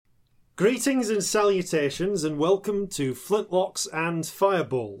Greetings and salutations, and welcome to Flintlocks and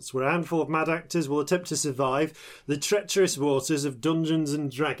Fireballs, where a handful of mad actors will attempt to survive the treacherous waters of Dungeons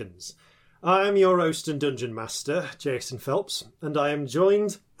and Dragons. I am your host and dungeon master, Jason Phelps, and I am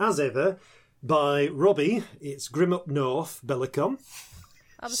joined, as ever, by Robbie, it's Grim Up North, Bellicom.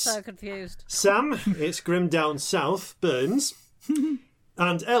 I'm so confused. Sam, it's Grim Down South, Burns.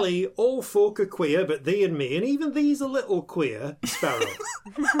 And Ellie, all folk are queer, but thee and me, and even thee's a little queer, Sparrow.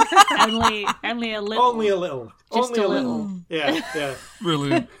 only a little. Only a little. Just Only a little. Yeah.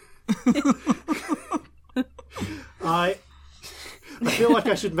 Brilliant. I feel like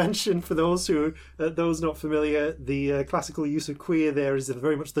I should mention, for those not familiar, the classical use of queer there is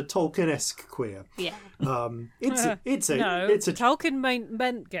very much the Tolkien-esque queer. Yeah. It's a Tolkien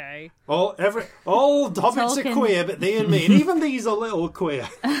meant gay. all hobbits are queer, but they and me, and even these are little queer.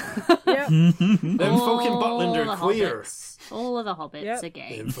 Yep. Them folk in Butland are queer. All of the hobbits are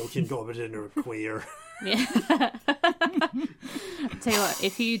gay. Them folk in Gobbin are queer. Yeah. Tell you what,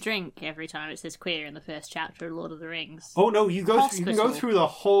 if you drink every time it says queer in the first chapter of Lord of the Rings. Oh no, you can go through the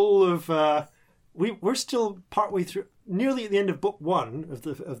whole of. We're still partway through, nearly at the end of book 1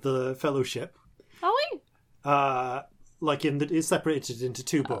 of the Fellowship. Are we? It's separated into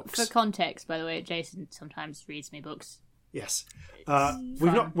 2 books. For context, by the way, Jason sometimes reads me books. Yes, we're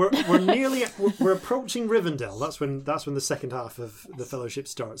approaching Rivendell. That's when the second half of the Fellowship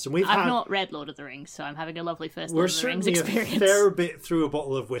starts, and I've not read Lord of the Rings, so I'm having a lovely first We're Lord of the Rings certainly experience. a fair bit through a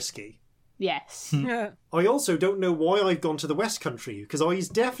bottle of whiskey. Yes. Yeah. I also don't know why I've gone to the West Country, because I was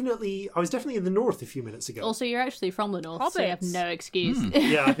definitely in the North a few minutes ago. Also, you're actually from the North, so you have no excuse.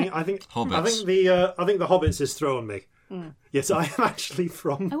 Yeah, I think Hobbits. I think the Hobbits has thrown me. Yes, I am actually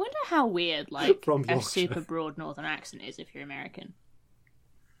from. I wonder how weird, From a Yorkshire. super broad Northern accent is if you're American.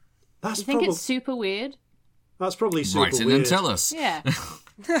 That's Do you think it's super weird? That's probably super Write in weird. and tell us. Yeah.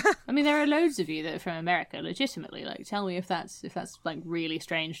 I mean, there are loads of you that are from America, legitimately. Tell me if that's really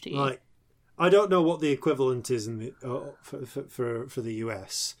strange to you. Like, I don't know what the equivalent is in the for the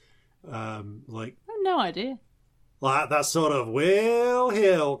US. I have no idea. Like that sort of Will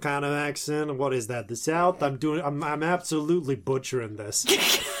Hill kind of accent. What is that? The South? I'm absolutely butchering this.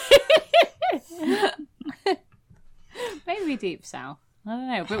 Maybe Deep South. I don't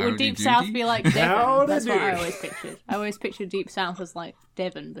know. But Howdy would Deep doody. South be like Devon? Howdy That's what I doody. always pictured. I always pictured Deep South as like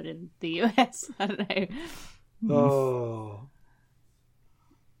Devon, but in the US. I don't know. Oh,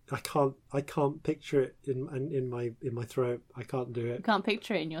 I can't picture it in my throat. I can't do You it. can't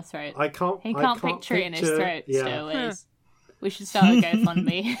picture it in your throat. I can't. He I can't picture it in his throat, Yeah. Stowaways. We should start a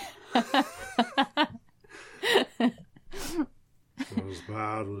GoFundMe. As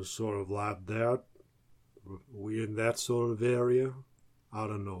bad as sort of like that. We in that sort of area. I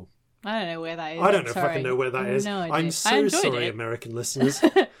don't know. I don't know where that is. I don't know Sorry. if I can know where that is. No idea. I'm I so enjoyed sorry, it. American listeners.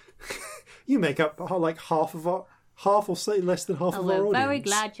 You make up like half or slightly less than half of our We're audience. very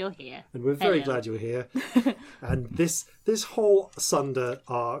glad you're here. And we're very Hello. glad you're here. And this whole Sunder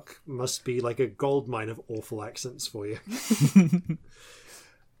arc must be like a goldmine of awful accents for you.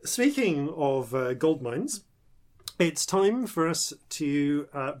 Speaking of gold mines, it's time for us to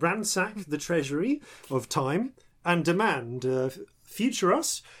ransack the treasury of time and demand, future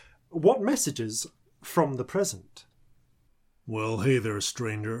us, what messages from the present. Well, hey there,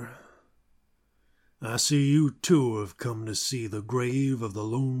 stranger. I see you too have come to see the grave of the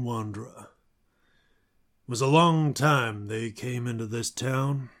Lone Wanderer. It was a long time they came into this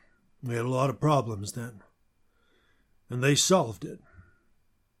town. We had a lot of problems then. And they solved it.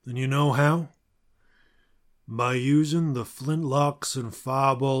 And you know how? By using the Flintlocks and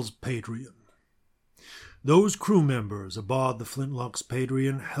Fireballs Patreon. Those crew members aboard the Flintlocks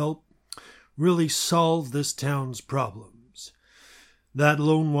Patreon help really solve this town's problems. That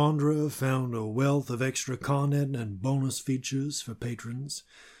Lone Wanderer found a wealth of extra content and bonus features for patrons,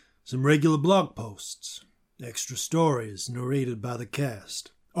 some regular blog posts, extra stories narrated by the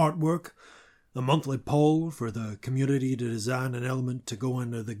cast, artwork, a monthly poll for the community to design an element to go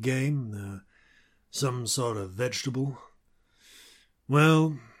into the game, some sort of vegetable.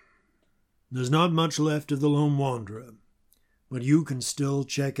 Well, there's not much left of the Lone Wanderer, but you can still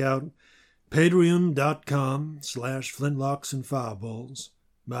check out patreon.com/flintlocks and fireballs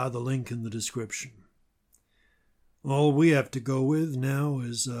by the link in the description. All we have to go with now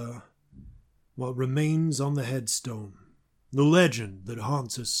is what remains on the headstone, the legend that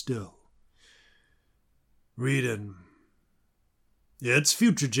haunts us still. Reading. It's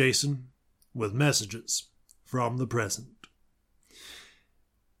future Jason with messages from the present.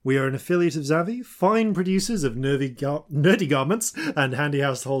 We are an affiliate of Zavvi, fine producers of nerdy garments and handy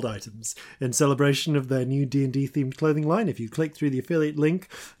household items. In celebration of their new D&D themed clothing line, if you click through the affiliate link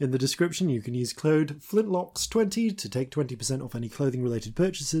in the description, you can use code FLINTLOCKS20 to take 20% off any clothing related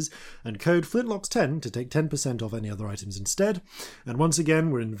purchases, and code FLINTLOCKS10 to take 10% off any other items instead. And once again,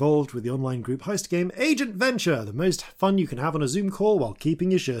 we're involved with the online group heist game Agent Venture, the most fun you can have on a Zoom call while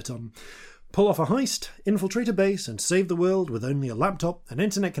keeping your shirt on. Pull off a heist, infiltrate a base, and save the world with only a laptop, an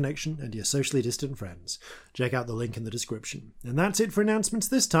internet connection, and your socially distant friends. Check out the link in the description. And that's it for announcements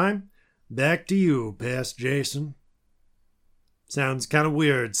this time. Back to you, past Jason. Sounds kind of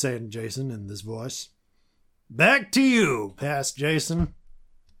weird saying Jason in this voice. Back to you, past Jason.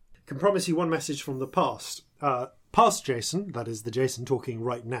 Can promise you one message from the past. Past Jason, that is the Jason talking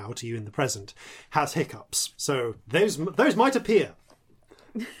right now to you in the present, has hiccups. So those might appear.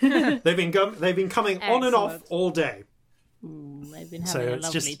 They've been coming on and off all day. They've been having a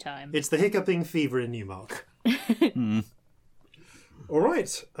lovely time. It's the hiccuping fever in Newmark. All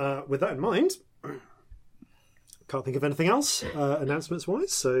right. With that in mind, can't think of anything else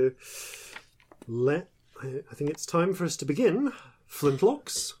announcements-wise. So I think it's time for us to begin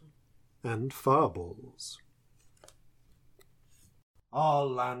Flintlocks and Fireballs. Our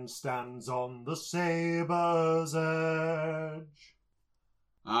land stands on the sabre's edge.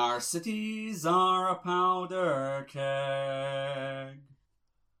 Our cities are a powder keg.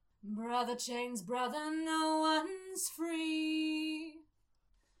 Brother chains, brother, no one's free.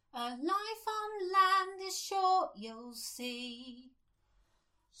 A life on land is short, you'll see.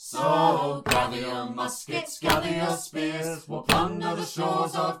 So gather your muskets, gather your spears, we'll plunder the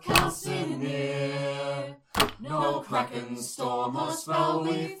shores of Calcinear. No kraken, storm or spell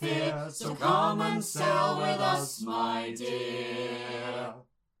we fear, so come and sail with us, my dear.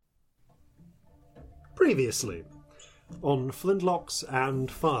 Previously, on Flintlocks and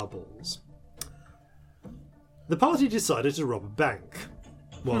Fireballs, the party decided to rob a bank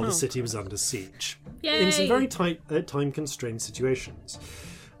while the city was under siege. Yay! In some very tight, time-constrained situations.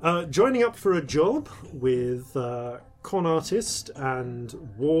 Joining up for a job with con artist and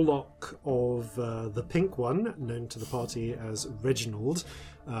warlock of the Pink One, known to the party as Reginald,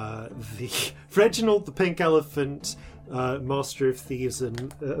 Reginald the Pink Elephant, master of thieves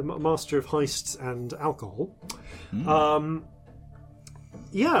and master of heists and alcohol.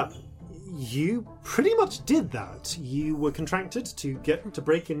 You pretty much did that. You were contracted to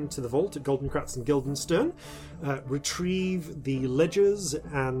break into the vault at Golden Kratz and Guildenstern, retrieve the ledgers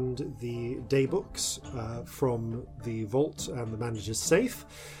and the daybooks from the vault and the manager's safe,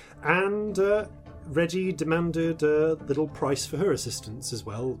 and Reggie demanded a little price for her assistance as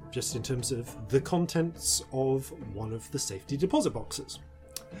well, just in terms of the contents of one of the safety deposit boxes.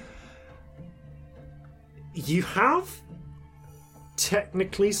 You have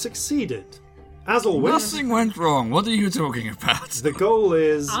technically succeeded. As always, nothing went wrong. What are you talking about? The goal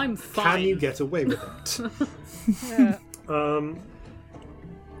is, I'm fine. Can you get away with it?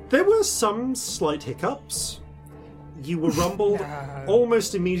 There were some slight hiccups. You were rumbled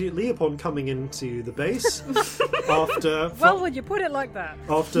almost immediately upon coming into the base. Well, when you put it like that.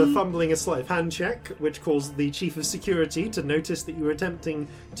 After fumbling a sleight of hand check, which caused the chief of security to notice that you were attempting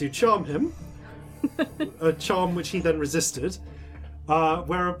to charm him. A charm which he then resisted.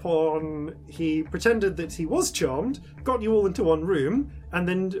 Whereupon he pretended that he was charmed, got you all into one room, and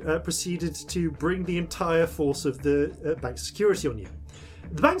then proceeded to bring the entire force of the bank security on you.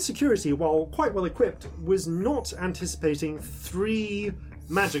 The bank security, while quite well equipped, was not anticipating 3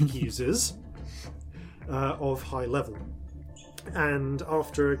 magic users of high level. And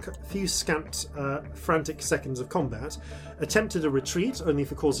after a few scant, frantic seconds of combat, attempted a retreat, only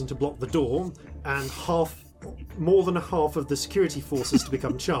for causing to block the door, and more than half of the security forces to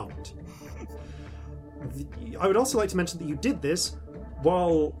become charmed. I would also like to mention that you did this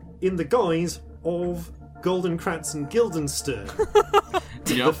while in the guise of Golden Kratz and Guildenstern,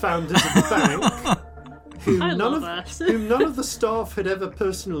 the founders of the bank, whom none of the staff had ever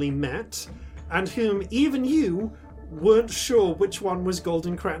personally met, and whom even you weren't sure which one was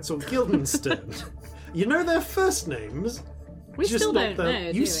Golden Kratz or Guildenstern. You know their first names. We still don't know.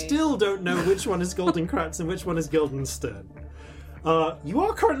 You still don't know which one is Golden Kratz and which one is Guildenstern. You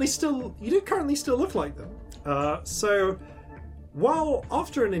do currently still look like them. So, while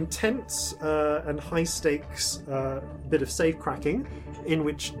after an intense and high stakes bit of safe cracking, in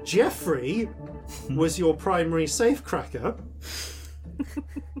which Jeffrey was your primary safe cracker,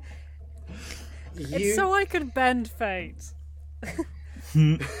 It's so I could bend fate.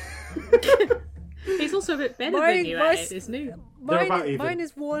 He's also a bit better than you at it, isn't he? Mine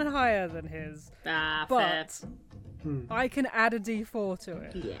is one higher than his. Fair. But I can add a D4 to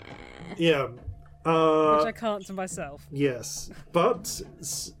it, Yeah. which I can't to myself. Yes, but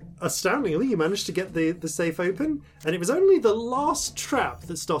astoundingly, you managed to get the safe open, and it was only the last trap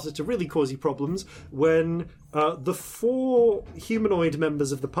that started to really cause you problems when the 4 humanoid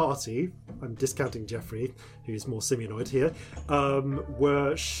members of the party, I'm discounting Jeffrey, who's more simionoid here,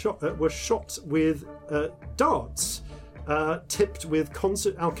 were shot with darts tipped with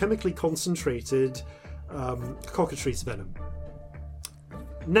alchemically concentrated cockatrice venom.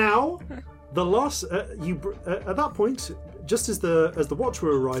 Now, the last at that point, just as the watch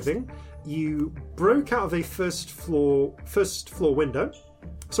were arriving, you broke out of a first floor window.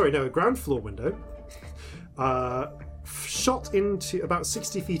 Sorry, no, a ground floor window. Shot into about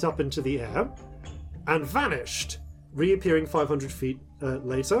 60 feet up into the air, and vanished, reappearing 500 feet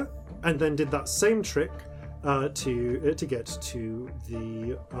later, and then did that same trick to get to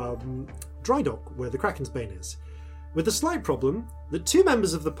the dry dock where the Kraken's Bane is. With the slight problem that 2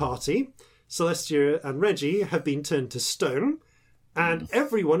 members of the party, Celestia and Reggie, have been turned to stone, and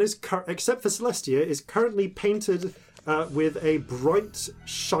everyone except for Celestia is currently painted with a bright,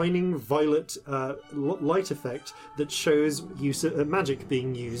 shining violet light effect that shows magic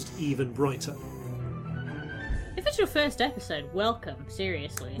being used even brighter. If it's your first episode, welcome.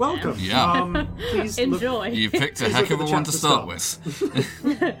 Seriously. Welcome. Yeah. Please enjoy. You picked a Please heck look of at a the one chat to to start start.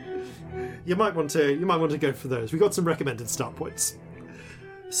 with. You might want to go for those. We got some recommended start points.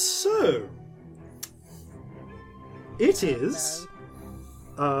 So it is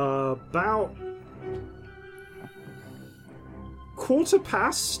about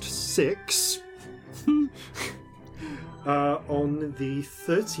 6:15 on the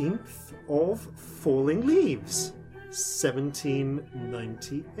 13th of Falling Leaves,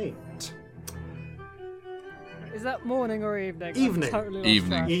 1798. Is that morning or evening? Evening. I'm totally lost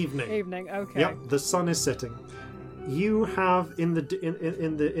Evening. track. Evening. Evening. Okay. Yep, the sun is setting. You have in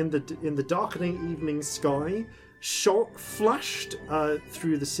the darkening evening sky, flashed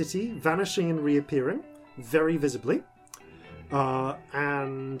through the city, vanishing and reappearing very visibly.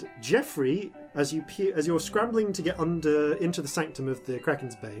 And Jeffrey, as you're scrambling to get into the sanctum of the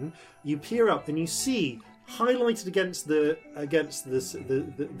Kraken's Bane, you peer up and you see, highlighted against the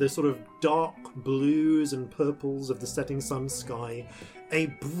sort of dark blues and purples of the setting sun sky, a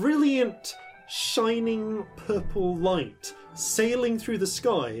brilliant, shining purple light sailing through the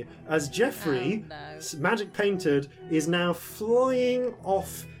sky as Jeffrey, magic painted, is now flying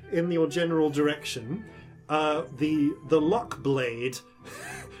off in your general direction. The luck blade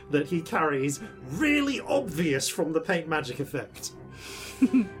that he carries, really obvious from the paint magic effect.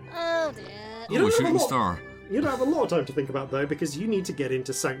 Oh dear. Oh, a shooting star. You don't have a lot of time to think about, though, because you need to get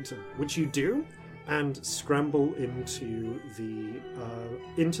into Sanctum, which you do, and scramble into the.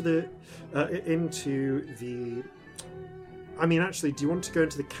 I mean, actually, do you want to go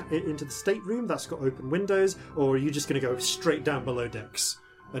into the stateroom that's got open windows, or are you just going to go straight down below decks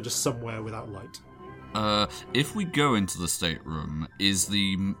and just somewhere without light? If we go into the stateroom, is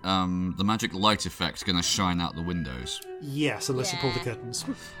the magic light effect going to shine out the windows? Yes, unless you pull the curtains.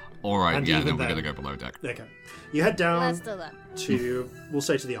 All right, And yeah, even then we're then- going to go below deck. Okay. You head down Let's do that. to, we'll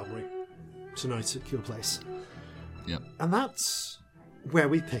say, to the armory. It's a nice, secure place. Yep. And that's where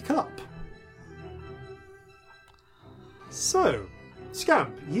we pick up. So,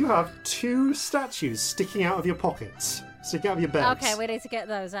 Scamp, you have 2 statues sticking out of your pockets, sticking out of your beds. Okay, we need to get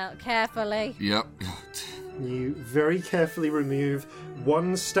those out carefully. Yep. You very carefully remove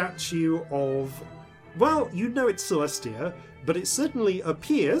one statue of, well, you know it's Celestia, but it certainly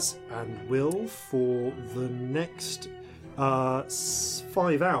appears, and will for the next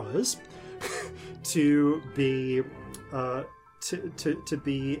 5 hours, to be to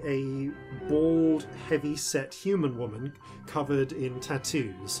be a bald, heavy-set human woman covered in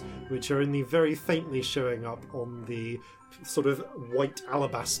tattoos, which are only very faintly showing up on the sort of white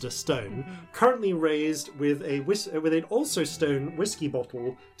alabaster stone, currently raised with an also stone whiskey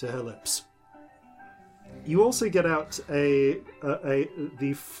bottle to her lips. You also get out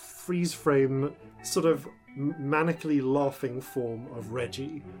the freeze frame, sort of manically laughing form of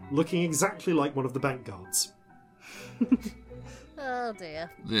Reggie, looking exactly like one of the bank guards. Oh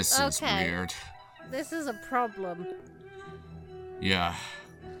dear. This is Okay. weird. This is a problem. Yeah.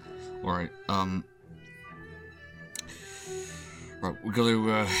 Alright, right, we're going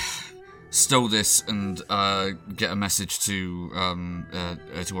to stow this and get a message to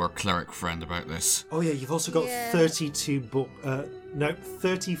our cleric friend about this. Oh yeah, you've also got Yeah.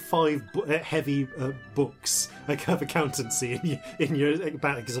 35 heavy books of accountancy in your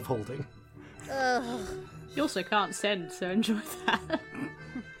bags of holding. Ugh. You also can't send, so enjoy that.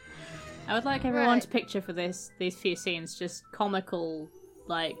 I would like everyone Right. to picture for these few scenes just comical,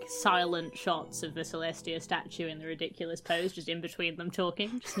 like, silent shots of the Celestia statue in the ridiculous pose, just in between them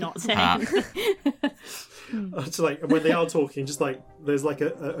talking, just not saying. It's like when they are talking, just like there's like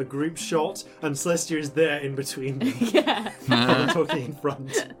a group shot, and Celestia is there in between them, Yeah. while they're talking in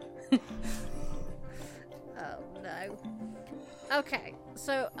front. Oh no. Okay,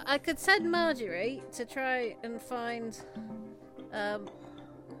 so I could send Marjorie to try and find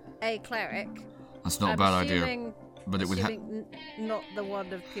a cleric. That's not a I'm bad idea. assuming- But it would assuming not the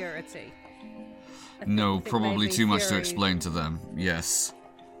one of purity. No, think probably maybe too much to Fury- explain to them. Yes.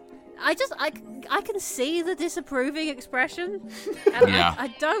 I can see the disapproving expression, and Yeah. I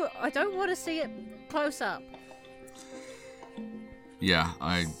don't want to see it close up. Yeah,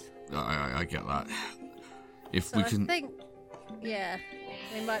 I get that. If So we I can. think, yeah,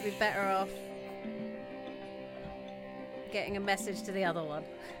 we might be better off getting a message to the other one.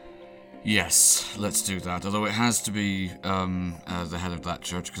 Yes, let's do that. Although it has to be the head of that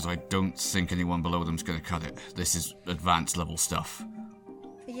church, because I don't think anyone below them's going to cut it. This is advanced level stuff.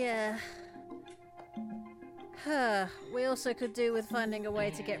 Yeah. We also could do with finding a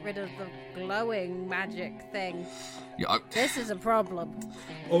way to get rid of the glowing magic thing. Yeah, This is a problem.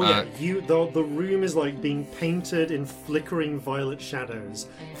 Oh yeah, the room is like being painted in flickering violet shadows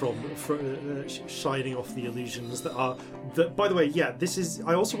from shining off the illusions that are. By the way, yeah, this is.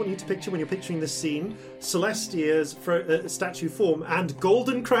 I also want you to picture when you're picturing this scene, Celestia's statue form and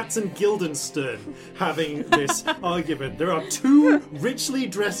Goldenkratz and Guildenstern having this argument. There are two richly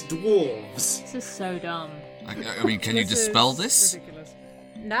dressed dwarves. This is so dumb. I mean, can you dispel this? Ridiculous.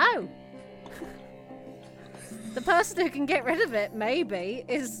 No. The person who can get rid of it, maybe,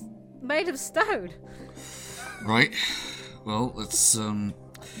 is made of stone. Right. Well, let's.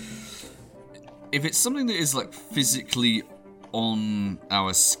 If it's something that is like physically on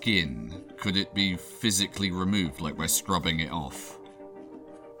our skin, could it be physically removed, like by scrubbing it off?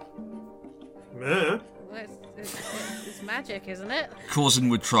 Yeah. Well, it's magic, isn't it? Corzin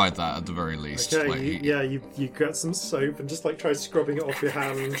would try that at the very least. Okay, Like, you get some soap and just like try scrubbing it off your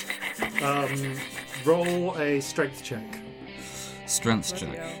hand. Roll a strength check. Strength Bloody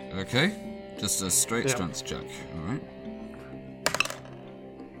check. hell. Okay. Just a straight Yeah. strength check. Alright.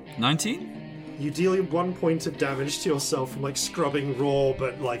 19? You deal 1 point of damage to yourself from like scrubbing raw,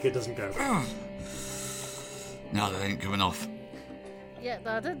 but like it doesn't go. No, that ain't going off. Yeah,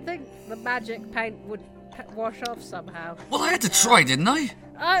 I don't think the magic paint would wash off somehow. Well, I had to try, didn't I?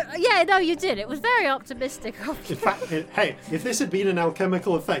 Yeah, no, you did. It was very optimistic of In you. fact, hey, if this had been an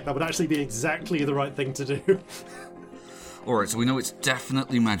alchemical effect, that would actually be exactly the right thing to do. Alright, so we know it's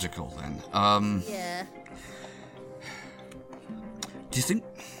definitely magical then. Yeah. Do you think...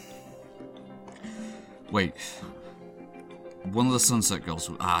 Wait. One of the Sunset Girls...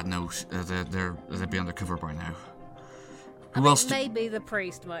 no, they'd be undercover by now. Who else... Maybe the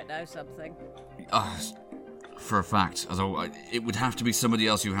priest might know something. For a fact, although it would have to be somebody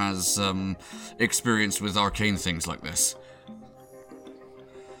else who has experience with arcane things like this.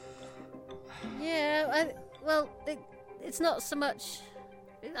 Yeah, it's not so much.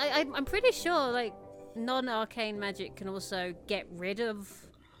 I'm pretty sure, like, non-arcane magic can also get rid of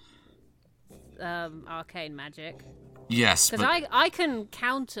arcane magic. Yes, Because but I can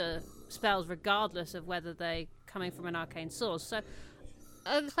counter spells regardless of whether they're coming from an arcane source. So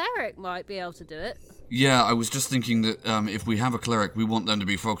a cleric might be able to do it. yeah, I was just thinking that if we have a cleric, we want them to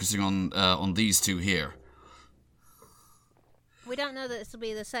be focusing on these two here. We don't know that this will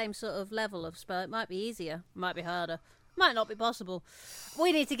be the same sort of level of spell. It might be easier, might be harder, might not be possible.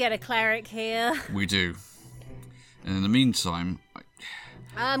 We need to get a cleric here. We do. And in the meantime,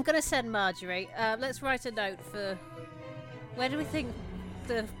 I'm going to send Marjorie. Let's write a note for... Where do we think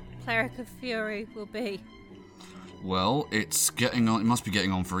the Cleric of Fury will be? well, it's getting on. It must be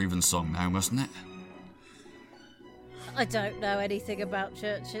getting on for Evensong now, mustn't it? I don't know anything about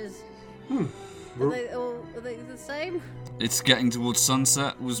churches. Are they the same? It's getting towards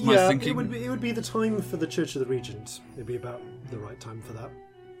sunset. Was my Yeah, thinking. it would be the time for the Church of the Regent. It'd be about the right time for that.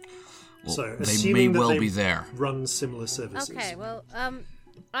 Well, So, they may assuming that well they be there. Run similar services. Okay, well,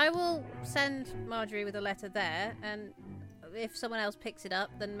 I will send Marjorie with a letter there, and if someone else picks it up,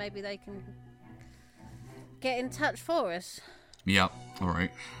 then maybe they can get in touch for us. Yeah. All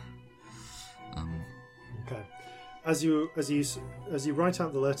right. Okay. As you write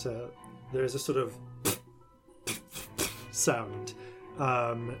out the letter, there is a sort of sound,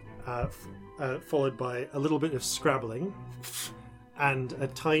 followed by a little bit of scrabbling, and a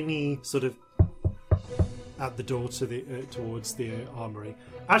tiny sort of at the door to the towards the armory.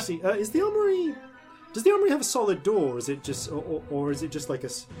 Actually, is the armory? Does the armory have a solid door, or is it just, or is it just like a?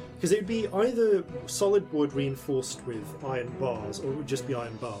 Because it would be either solid wood reinforced with iron bars, or it would just be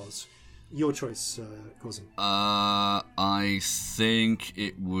iron bars. Your choice, Corzin. I think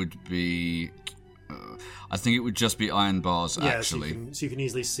it would be. I think it would just be iron bars, actually. So you can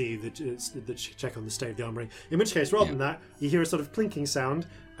easily see the check on the state of the armory. In which case, rather than that, you hear a sort of clinking sound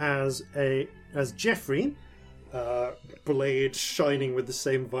as Geoffrey, blade shining with the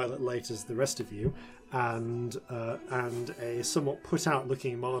same violet light as the rest of you, and a somewhat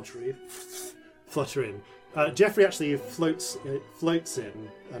put-out-looking Marjorie flutter in. Geoffrey actually floats in,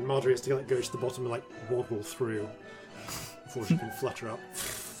 and Marjorie has to go to the bottom and wobble through before she can flutter up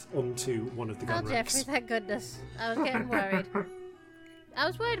onto one of the gun racks. Geoffrey, thank goodness. I was getting worried. I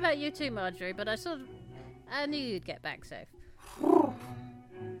was worried about you too, Marjorie, but I knew you'd get back safe.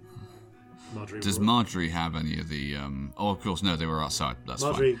 Does Marjorie have any of the... Oh, of course, no, they were outside. That's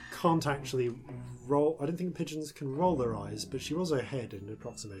Marjorie fine. can't actually roll... I don't think pigeons can roll their eyes, but she rolls her head in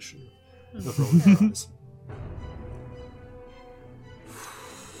approximation of rolling her eyes.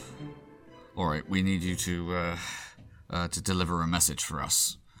 Alright, we need you to deliver a message for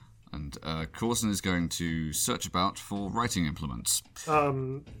us. And Corzin is going to search about for writing implements.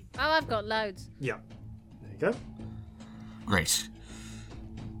 Oh, I've got loads. Yeah. There you go. Great.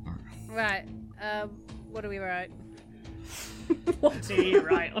 Right. What do we write? What do you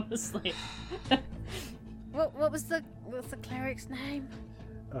write, honestly? What's the cleric's name?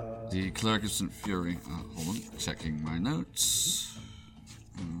 The Cleric of St. Fury. Hold on, checking my notes.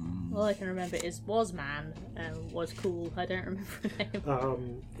 All I can remember is was man and was cool. I don't remember the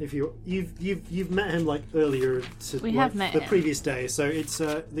name. If you've met him earlier We have met the him. previous day, so it's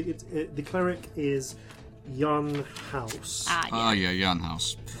the cleric is Jan House. Yeah, Jan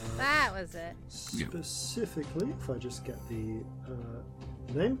House. That was it. Specifically, if I just get the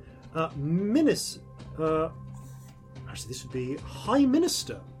name, Minister. Actually, this would be High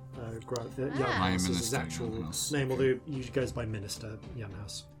Minister. Jan High House is his Minister actual Jan House. name, although he usually goes by Minister Jan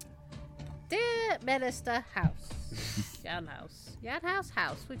House. Dear Minister House. Jan House. Jan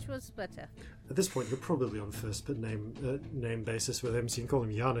House, which was better? At this point, you're probably on first name basis with him, so you can call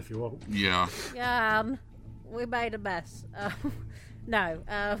him Jan if you want. Yeah. Jan, we made a mess. No.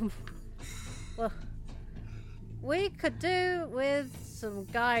 Well, we could do with some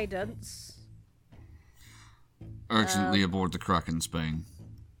guidance. Urgently aboard the Kraken, Spain.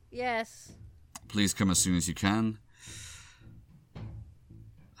 Yes. Please come as soon as you can.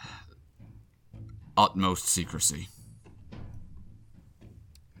 Utmost secrecy.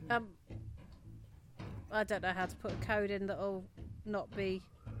 I don't know how to put a code in that'll not be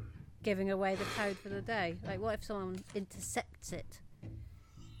giving away the code for the day. What if someone intercepts it?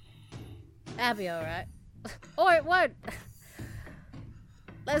 That'll be alright. Or it won't.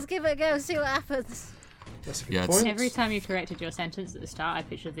 Let's give it a go and see what happens. That's a good point. Every time you corrected your sentence at the start, I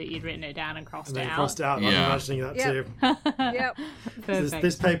pictured that you'd written it down and crossed And then it out. crossed it out. I'm Yeah. imagining that Yep. too. Yep. Perfect.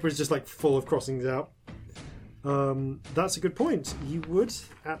 This paper is just full of crossings out. That's a good point. You would,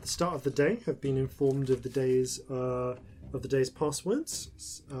 at the start of the day, have been informed of the day's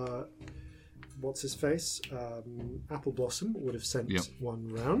passwords. What's his face? Apple Blossom would have sent one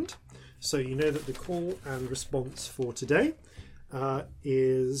round, so you know that the call and response for today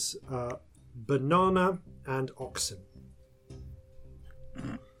is banana and oxen.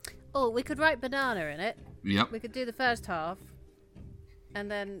 Oh, we could write banana in it. Yep. We could do the first half,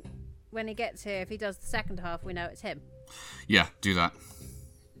 and then when he gets here, if he does the second half, we know it's him. Yeah, do that.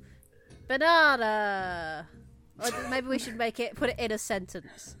 Banana! Or maybe we should put it in a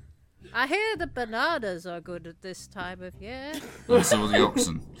sentence. I hear the bananas are good at this time of year. And so the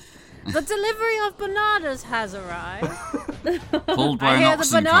oxen. The delivery of bananas has arrived. Pulled by I an hear the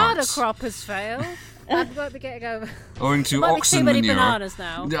oxen banana cart. crop has failed. I'm going to be getting over. Owing to Might be oxen too many manure. bananas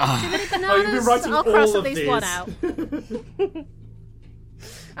now. Too many bananas? Oh, you've been writing I'll cross all at of least these. one out.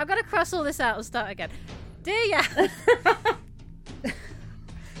 I'm going to cross all this out and start again. Dear ya.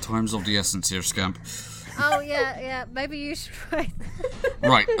 Time's of the essence here, Scamp. Oh, yeah. Maybe you should write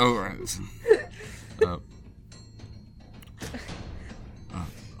Right, alright.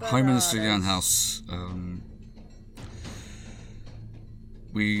 High Minister Jan House,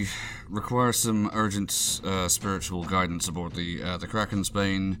 we require some urgent spiritual guidance aboard the Kraken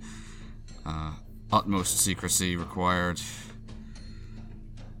Spain. Utmost secrecy required.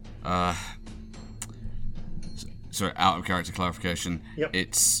 Sorry, out of character clarification. Yep.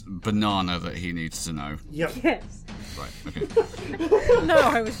 It's banana that he needs to know. Yep. Yes. Right, okay. No,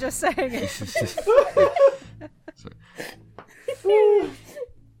 I was just saying it. Sorry.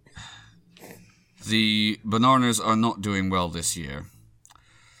 The bananas are not doing well this year.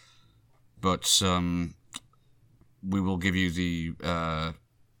 but we will give you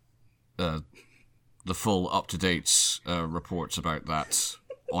the full up-to-date reports about that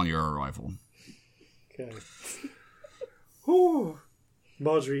on your arrival. Okay. Ooh.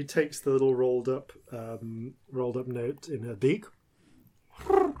 Marjorie takes the little rolled up note in her beak.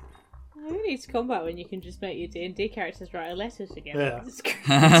 I really need to combat when you can just make your D&D characters write a letter together.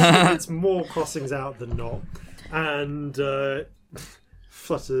 Yeah. It's more crossings out than not. And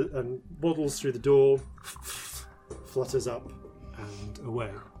flutter and waddles through the door, flutters up and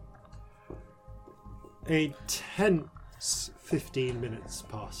away. A tense 15 minutes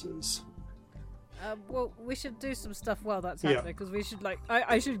passes. Well, we should do some stuff while that's happening, because we should,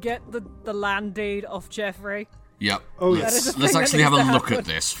 I should get the land deed off Jeffrey. Yep. Oh, let's actually have a look at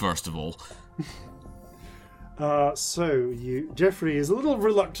this, first of all. Jeffrey is a little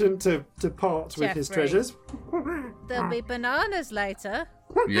reluctant to part with his treasures. There'll be bananas later.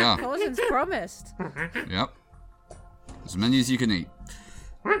 Yeah. Corzin's promised. Yep. As many as you can eat.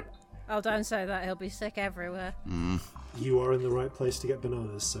 Oh, don't say that. He'll be sick everywhere. You are in the right place to get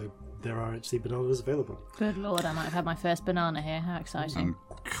bananas, so there are actually bananas available. Good lord, I might have had my first banana here. How exciting. And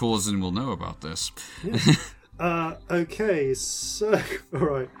Corzin will know about this. Yeah. Okay, so...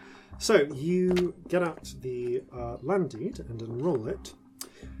 Alright. So, you get out the land deed and unroll it.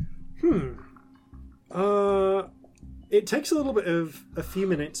 It takes a few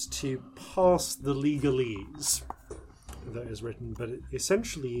minutes to pass the legalese that is written, but it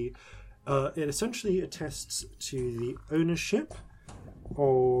essentially attests to the ownership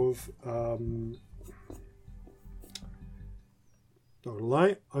of... Not gonna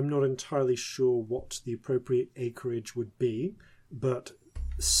lie, I'm not entirely sure what the appropriate acreage would be, but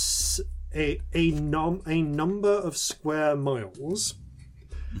a number of square miles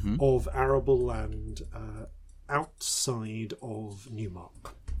of arable land outside of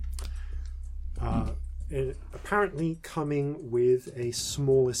Newmark. Apparently coming with a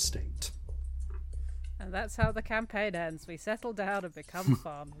small estate. And that's how the campaign ends. We settle down and become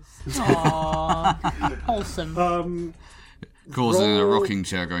farmers. Aww. Wholesome. Corzin in a rocking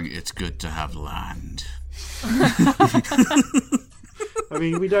chair going, "It's good to have land." I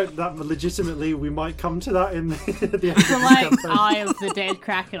mean, we don't that legitimately. We might come to that in the end of this campaign. Eye of the dead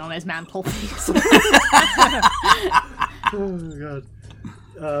kraken on his mantelpiece. Oh god.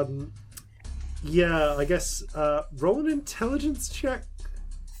 Yeah, I guess roll an intelligence check.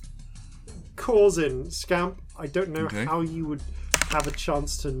 Corzin, Scamp. I don't know how you would have a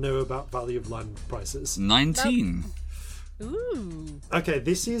chance to know about value of land prices. 19. Ooh. Okay,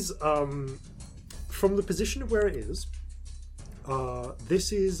 this is from the position of where it is.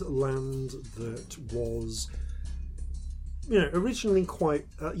 This is land that was, originally quite.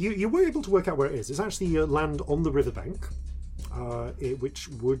 You were able to work out where it is. It's actually land on the riverbank,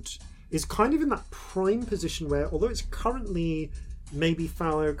 which is kind of in that prime position where, although it's currently maybe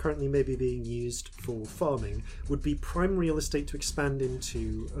fallow, currently maybe being used for farming, would be prime real estate to expand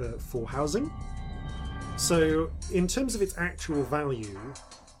into for housing. So, in terms of its actual value,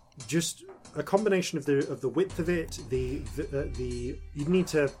 just a combination of the width of it, you'd need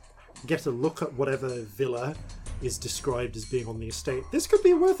to get a look at whatever villa is described as being on the estate. This could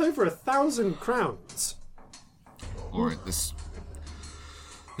be worth over 1,000 crowns. All right, this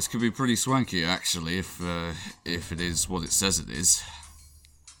could be pretty swanky, actually, if it is what it says it is.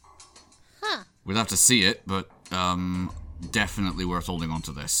 Huh. We'd have to see it, but definitely worth holding on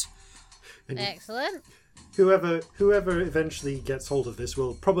to this. Excellent. Whoever eventually gets hold of this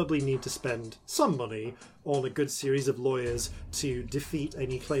will probably need to spend some money on a good series of lawyers to defeat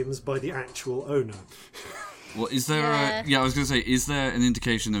any claims by the actual owner. Well, is there I was going to say, is there an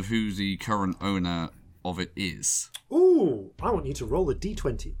indication of who the current owner of it is? Ooh, I want you to roll a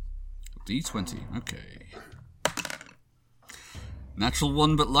d20. D20, okay. Natural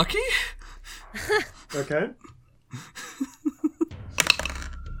one, but lucky? Okay.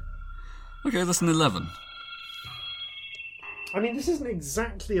 Okay, that's an 11. I mean, this isn't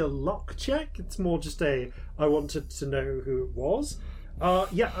exactly a luck check. It's more just I wanted to know who it was.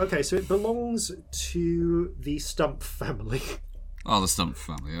 Okay, so it belongs to the Stump family. Oh, the Stump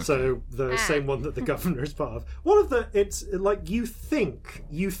family, okay. So the same one that the governor is part of. It's like you think,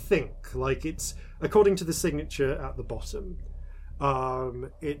 like it's, according to the signature at the bottom,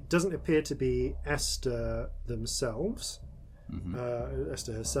 it doesn't appear to be Esther themselves,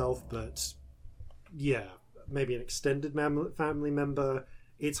 Esther herself, but yeah, maybe an extended family member.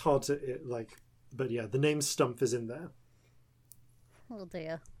 It's hard to, but yeah, the name Stump is in there. Oh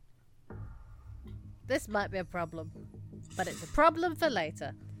dear. This might be a problem, but it's a problem for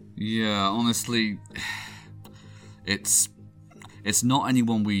later. Yeah, honestly, it's It's not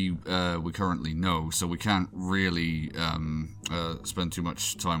anyone we currently know, so we can't really spend too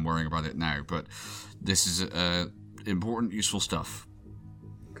much time worrying about it now. But this is important, useful stuff.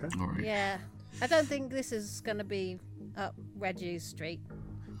 Okay. All right. Yeah. I don't think this is going to be up Reggie's street.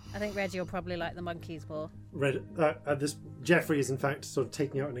 I think Reggie will probably like the monkeys more. Jeffrey is in fact sort of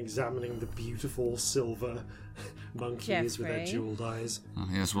taking out and examining the beautiful silver monkeys with their Jeffrey. jeweled eyes. Oh,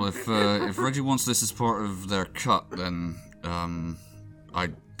 yes. Well, if Reggie wants this as part of their cut, then I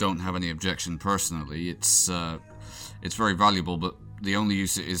don't have any objection personally. It's very valuable, but the only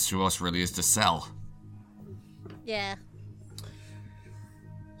use it is to us really is to sell. Yeah.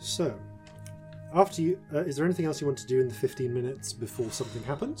 So, after you, is there anything else you want to do in the 15 minutes before something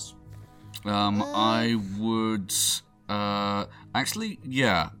happens? I would actually,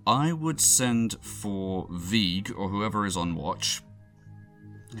 yeah, I would send for Vig or whoever is on watch.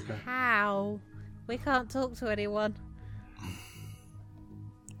 Okay. How? We can't talk to anyone.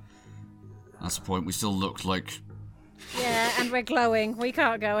 That's the point. We still look like. Yeah, and we're glowing. We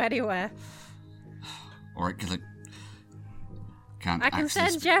can't go anywhere. All right, can't. I can actually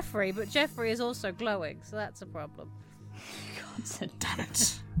send Jeffrey, but Jeffrey is also glowing, so that's a problem. Damn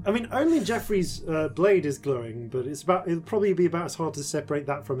it. I mean, only Jeffrey's blade is glowing, but it'll probably be about as hard to separate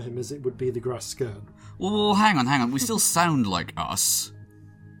that from him as it would be the grass skirt. Well, hang on. We still sound like us.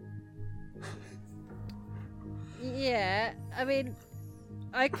 Yeah, I mean,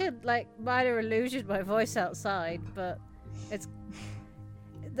 I could, minor illusion my voice outside, but it's...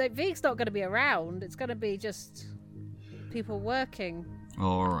 Vig's not going to be around. It's going to be just people working.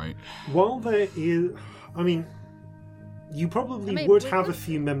 All right. While there is... I mean, you probably would have a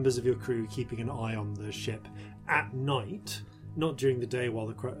few members of your crew keeping an eye on the ship at night, not during the day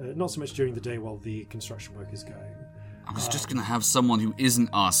not so much during the day while the construction work is going. I was just gonna have someone who isn't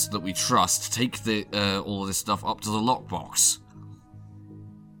us that we trust take the all of this stuff up to the lockbox.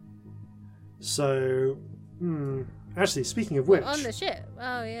 So, actually, speaking of which, On the ship?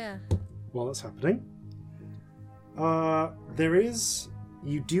 Oh, yeah. while that's happening,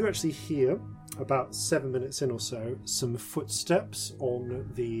 you do actually hear, about 7 minutes in or so, some footsteps on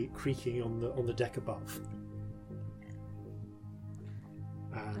the creaking on the deck above.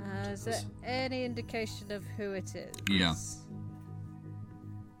 And Is there any indication of who it is? Yeah.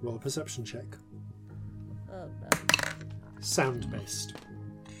 roll a perception check. Oh, no. Sound-based.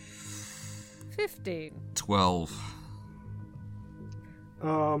 15. 12.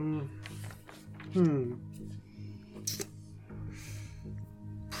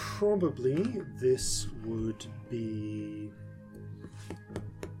 Probably this would be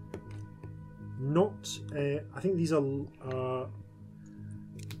not a... I think these are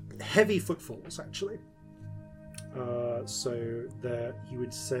heavy footfalls, actually. So there, you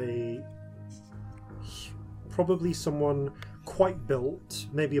would say probably someone quite built,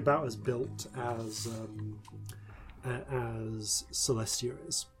 maybe about as built as Celestia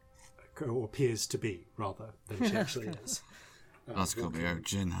is, or appears to be, rather, than she actually is. That's got me out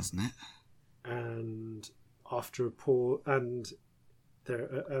gin, hasn't it? And after a pause, and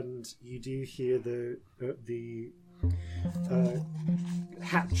you do hear the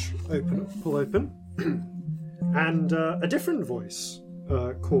hatch pull open, and a different voice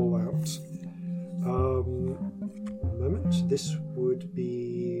call out. A moment. This would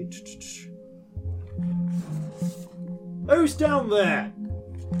be. Who's down there?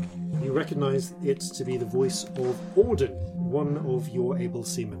 You recognise it to be the voice of Auden, one of your able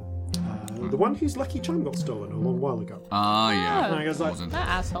seamen. The one whose lucky charm got stolen a long while ago. Yeah. And I goes like, Wasn't. That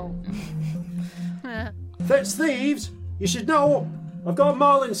asshole. "That's thieves! You should know! I've got a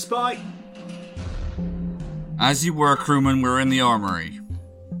marlin spike!" As you were, crewman, we're in the armory.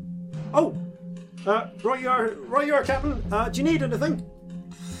 Oh! Right you are, Captain. Do you need anything?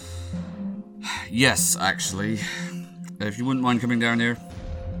 Yes, actually. If you wouldn't mind coming down here.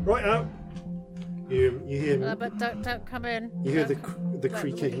 Right out. You hear But don't come in. you hear Don't- the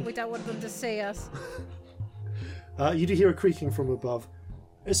creaking. We don't want them to see us. You do hear a creaking from above.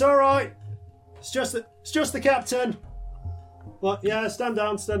 It's all right. It's just the captain. What? Yeah, stand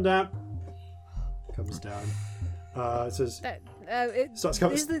down. Comes down. It says, Starts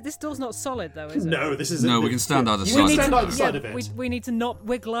coming. This door's not solid, though, is it? "No, this is No, we can stand either You side. can We stand need either side of it. We need to not.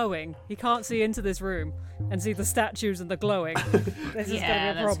 We're glowing. He can't see into this room and see the statues and the glowing. This is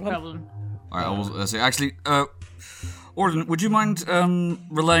Yeah, going to be a that's a problem. problem. Alright, I will say. Actually, Auden, would you mind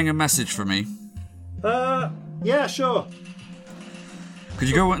relaying a message for me? Yeah, sure. Could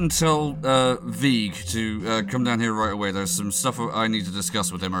you go and tell Vig to come down here right away? There's some stuff I need to discuss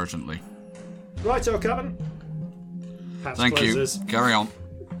with him urgently. Righto, Captain. Hatch Thank closes, you. Carry on.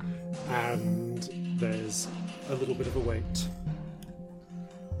 and there's a little bit of a wait.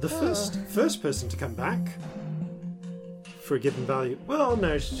 The first person to come back for a given value. Well,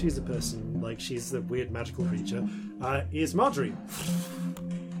 no, she's a person. Like, she's a weird magical creature. Is Marjorie,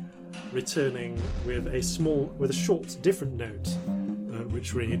 returning with a short, different note,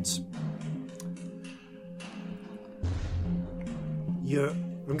 which reads: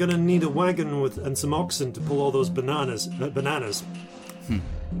 I'm gonna need a wagon and some oxen to pull all those bananas.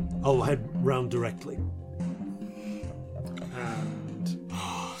 I'll head round directly. And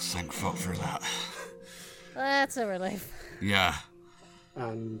Thank fuck for that. That's a relief. Yeah.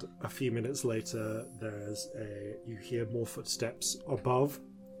 And a few minutes later, you hear more footsteps above,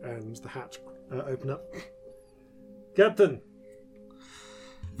 and the hatch open up. Captain!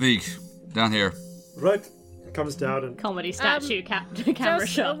 Vig, down here. Right. Comes down and... Comedy statue camera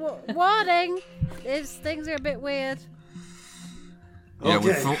Just shot. warning, things are a bit weird. Yeah,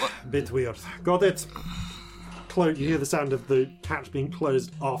 we Okay, thought... bit weird. Got it. You hear the sound of the hatch being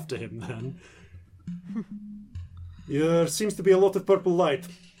closed after him then. There seems to be a lot of purple light.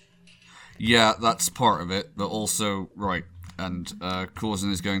 Yeah, that's part of it, but also, right, and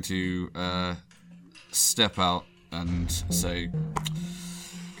Corzin is going to step out and say...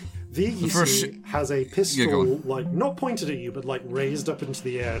 Vig, you first see, has a Yeah, go pistol, on. like, not pointed at you, but, like, raised up into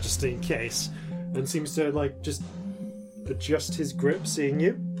the air just in case, and seems to, like, just adjust his grip, seeing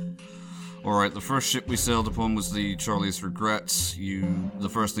you. Alright, the first ship we sailed upon was the Charlie's Regrets. The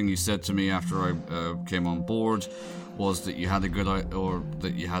first thing you said to me after I came on board was that you had a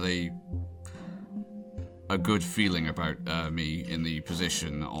good feeling about me in the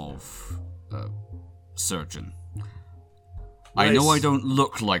position of surgeon. I know I Nice. don't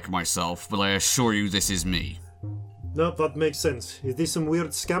look like myself, but I assure you this is me. No, that makes sense. Is this some weird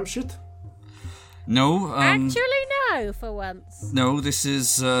scam shit? No, Actually, no, for once. no, this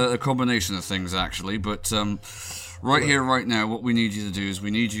is a combination of things actually, but right here, right now, what we need you to do is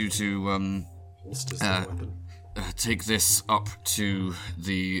we need you to Holsters the weapon. take this up to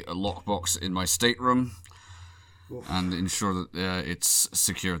the lockbox in my stateroom and ensure that it's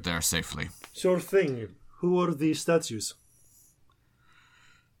secured there safely. Sure thing. Who are the statues?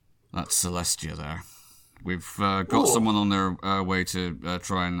 That's Celestia there. We've got someone on their way to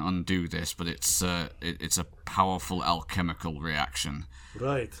try and undo this, but it's a powerful alchemical reaction.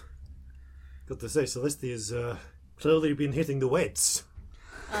 Right. Got to say, Celestia's clearly been hitting the weights.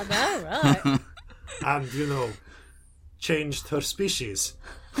 I know, right? And, changed her species.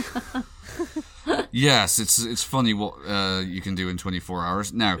 Yes, it's funny what you can do in 24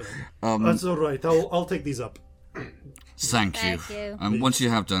 hours. Now, That's alright, I'll take these up. thank you. Thank you. And once you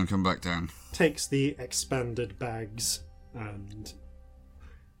have done, come back down. Takes the expanded bags and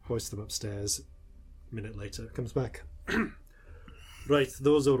hoists them upstairs. A minute later, comes back. Right,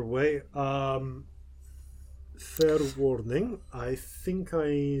 those are away. Fair warning. I think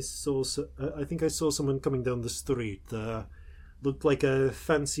I saw someone coming down the street. Looked like a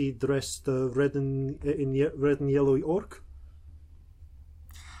fancy dressed red and yellow orc.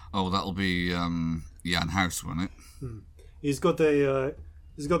 Oh, that'll be Jan House, won't it? He's got a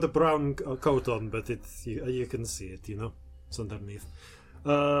brown coat on, but it's you can see it. It's underneath.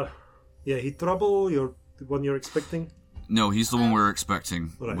 He trouble. The one you're expecting. No, he's the one we're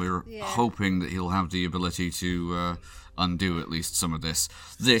expecting. Right. We're hoping that he'll have the ability to undo at least some of this.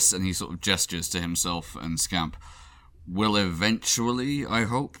 This, and he sort of gestures to himself and Scamp, will eventually, I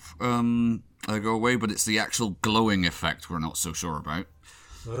hope, go away, but it's the actual glowing effect we're not so sure about.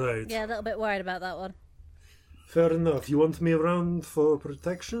 Right. Yeah, a little bit worried about that one. Fair enough. You want me around for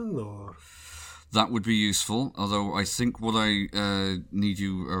protection, or? That would be useful, although I think what I need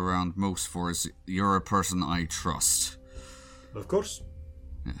you around most for is you're a person I trust. Of course.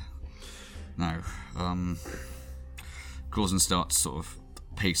 Now, Corzin starts sort of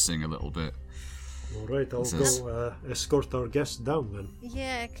pacing a little bit. All right. I'll go escort our guest down then.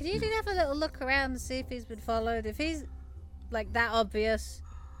 Yeah, can you have a little look around and see if he's been followed? If he's, like, that obvious,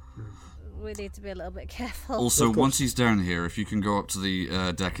 we need to be a little bit careful. Also, Of course. once he's down here, if you can go up to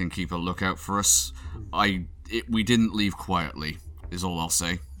the deck and keep a lookout for us, we didn't leave quietly, is all I'll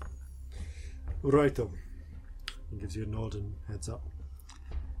say. Righto. He gives you a nod and heads up.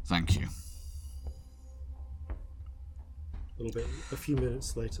 Thank you. A few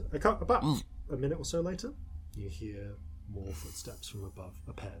minutes later, about Well- a minute or so later, you hear more footsteps from above.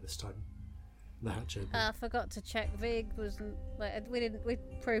 A pair this time. The hatch open. I forgot to check. Vig wasn't. Like, we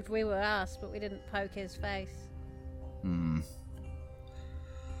proved we were us, but we didn't poke his face.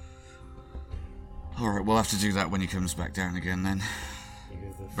 Alright, we'll have to do that when he comes back down again then. You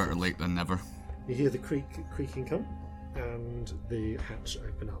hear the Better late than never. You hear the creaking come, and the hatch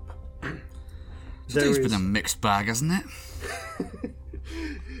open up. Today's There been a is- mixed bag, hasn't it?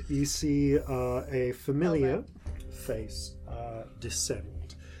 You see a familiar face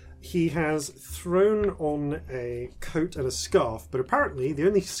descend. He has thrown on a coat and a scarf, but apparently the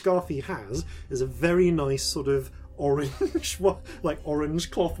only scarf he has is a very nice sort of orange, like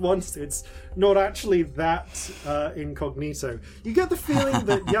orange cloth one. So it's not actually that incognito. You get the feeling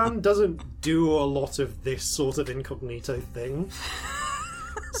that Jan doesn't do a lot of this sort of incognito thing.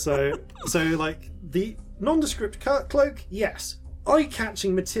 So like the nondescript cloak, yes.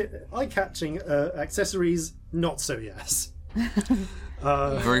 Eye-catching accessories, not so yes.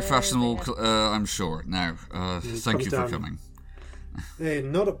 Very fashionable, I'm sure. Now, thank you for coming. Hey,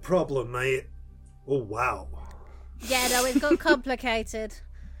 not a problem, mate. Oh, wow. Yeah, no, it got complicated.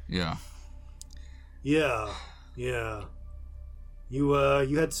 Yeah. Yeah. You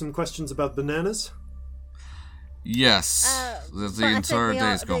had some questions about bananas? Yes. The entire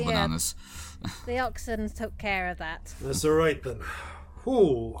day's gone bananas. The oxen took care of that. That's all right then.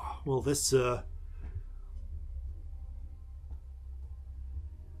 Oh, well, this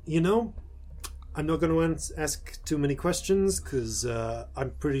I'm not going to ask too many questions because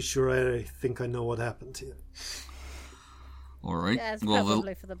I'm pretty sure I think I know what happened here. All right. Yeah, it's well,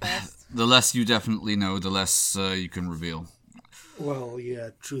 probably for the best. The less you definitely know, the less you can reveal. Well, yeah,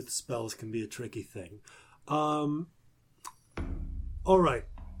 truth spells can be a tricky thing. All right.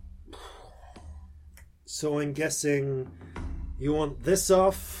 So I'm guessing you want this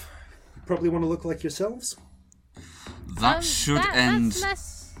off. You probably want to look like yourselves. That should end That's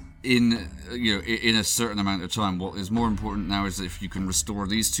less... in a certain amount of time. What is more important now is if you can restore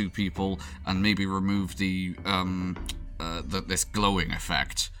these two people and maybe remove the this glowing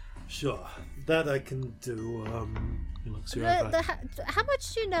effect. Sure, that I can do. He looks you over. How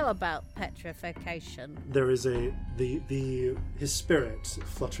much do you know about petrification? There is his spirit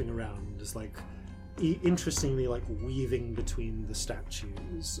fluttering around is like interestingly like weaving between the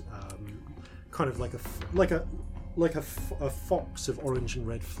statues, kind of like a fox of orange and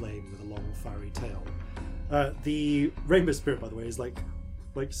red flame with a long fiery tail. The rainbow spirit, by the way, is like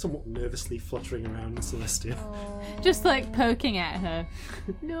somewhat nervously fluttering around Celestia. Just like poking at her.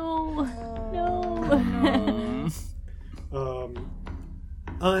 No.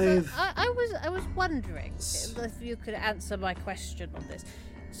 I was wondering if you could answer my question on this.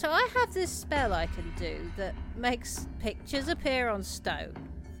 So I have this spell I can do that makes pictures appear on stone.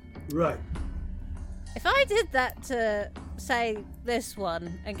 Right. If I did that to, say, this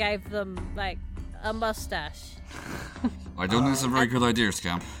one and gave them, like, a mustache. I don't think it's a very good idea,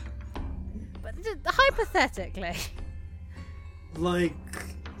 Scamp. But hypothetically. Like,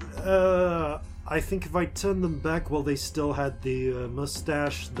 I think if I turned them back while they still had the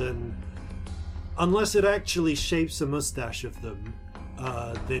mustache, then unless it actually shapes a mustache of them,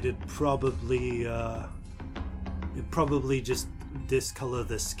 it'd probably just discolor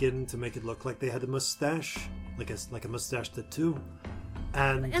the skin to make it look like they had a mustache, like a mustache tattoo.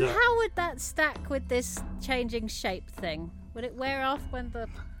 And how would that stack with this changing shape thing? Would it wear off when the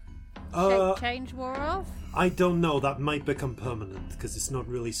shape change wore off? I don't know. That might become permanent because it's not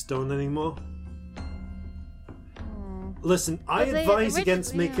really stone anymore. Listen, I advise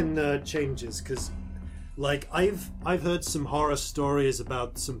against making changes because, like, I've heard some horror stories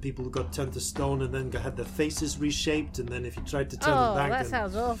about some people who got turned to stone and then had their faces reshaped, and then if you tried to turn them back, that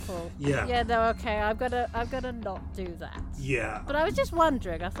sounds awful. Yeah. Yeah. No. Okay. I'm gonna not do that. Yeah. But I was just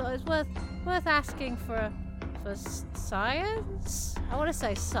wondering. I thought it was worth asking for science. I want to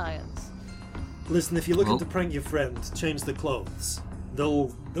say science. Listen, if you're looking to prank your friend, change the clothes.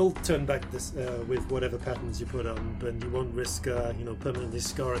 They'll turn back this with whatever patterns you put on, but you won't risk permanently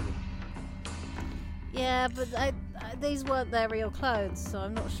scarring them. Yeah, but these weren't their real clothes, so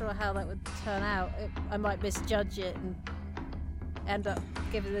I'm not sure how that would turn out. I might misjudge it and end up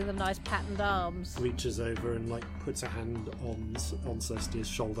giving them nice patterned arms. Reaches over and puts a hand on Celestia's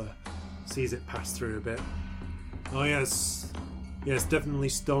shoulder, sees it pass through a bit. Oh yes, definitely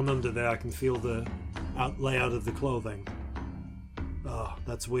stone under there. I can feel the layout of the clothing. Oh,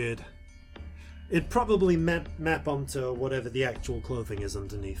 that's weird. It'd probably map onto whatever the actual clothing is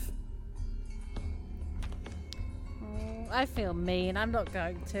underneath. I feel mean. I'm not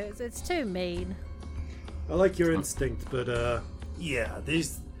going to. It's too mean. I like your instinct, but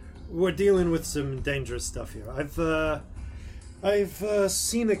we're dealing with some dangerous stuff here. I've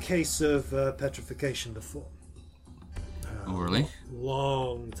seen a case of petrification before. Oh, really?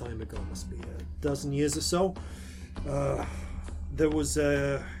 Long time ago, must be a dozen years or so. There was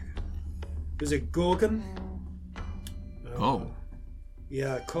a Gorgon.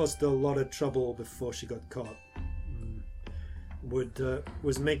 Yeah, caused a lot of trouble before she got caught.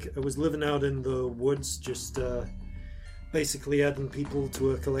 Was living out in the woods, just basically adding people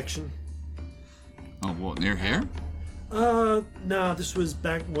to a collection. Oh, what, near here? Nah, this was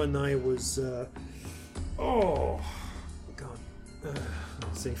back when I was, oh, God.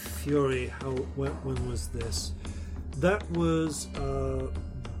 Let's say Fury, when was this? That was,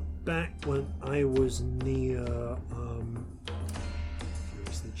 back when I was near,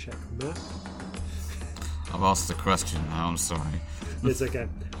 furiously check map. I've asked the question now, I'm sorry. It's okay.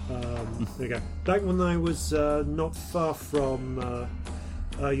 There you go. Back when I was, not far from,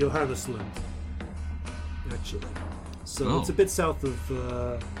 Johannesland, actually. So it's a bit south of,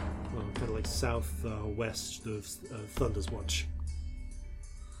 well, kind of like south-west of Thunder's Watch.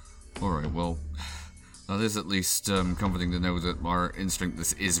 Alright, well, that is at least comforting to know that our instinct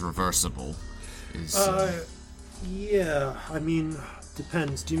this is reversible. Yeah, I mean,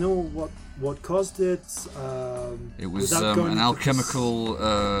 depends. Do you know what caused it? It was an alchemical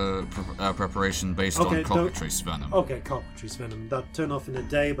preparation based on cockatrice venom. Okay, cockatrice venom. That'd turn off in a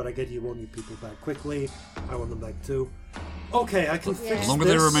day, but I get you want your people back quickly. I want them back too. Okay, I can fix this. As long as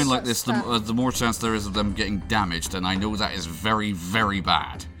they remain like this, the more chance there is of them getting damaged, and I know that is very, very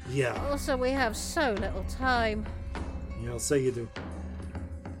bad. Yeah. Also, we have so little time. Yeah, I'll say you do.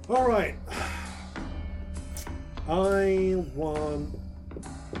 Alright. I want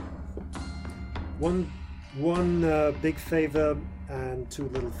one big favor and 2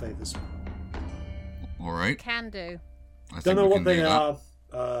 little favors. Alright. Can do. Don't know what they are.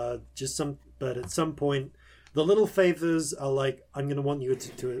 But at some point, the little favors are like, I'm going to want you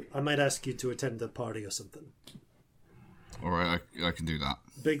to I might ask you to attend a party or something. Alright, I can do that.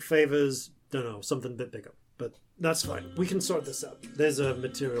 Big favors, don't know, something a bit bigger. But that's fine. We can sort this out. There's a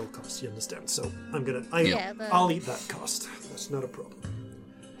material cost, you understand? So I'll eat that cost. That's not a problem.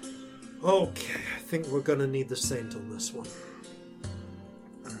 Okay, I think we're gonna need the saint on this one.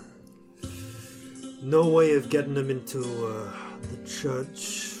 No way of getting him into the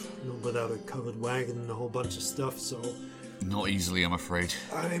church without a covered wagon and a whole bunch of stuff, so... Not easily, I'm afraid.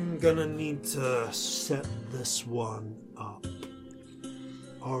 I'm gonna need to set this one up.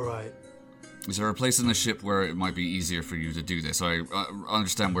 Alright. Is there a place in the ship where it might be easier for you to do this? I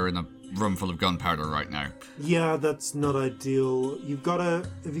understand we're in a room full of gunpowder right now. Yeah, that's not ideal. Have you got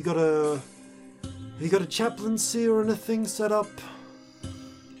a chaplaincy or anything set up?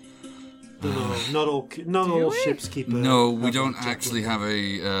 No, not all ships keep a... No, we don't actually have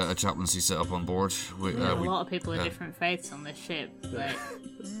a chaplaincy set up on board. A lot of people of different faiths on this ship. Like,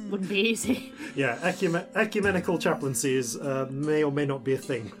 wouldn't be easy. Yeah, ecumenical chaplaincies may or may not be a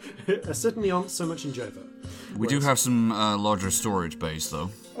thing. Certainly aren't so much in Jova. We do have some larger storage bays, though.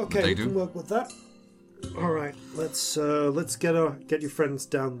 Okay, we can work with that. All right, let's get your friends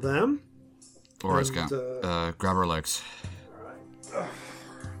down there. All right, Scout. Grab our legs. All right.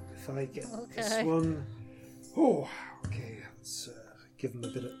 If I get this one... Oh, okay. Let's give him a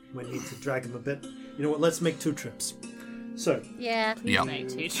bit of... Might need to drag him a bit. You know what? Let's make 2 trips. So... Yeah. Make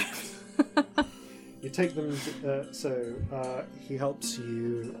 2 trips. You take them... he helps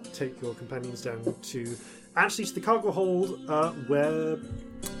you take your companions down to... Actually, to the cargo hold where...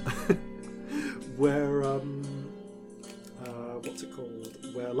 what's it called?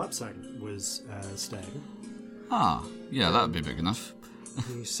 Where Lapsang was staying. Ah, yeah, that would be big enough.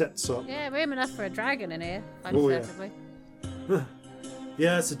 He sets up. Yeah, room enough for a dragon in here, uncertainly.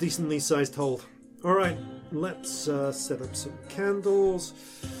 Yeah, it's a decently sized hold. Alright, let's set up some candles.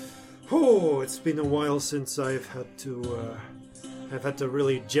 Oh, it's been a while since I've had to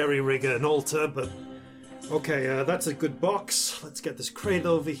really jerry-rig an altar, but okay, that's a good box. Let's get this crate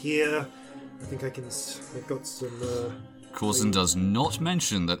over here. I think I've got some... Corzin does not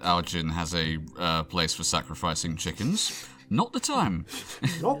mention that Aljin has a place for sacrificing chickens. Not the time.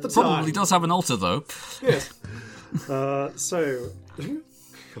 Not the time. Probably does have an altar, though. Yes. God,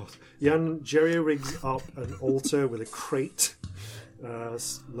 Jan jerry rigs up an altar with a crate,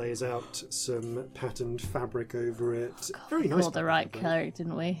 lays out some patterned fabric over it. Very nice. Got the right cleric,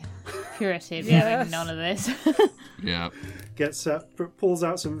 didn't we? Purity of having none of this. Yeah. Pulls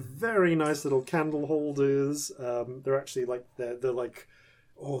out some very nice little candle holders. They're actually they're like,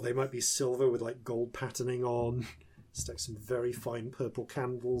 they might be silver with like gold patterning on. Stick some very fine purple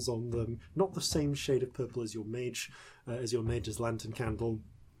candles on them. Not the same shade of purple as your mage's lantern candle.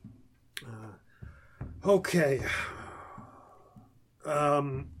 Okay.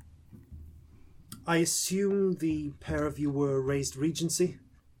 I assume the pair of you were raised Regency?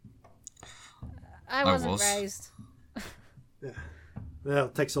 I wasn't raised. Yeah. Well,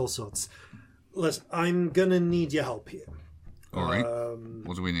 it takes all sorts. Listen, I'm gonna need your help here. Alright.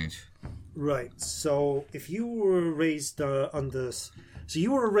 What do we need? Right, so if you were raised under So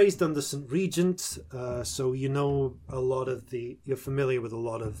you were raised under St. Regent, so you know you're familiar with a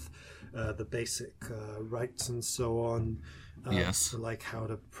lot of the basic rites and so on. Yes. Like how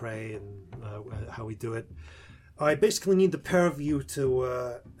to pray and how we do it. I basically need the pair of you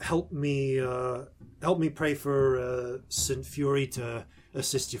to help me pray for St. Fury to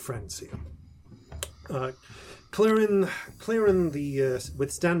assist your friends here. Clearing the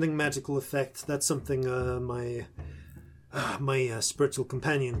withstanding magical effect, that's something my spiritual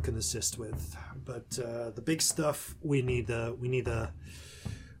companion can assist with. But the big stuff, we need a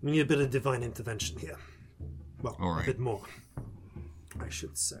bit of divine intervention here. Well, All right. A bit more, I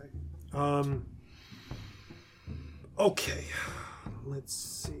should say. Okay, let's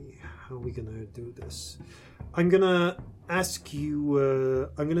see. How are we gonna do this? I'm gonna ask you.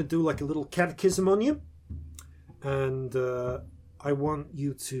 I'm gonna do like a little catechism on you, and I want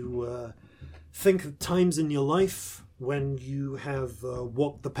you to think of times in your life when you have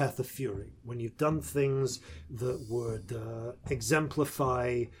walked the path of fury, when you've done things that would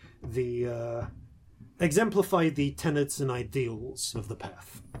exemplify the tenets and ideals of the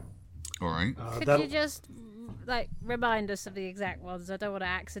path. All right. Could you just remind us of the exact ones? I don't want to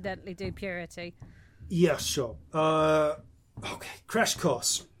accidentally do purity. Yeah, sure. Okay, crash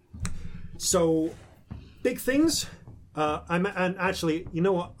course. So, big things. And actually, you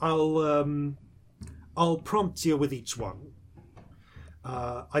know what? I'll prompt you with each one.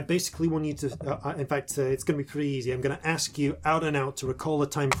 I basically want you to. In fact, it's going to be pretty easy. I'm going to ask you out and out to recall a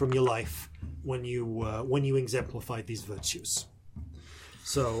time from your life when you exemplified these virtues.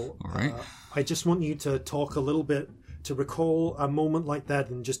 So, All right. I just want you to talk a little bit, to recall a moment like that,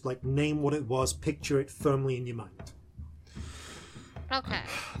 and just name what it was, picture it firmly in your mind. Okay.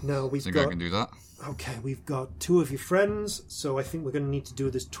 Now I think I can do that. Okay, we've got two of your friends, so I think we're going to need to do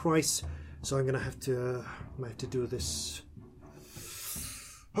this twice. So I'm going to have to do this.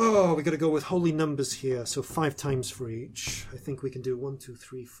 Oh, we got to go with holy numbers here. So 5 times for each. I think we can do 1, 2,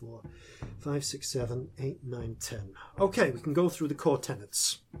 3, 4, 5, 6, 7, 8, 9, 10. Okay, we can go through the core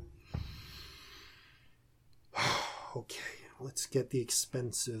tenets. Okay, let's get the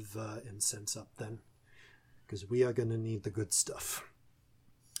expensive incense up then, because we are going to need the good stuff.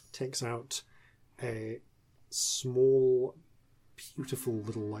 Takes out a small, beautiful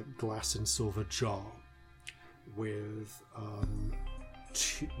little glass and silver jar with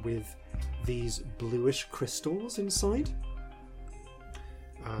these bluish crystals inside,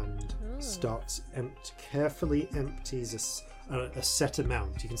 and starts carefully empties a set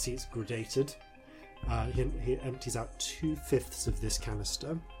amount. You can see it's gradated. He empties out 2/5 of this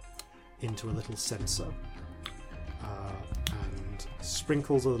canister into a little censer, and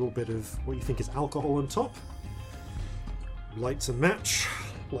sprinkles a little bit of what you think is alcohol on top. Lights a match,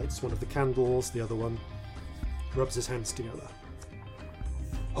 lights one of the candles, the other one, rubs his hands together.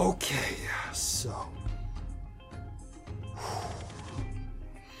 Okay, so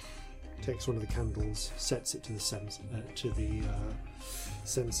takes one of the candles, sets it to the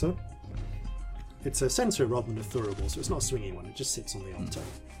censer. It's a censer rather than a thurible, so it's not a swinging one. It just sits on the altar,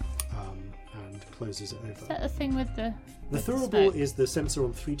 and closes it over. Is that the thing with the thurible smoke? is the censer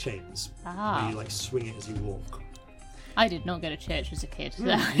on 3 chains. Ah. Where you swing it as you walk. I did not go to church as a kid.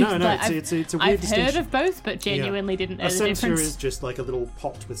 No, it's a weird I've distinction. heard of both, but genuinely didn't know A the censer difference. is just like a little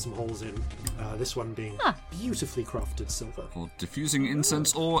pot with some holes in. This one being beautifully crafted silver. For diffusing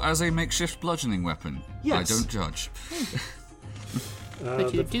incense or as a makeshift bludgeoning weapon. Yes. I don't judge.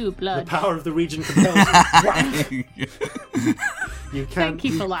 But you do blood. The power of the region compels you. You can. Thank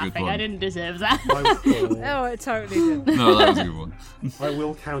you for laughing. one. I didn't deserve that. Oh, it totally did. No, that was a good one. I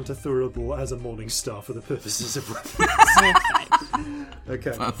will count a thurible as a morning star for the purposes of reference. Perfect.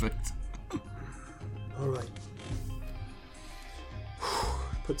 Okay. Perfect. All right.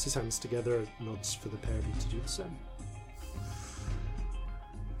 Puts his hands together, nods for the pair of you to do the same.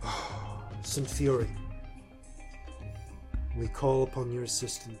 St. Fury, we call upon your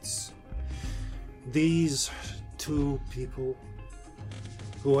assistance. These 2 people,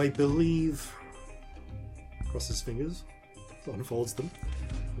 who I believe, cross his fingers, unfolds them,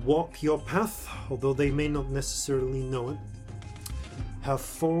 walk your path, although they may not necessarily know it, have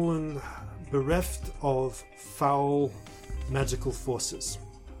fallen bereft of foul magical forces.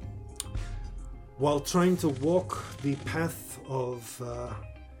 While trying to walk the path of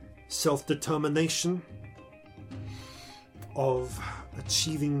self-determination, of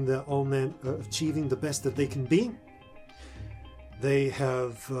achieving the best that they can be, they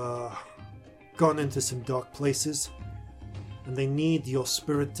have gone into some dark places, and they need your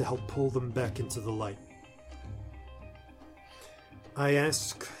spirit to help pull them back into the light. I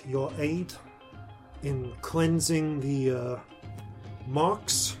ask your aid in cleansing the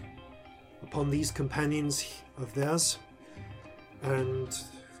marks upon these companions of theirs, and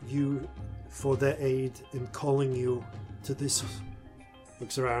you, for their aid in calling you to this,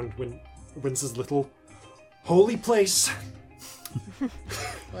 looks around, Wince's little holy place,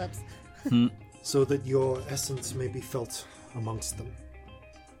 Whoops. so that your essence may be felt amongst them.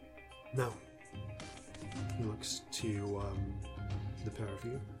 Now, he looks to the pair of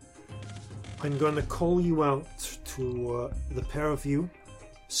you. I'm going to call you out to the pair of you.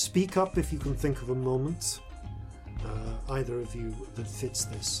 Speak up if you can think of a moment, either of you, that fits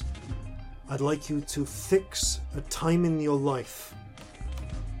this. I'd like you to fix a time in your life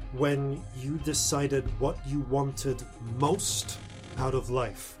when you decided what you wanted most out of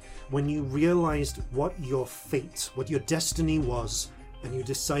life, when you realized what your fate, what your destiny was, and you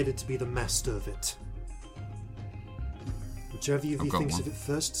decided to be the master of it. Whichever of you thinks of it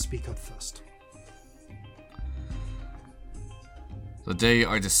first, speak up first. The day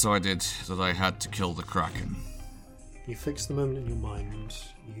I decided that I had to kill the Kraken. You fix the moment in your mind,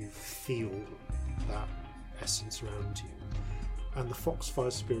 you feel that essence around you, and the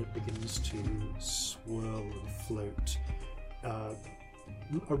foxfire spirit begins to swirl and float,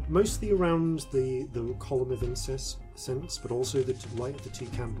 mostly around the column of incense, but also the light of the two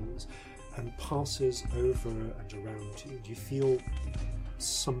candles, and passes over and around you. You feel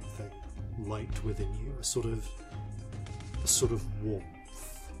something light within you, a sort of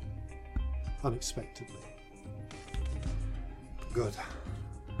warmth, unexpectedly. Good.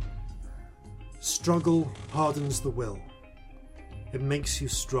 Struggle hardens the will. It makes you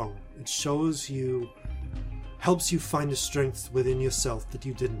strong. It shows you, helps you find a strength within yourself that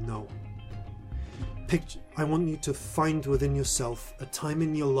you didn't know. I want you to find within yourself a time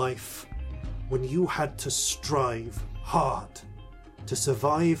in your life when you had to strive hard to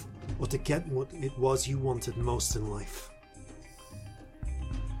survive or to get what it was you wanted most in life.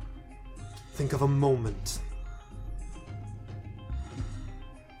 Think of a moment.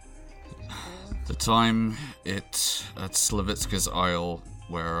 The time at Slavitska's Isle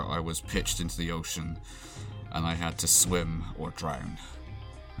where I was pitched into the ocean and I had to swim or drown.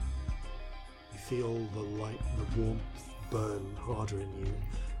 You feel the light, the warmth burn harder in you,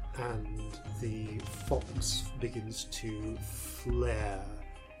 and the fox begins to flare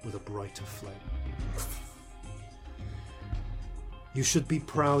with a brighter flame. You should be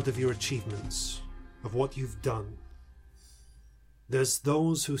proud of your achievements, of what you've done. There's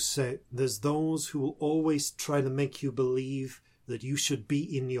those who will always try to make you believe that you should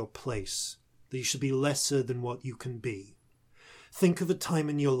be in your place, that you should be lesser than what you can be. Think of a time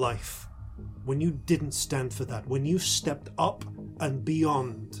in your life when you didn't stand for that, when you stepped up and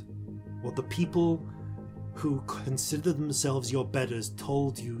beyond what the people who consider themselves your betters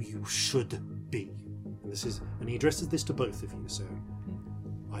told you you should be. And he addresses this to both of you, so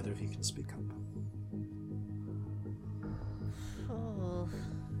either of you can speak up. Oh.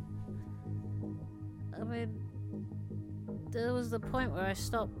 I mean, there was the point where I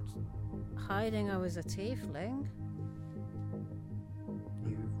stopped hiding I was a tiefling.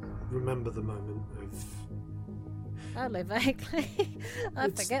 You remember the moment of... Only vaguely. I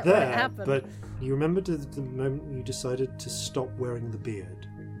It's forget there, what happened. but you remember the moment you decided to stop wearing the beard,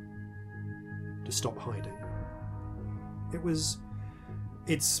 to stop hiding.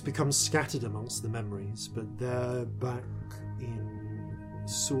 It's become scattered amongst the memories, but they're back in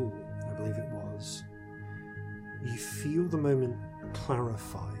Seoul, I believe it was. You feel the moment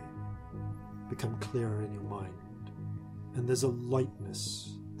clarify, become clearer in your mind, and there's a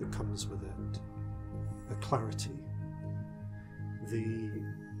lightness that comes with it, a clarity. The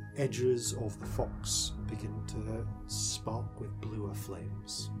edges of the fox begin to spark with bluer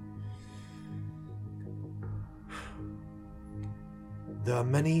flames. There are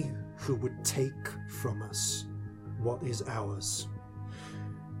many who would take from us what is ours.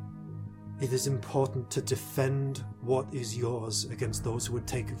 It is important to defend what is yours against those who would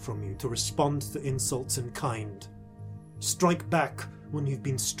take it from you, to respond to insults in kind. Strike back when you've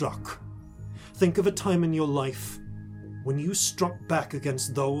been struck. Think of a time in your life when you struck back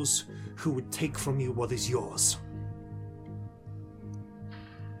against those who would take from you what is yours.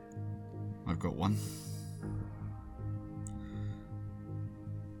 I've got one.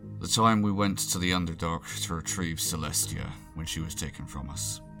 The time we went to the Underdark to retrieve Celestia when she was taken from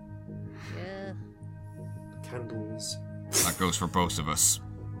us. Yeah. The candles That goes for both of us.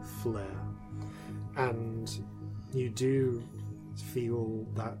 flare, and you do feel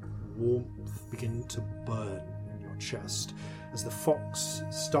that warmth begin to burn in your chest as the fox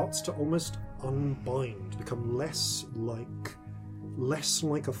starts to almost unbind, become less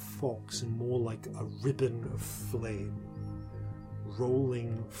like a fox and more like a ribbon of flame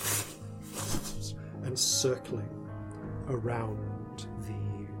rolling and circling around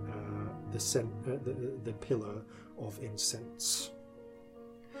the pillar of incense.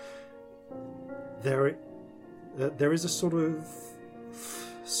 There is a sort of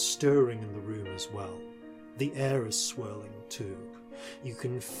stirring in the room as well. The air is swirling too. You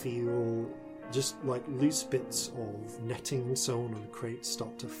can feel just like loose bits of netting and so on crates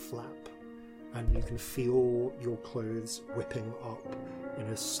start to flap, and you can feel your clothes whipping up in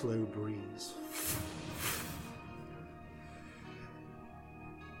a slow breeze.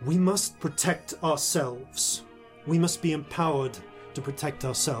 We must protect ourselves. We must be empowered to protect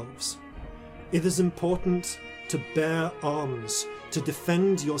ourselves. It is important to bear arms, to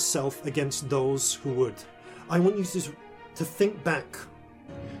defend yourself against those who would. I want you to think back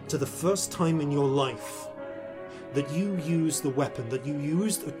to the first time in your life that you used the weapon, that you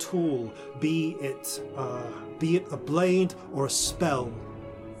used a tool, be it a blade or a spell,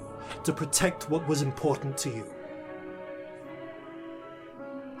 to protect what was important to you.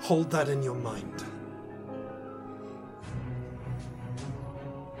 Hold that in your mind.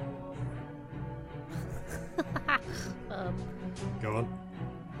 Go on.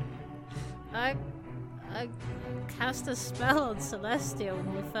 I cast a spell on Celestia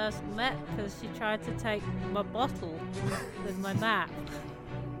when we first met because she tried to take my bottle with my map.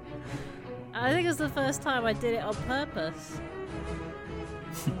 I think it was the first time I did it on purpose.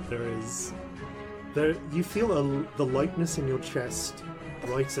 You feel the lightness in your chest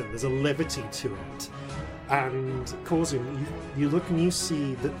brighten. There's a levity to it. And Corzin, you look and you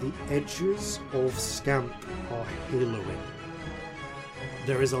see that the edges of Scamp are haloing.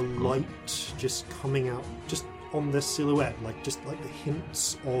 There is a light just coming out, just on the silhouette, like the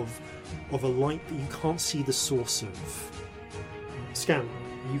hints of a light that you can't see the source of. Scamp,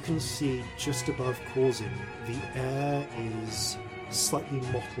 you can see just above Corzin, the air is slightly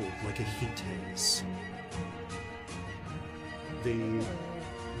mottled like a heat haze. The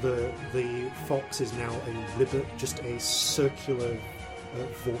fox is now a ribbon, just a circular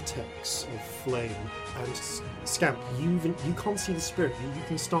vortex of flame. And Scamp, you can't see the spirit. You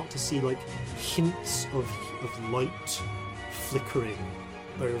can start to see like hints of light flickering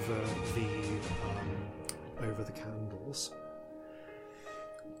over the candles.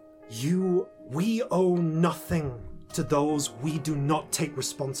 We owe nothing to those we do not take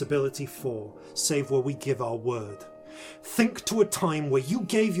responsibility for, save where we give our word. Think to a time where you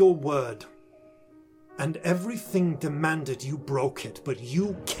gave your word, and everything demanded you broke it, but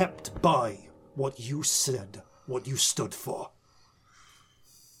you kept by what you said, what you stood for.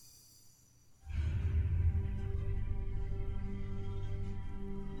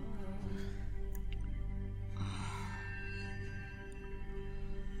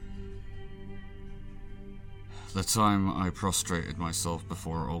 The time I prostrated myself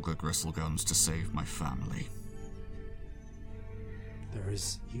before Olga Gristleguns to save my family.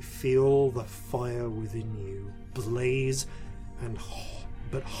 You feel the fire within you blaze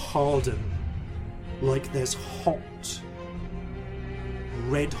but harden, like there's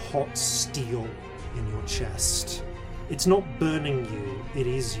red hot steel in your chest. It's not burning you, it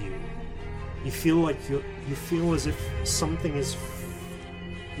is you. You feel as if something is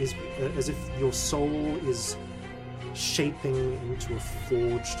as if your soul is shaping into a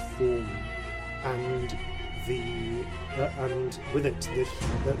forged form, and with it,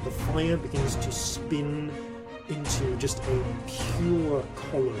 the fire begins to spin into just a pure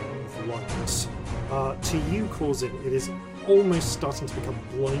column of light. To you, Corzin, it is almost starting to become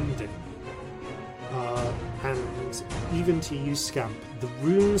blinding. And even to you, Scamp, the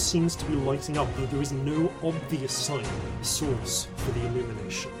room seems to be lighting up, though there is no obvious source for the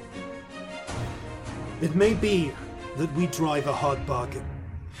illumination. It may be that we drive a hard bargain,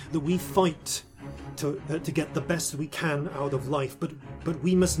 that we fight to get the best we can out of life, but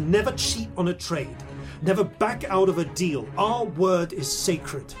we must never cheat on a trade, never back out of a deal. Our word is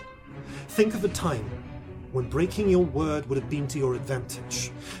sacred. Think of a time when breaking your word would have been to your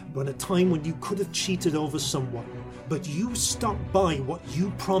advantage, when a time when you could have cheated over someone, but you stuck by what you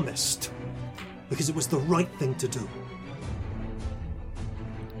promised because it was the right thing to do.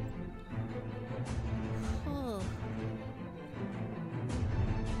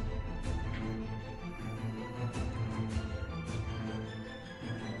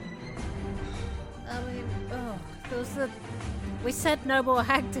 We said no more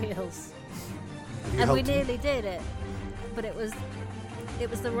hag deals, and we nearly did it, but it was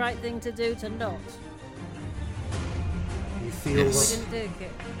the right thing to do to not. You feel we didn't do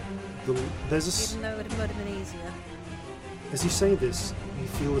it. Even though it would have been easier. As you say this, you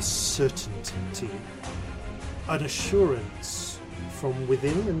feel a certainty to you, an assurance from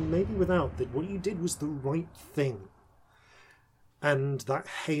within and maybe without that what you did was the right thing. And that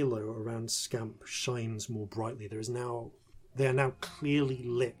halo around Scamp shines more brightly. They are now clearly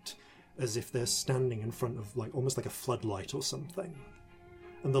lit, as if they're standing in front of almost like a floodlight or something.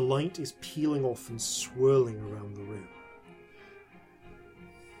 And the light is peeling off and swirling around the room.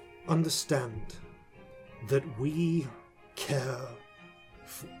 Understand that we care.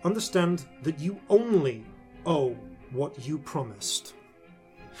 Understand that you only owe what you promised.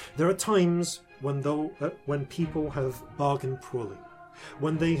 There are times when people have bargained poorly,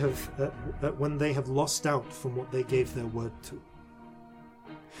 when they have lost out from what they gave their word to.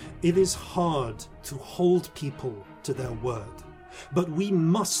 It is hard to hold people to their word, but we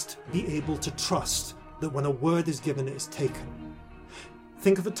must be able to trust that when a word is given, it is taken.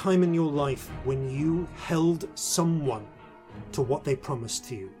 Think of a time in your life when you held someone to what they promised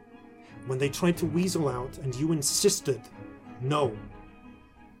to you. When they tried to weasel out and you insisted, no,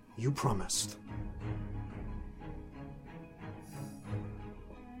 you promised.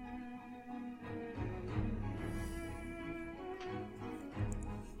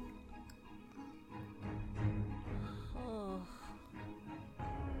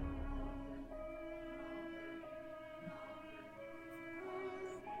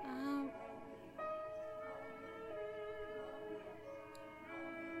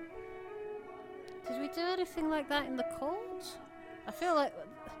 Did we do anything like that in the court? I feel like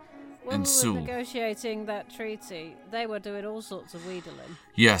when In we Seoul. were negotiating that treaty, they were doing all sorts of wheedling.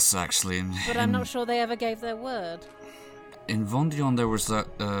 Yes, actually. But I'm not sure they ever gave their word. In Vondion, there was that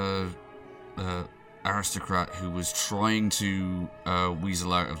aristocrat who was trying to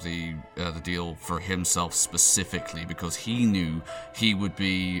weasel out of the deal for himself specifically because he knew he would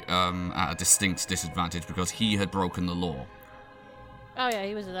be at a distinct disadvantage because he had broken the law. Oh yeah,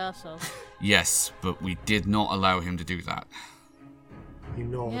 he was an arsehole. Yes, but we did not allow him to do that. You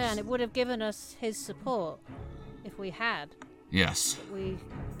know. Yeah, and it would have given us his support if we had. Yes. But we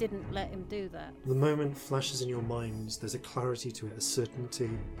didn't let him do that. The moment flashes in your minds, there's a clarity to it, a certainty.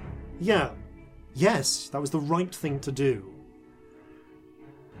 Yeah. Yes, that was the right thing to do.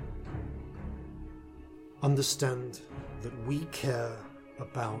 Understand that we care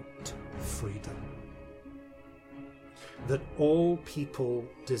about freedom. That all people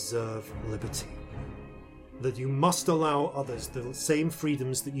deserve liberty. That you must allow others the same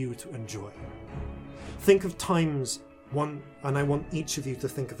freedoms that you to enjoy. Think of times, and I want each of you to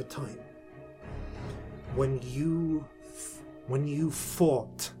think of a time, when you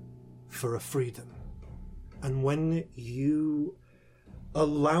fought for a freedom, and when you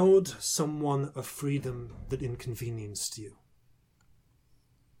allowed someone a freedom that inconvenienced you.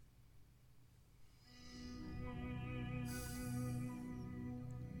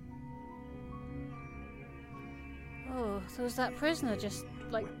 Oh, there was that prisoner just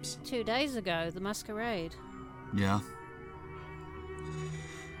 2 days ago, the masquerade. Yeah.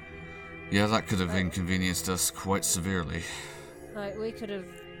 Yeah, that could have inconvenienced us quite severely. We could have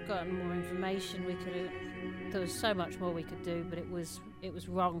gotten more information. There was so much more we could do, but it was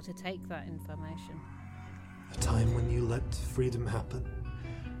wrong to take that information. A time when you let freedom happen,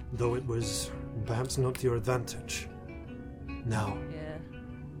 though it was perhaps not to your advantage. Now, Yeah.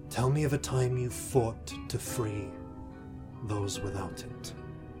 tell me of a time you fought to free those without it.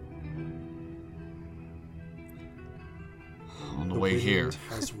 On the way here, wind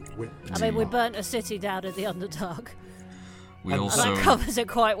has whipped. I mean, we burnt a city down in the Underdark, we And and also that covers it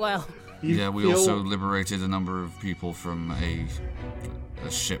quite well. You we feel- also liberated a number of people from a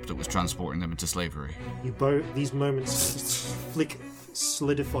ship that was transporting them into slavery. These moments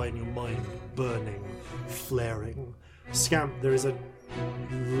solidify in your mind, burning, flaring. Scamp, there is a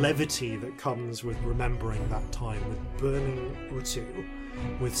levity that comes with remembering that time, with burning Utu,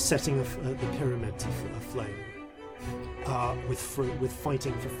 with setting the pyramid aflame, with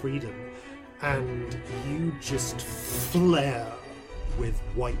fighting for freedom, and you just flare with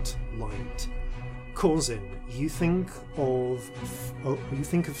white light. Corzin, you think of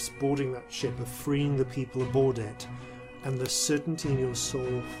boarding that ship, of freeing the people aboard it, and the certainty in your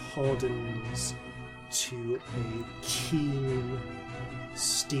soul hardens to a keen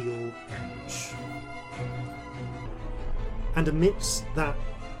steel edge. And amidst that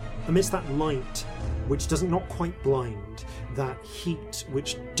light, which does not quite blind, that heat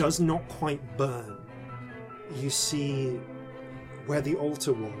which does not quite burn, you see where the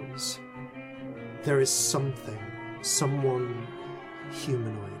altar was, there is someone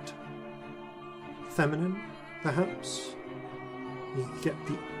humanoid. Feminine, perhaps? You get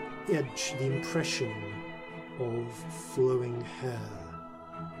the edge, the impression of flowing hair,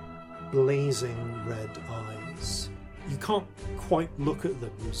 blazing red eyes, You can't quite look at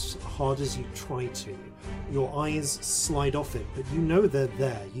them as hard as you try to. Your eyes slide off it, but you know they're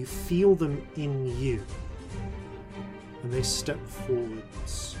there. You feel them in you. And they step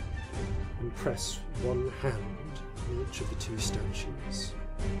forwards and press one hand on each of the two statues.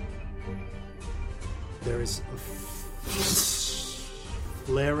 There is a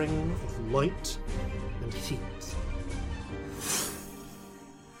flaring of light and heat.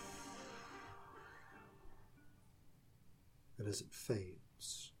 And as it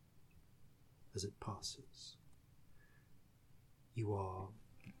fades, as it passes, you are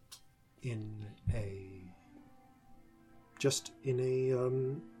just in a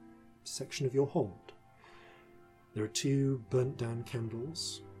section of your hold. There are 2 burnt down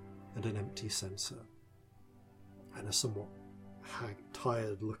candles and an empty censer, and a somewhat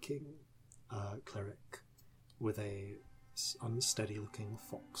tired looking cleric with a unsteady looking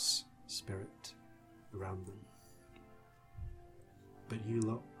fox spirit around them. But you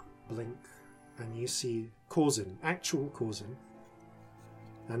look, blink, and you see Corzin, actual Corzin,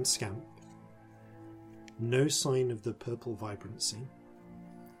 and Scamp. No sign of the purple vibrancy.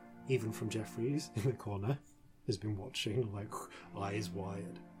 Even from Jeffries in the corner, has been watching, like, eyes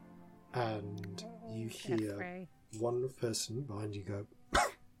wide. And you hear one person behind you go,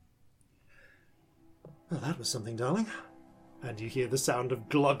 "Well, that was something, darling." And you hear the sound of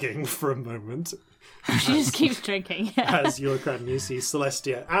glugging for a moment. She just keeps drinking. As you look around, you see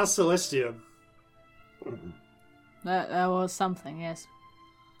Celestia. As Celestia. There was something, yes.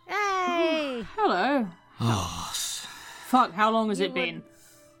 Hey! Hello. Oh, Fuck, how long has it been?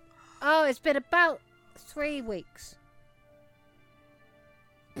 Oh, it's been about 3 weeks.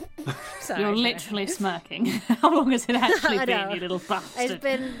 Sorry, You're literally smirking. How long has it actually I been, know. you little bastard? It's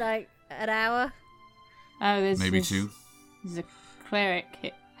been like an hour. Oh, there's maybe this, 2. There's a cleric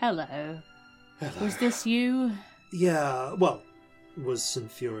here. Hello. Was this you? Yeah, well, it was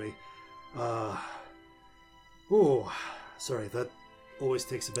St. Fury. Sorry, that always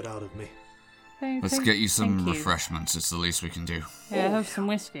takes a bit out of me. Let's get you some Thank you. refreshments. It's the least we can do. Yeah, have some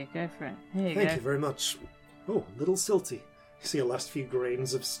whiskey. Go for it. Here you Thank go. you very much. Oh, a little silty. You see the last few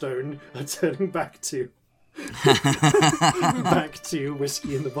grains of stone are turning back to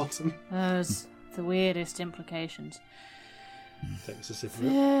whiskey in the bottom. Those the weirdest implications. Takes a sip of it.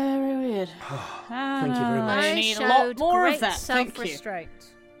 Very weird. Thank you very much. I I need a showed lot more great of that. Thank you.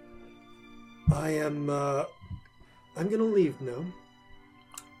 self-restraint. I'm gonna leave now.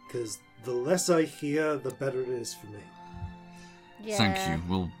 Because the less I hear, the better it is for me. Yeah. Thank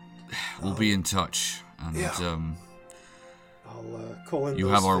you. We'll be in touch, and Yeah. I'll call in You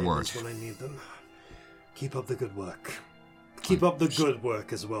those have our favors word. when I need them. Keep up the good work. Keep up the good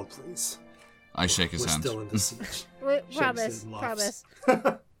work as well, please. I shake his We're hand. still in the siege. We Shakes promise, and laughs.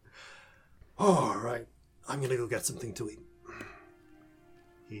 promise. All right, I'm gonna go get something to eat.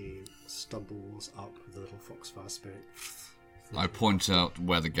 He stumbles up with a little foxfire spirit. I point out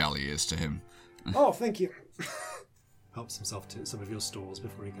where the galley is to him. Oh, thank you. Helps himself to some of your stores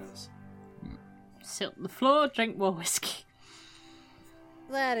before he goes. Sit on the floor, drink more whiskey.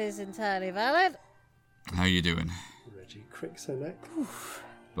 That is entirely valid. How you doing, Reggie cricks her neck.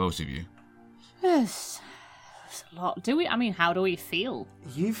 both of you? Yes. That's a lot. How do we feel?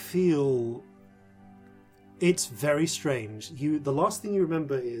 You feel it's very strange. The last thing you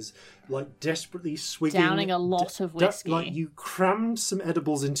remember is like desperately swigging, Downing a lot of whiskey. like you crammed some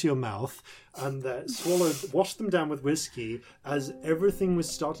edibles into your mouth and washed them down with whiskey as everything was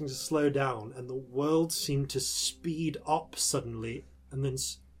starting to slow down and the world seemed to speed up suddenly, and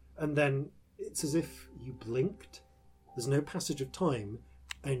then it's as if you blinked. There's no passage of time,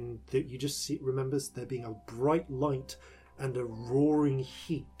 and that you just remembers there being a bright light and a roaring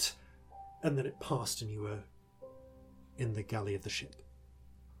heat, and then it passed and you were in the galley of the ship.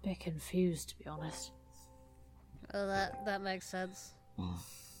 Bit confused, to be honest. Well, that makes sense.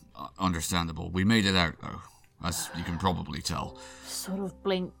 Understandable. We made it out, though, as you can probably tell. Sort of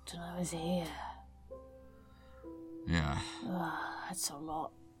blinked and I was here. Yeah. That's a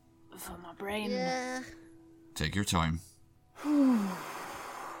lot for my brain. Yeah. Take your time. Your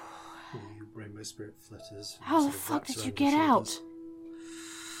rainbow spirit flutters. How the sort of fuck wraps did you around get your out? shoulders.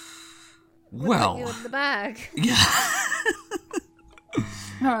 Put you Well, in the bag. yeah.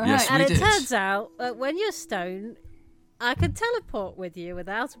 Alright. Yes, we And it did. turns out that when you're stoned, I can teleport with you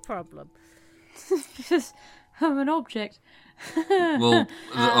without a problem. Because I'm an object. Well,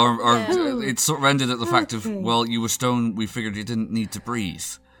 it sort of ended at the fact of, well, you were stoned, we figured you didn't need to breathe.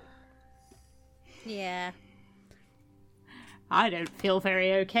 Yeah. I don't feel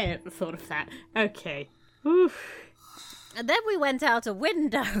very okay at the thought of that. Okay. Oof. And then we went out a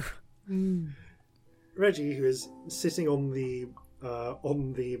window. Reggie, who is sitting on the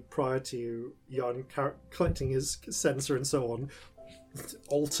prior to Jan collecting his sensor and so on,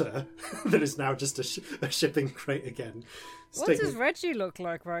 altar that is now just a shipping crate again. What does Reggie look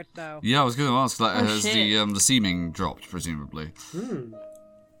like right now? Yeah, I was going to ask that. Oh, Has the seeming dropped, presumably?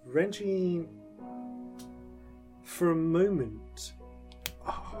 Reggie, for a moment,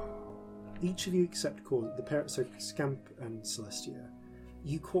 each of you except the parents, so Scamp and Celestia,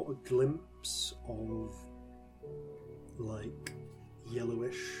 you caught a glimpse of like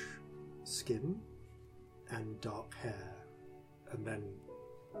yellowish skin and dark hair, and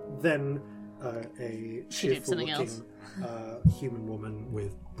then a cheerful-looking human woman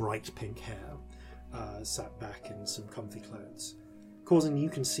with bright pink hair sat back in some comfy clothes, causing you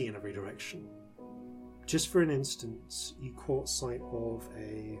can see in every direction. Just for an instant, you caught sight of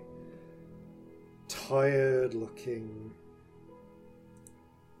a tired-looking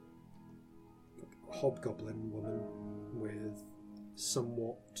hobgoblin woman with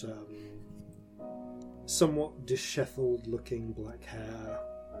somewhat disheveled-looking black hair,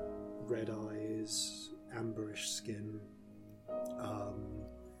 red eyes, amberish skin,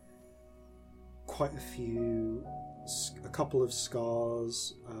 a couple of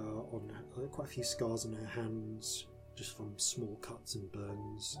scars quite a few scars on her hands, just from small cuts and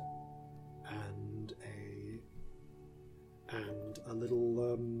burns, and a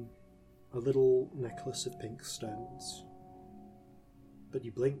little necklace of pink stones. But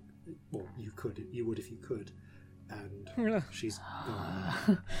you blink. Well, you would if you could, and she's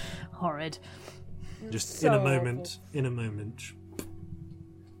gone. Horrid. Just So in a moment,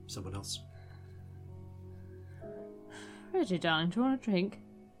 someone else. Reggie, darling, do you want a drink?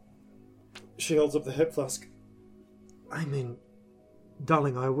 She holds up the hip flask. I mean,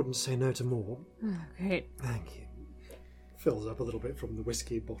 darling, I wouldn't say no to more. Oh, great. Thank you. Fills up a little bit from the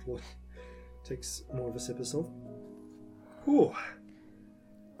whiskey bottle. Takes more of a sip herself. Ooh.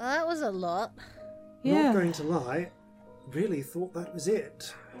 Well, that was a lot. Not going to lie, really thought that was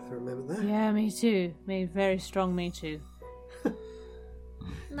it for a moment there. Yeah, me too. Very strong me too. No,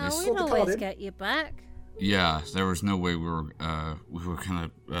 Yes. we'd Put the card always in. get you back. Yeah, there was no way we were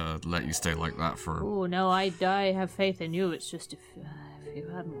gonna let you stay like that for. Oh no, I have faith in you. It's just if you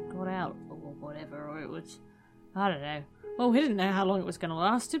hadn't got out or whatever, or it was, I don't know. Well, we didn't know how long it was going to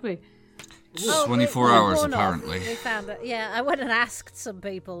last, did we? 24 we hours, warned off. apparently. We found it. Yeah, I went and asked some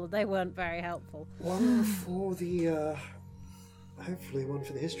people. They weren't very helpful. One for the, hopefully one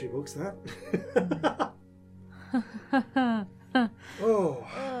for the history books, that. Oh.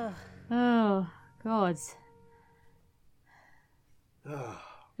 Oh, God. Ah.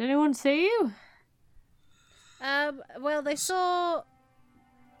 Did anyone see you? Well, they saw.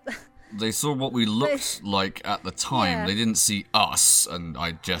 They saw what we looked like at the time. Yeah. They didn't see us, and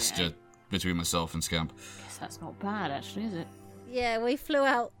I gestured between myself and Scamp. Guess that's not bad, actually, is it? Yeah, we flew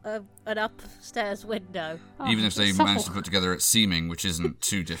out an upstairs window. Oh, Even if they supple. managed to put together its seaming, which isn't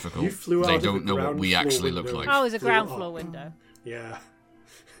too difficult, You flew they out of don't the know what ground we floor actually look window. like. Oh, it was a Flew ground up. floor window. Yeah.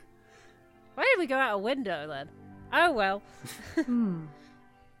 Why did we go out a window then? Oh well.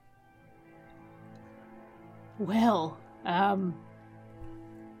 Well,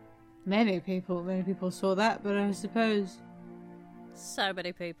 many people saw that, but I suppose, So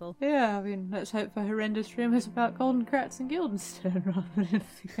many people. yeah, I mean, let's hope for horrendous rumours about Golden Kratz and Guildenstern rather than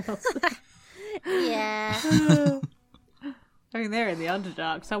anything else. Yeah. I mean, they're in the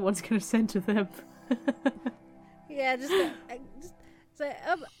Underdark. Someone's going to send to them. Yeah, just say,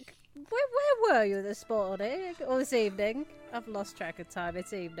 where were you this morning or this evening? I've lost track of time.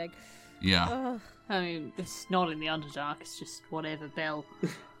 It's evening. Yeah. Oh, I mean, it's not in the Underdark. It's just whatever bell.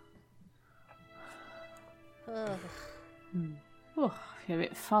 oh, Oh, I feel a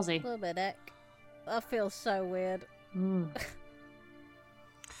bit fuzzy. little bit neck. I feel so weird.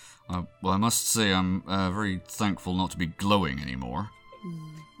 Well, I must say I'm very thankful not to be glowing anymore.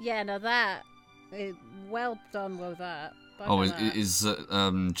 Yeah, no, well done with that. Bugger Oh, that. is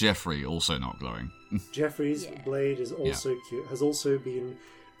Jeffrey also not glowing? Jeffrey's Yeah. blade is also has also been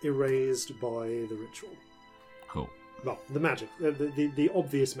erased by the ritual. Cool. Well, the magic, the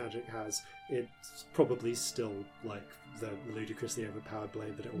obvious magic has. It's probably still like the ludicrously overpowered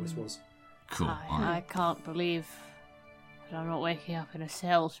blade that it always was. Cool. All right. I can't believe that I'm not waking up in a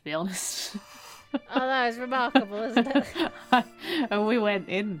cell, to be honest. Oh, that is remarkable, isn't it? And we went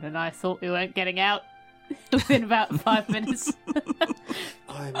in, and I thought we weren't getting out within about 5 minutes.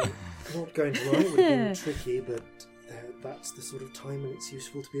 I'm not going to lie, it would have been tricky, but that's the sort of time when it's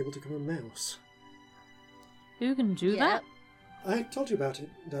useful to be able to become a mouse. Who can do Yeah. that? I told you about it,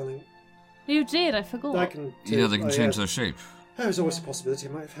 darling. You did, I forgot. I can. Yeah, they can change their. their shape. There's always a possibility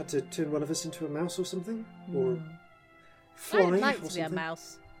I might have had to turn one of us into a mouse or something. Or fly I'd like or to be a something.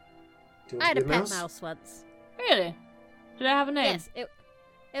 mouse. Do you I want had to a be pet mouse once. Really? Did I have a name? Yes,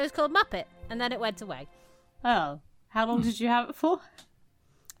 it was called Muppet, and then it went away. Oh. How long did you have it for?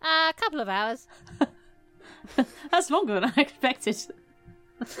 A couple of hours. That's longer than I expected.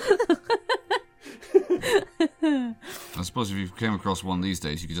 I suppose if you came across one these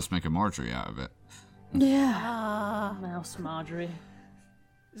days, you could just make a Marjorie out of it. Yeah. Mouse Marjorie.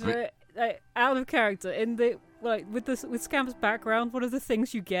 So, like, out of character, in the with Scamp's background, one of the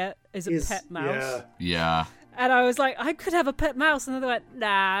things you get is a pet mouse. Yeah. And I was like, I could have a pet mouse, and then they went,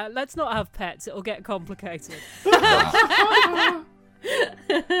 nah, let's not have pets. It'll get complicated.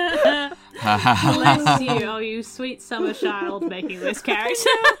 Bless you, oh you sweet summer child making this character.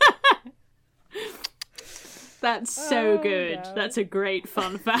 That's so good. no. That's a great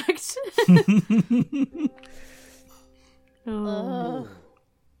fun fact. Oh.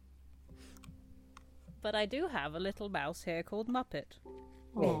 But I do have a little mouse here called Muppet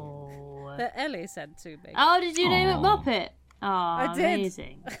Oh. that Ellie sent to me. Oh, did you name it Aw. Muppet? Oh, I did.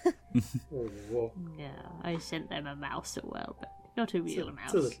 Amazing. Oh, whoa. Yeah, I sent them a mouse as well, but not a real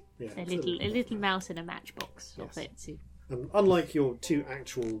mouse. It's A little mouse in a matchbox. Or fancy. unlike your two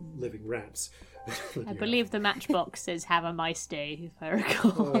actual living rats. I believe the matchbox says "Have a nice day," if I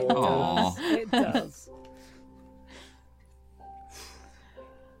recall. Aw. It does.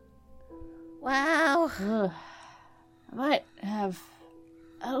 Wow. Ugh. I might have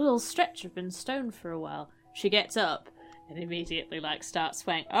a little stretch. I've been stoned for a while. She gets up and immediately starts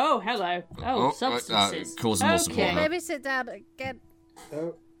swaying. Oh, hello. Oh, substances. cause and loss of Okay. water. Maybe sit down again.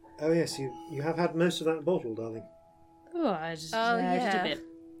 Oh yes, you have had most of that bottle, darling. Oh, I just, Oh, just yeah. a bit.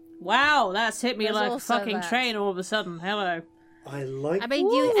 Wow, that's hit me There's like a also fucking that. train all of a sudden. Hello. I like. I mean,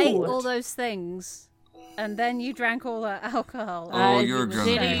 you ate Ooh. all those things, and then you drank all that alcohol. Oh, I you're was going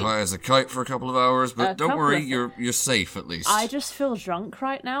to be really- high as a kite for a couple of hours, but A don't couple worry, of- you're safe at least. I just feel drunk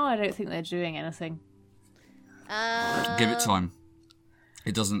right now. I don't think they're doing anything. Give it time.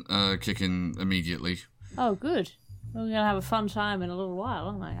 It doesn't kick in immediately. Oh, good. We're gonna have a fun time in a little while,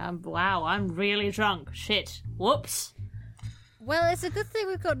 aren't I? I'm really drunk. Shit. Whoops. Well, it's a good thing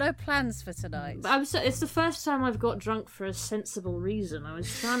we've got no plans for tonight. It's the first time I've got drunk for a sensible reason. I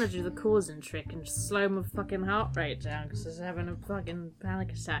was trying to do the causing trick and just slow my fucking heart rate down because I was having a fucking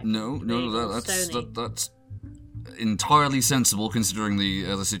panic attack. No, Being all that's stony. that's entirely sensible considering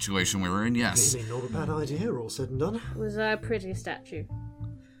the situation we were in. Yes. Maybe not a bad idea, all said and done. It was a pretty statue.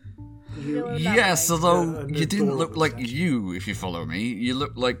 You, Yes, although an you didn't look adorable like statue. you, if you follow me. You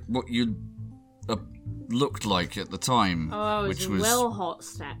looked like what you looked like at the time, Oh, it was which a was well-hot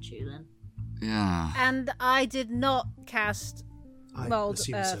statue then. yeah. And I did not cast I mold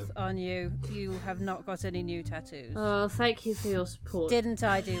assume earth so. on you. You have not got any new tattoos. Oh, thank you for your support. Didn't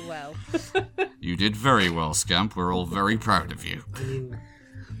I do well? You did very well, Scamp. We're all very proud of you. I mean,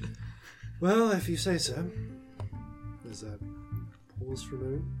 well, if you say so. There's a pause for a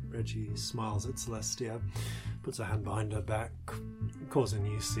moment. Reggie smiles at Celestia, puts her hand behind her back, causing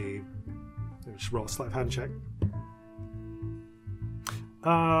you see. Just roll a sleight of hand check.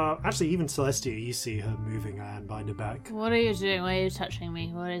 Actually, even Celestia, you see her moving her hand behind her back. What are you doing? Why are you touching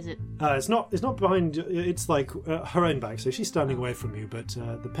me? What is it? It's not behind. It's like her own back. So she's standing away from you, but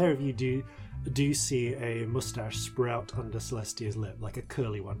the pair of you do see a mustache sprout under Celestia's lip, like a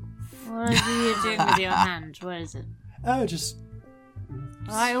curly one. What are you doing with your hand? What is it? Just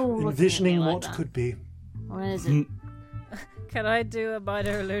Why are you all looking at envisioning me like what that? could be. What is it? Can I do a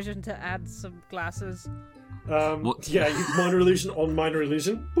minor illusion to add some glasses? What? Yeah, minor illusion on minor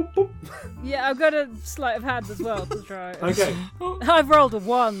illusion. Boop, boop. Yeah, I've got a sleight of hand as well to try. Okay, I've rolled a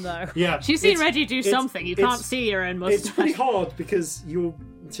 1 though. yeah. She's seen it's- Reggie do it's- something. You it's- can't see your own It's pretty mustache. hard because you're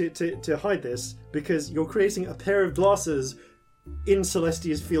to hide this because you're creating a pair of glasses in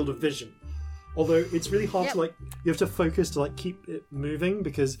Celestia's field of vision. Although it's really hard Yep. to you have to focus to keep it moving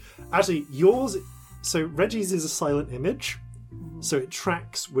because actually yours. So Reggie's is a silent image, so it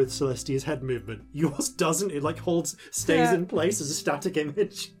tracks with Celestia's head movement. Yours doesn't. It stays Yeah. in place as a static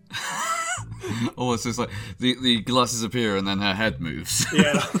image. Oh, it's just like the glasses appear and then her head moves.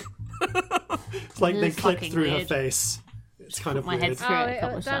 Yeah. It's like they It's clip fucking through her weird. face. It's kind of my head weird. through it a Oh,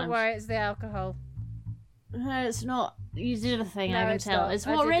 couple of don't times. worry, it's the alcohol. No, it's not. You did a thing, No, I can it's tell. not. It's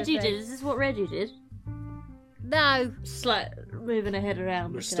I what did the Reggie thing. did. Is this what Reggie did? No, Just moving her head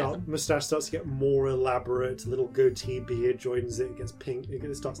around, looking at them. Mustache starts to get more elaborate. A little goatee beard joins it. It gets pink.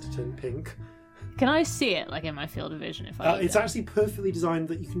 It starts to turn pink. Can I see it, in my field of vision, if I It's actually perfectly designed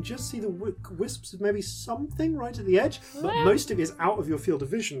that you can just see the wisps of maybe something right at the edge, but Well- most of it is out of your field of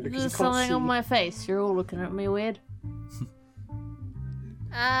vision because There's you can't something see. on my face. You're all looking at me weird.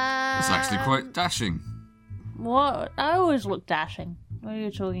 It's actually quite dashing. What? I always look dashing. What are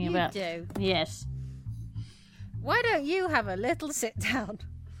you talking You about? do. Yes. Why don't you have a little sit down?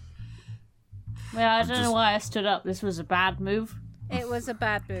 Well, I don't know why I stood up. This was a bad move. It was a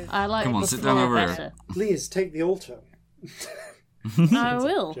bad move. I like Come on, the sit down floor over here. better. Please take the altar. I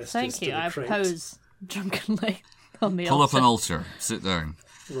will. Gestures Thank to you. the I crate. pose drunkenly on the Pull up altar. an altar. Sit down.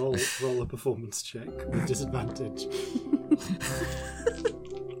 Roll a performance check with disadvantage.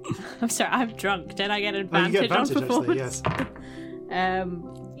 I'm sorry, I'm drunk. Did I get Oh, you advantage, get advantage, on actually, performance?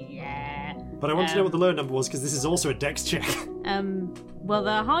 yes. Yeah. But I want to know what the low number was, because this is also a dex check. Well,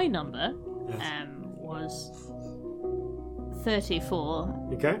 the high number Yes. was 34,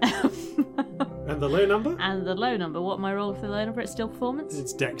 Okay. And the low number? and the low number. What am I rolling for the low number? It's still performance.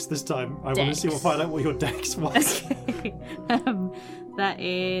 It's dex this time. I want to Dex. find out what your dex was. Okay. That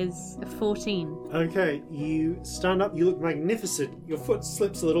is 14. Okay, you stand up, you look magnificent. Your foot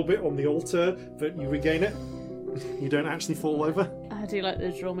slips a little bit on the altar, but you regain it. You don't actually fall over. Do you like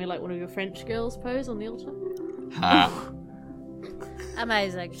to draw me like one of your French girls pose on the altar? Ha.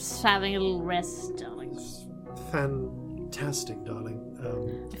 Amazing. Just having a little rest, darling. Fantastic, darling.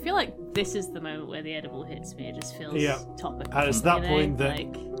 I feel like this is the moment where the edible hits me. It just feels Yeah. topical. And it's that you know? point that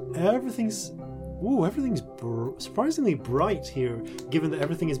like, everything's surprisingly bright here, given that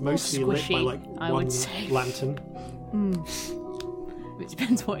everything is mostly lit by squishy, like I one would say. lantern. it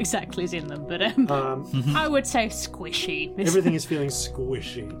depends what exactly is in them, but I would say squishy. Everything is feeling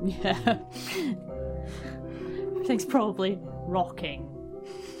squishy. Yeah. Everything's probably rocking.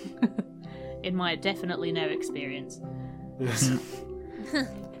 In my definitely no experience. Yes.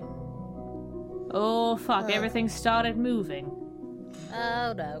 Oh fuck, everything started moving.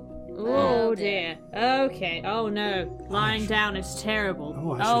 Oh no. Oh dear. Okay. Oh no. Lying down is terrible.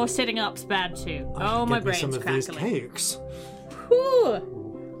 Oh, I Oh, should- sitting up's bad too. I Oh, should my get me some brain's of these crackling. cakes. Whew.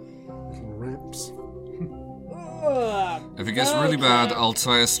 Little wraps. Ugh. If it gets really bad, I'll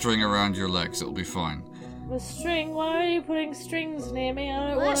tie a string around your legs. It'll be fine. The string. Why are you putting strings near me?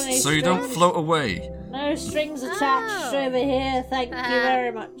 I don't want any So you strings. don't float away. No strings attached over here. Thank you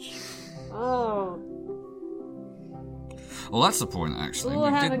very much. Oh. Well, that's the point, actually. Ooh, We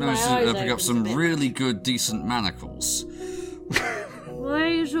did having my manage eyes to pick open up some a bit. really good, decent manacles. Why are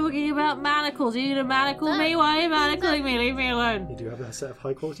you talking about manacles? Are you gonna manacle me? Why are you manacling me? Leave me alone. You do have a set of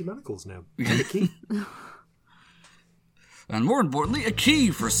high quality manacles now. And a key. And more importantly, a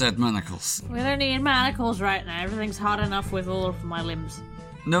key for said manacles. We don't need manacles right now. Everything's hard enough with all of my limbs.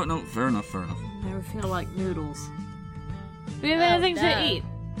 No, fair enough. I never feel like noodles. Do we have anything no. to eat?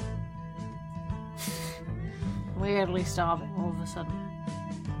 Weirdly starving all of a sudden.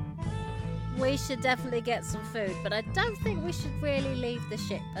 We should definitely get some food, but I don't think we should really leave the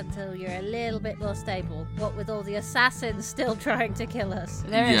ship until you're a little bit more stable. What with all the assassins still trying to kill us.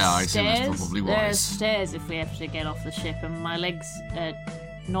 There are Yeah, I think that's stairs. probably There are wise. stairs if we have to get off the ship, and my legs are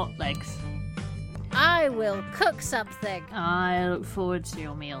not legs. I will cook something. I look forward to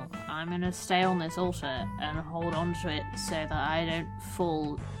your meal. I'm gonna stay on this altar and hold on to it so that I don't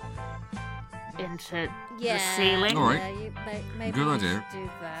fall into Yeah, the ceiling. All right. Yeah, maybe Good we idea. should do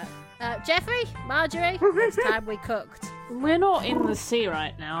that. Jeffrey, Marjorie, it's time we cooked. We're not in the sea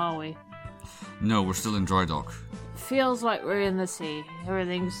right now, are we? No, we're still in dry dock. Feels like we're in the sea.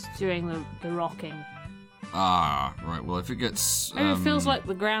 Everything's doing the rocking. Ah, right. Well, if it gets... Maybe it feels like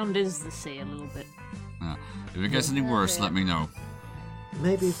the ground is the sea a little bit. if it gets any worse, let me know.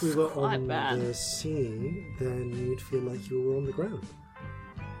 Maybe if we were Quite on bad. the sea, then you'd feel like you were on the ground.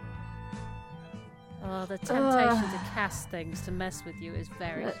 Oh, the temptation to cast things to mess with you is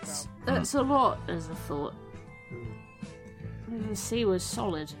very strong. That's a lot as a thought. If the sea was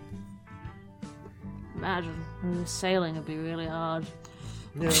solid. Imagine if sailing would be really hard.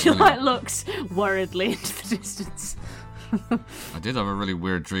 Yeah. She like looks worriedly into the distance. I did have a really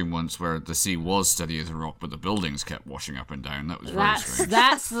weird dream once where the sea was steady as a rock, but the buildings kept washing up and down. That was very strange.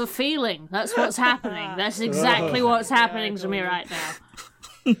 That's the feeling. That's what's happening. That's exactly what's happening to me right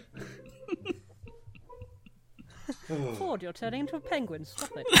now. Ford, you're turning into a penguin. Stop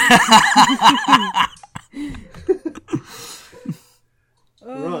it.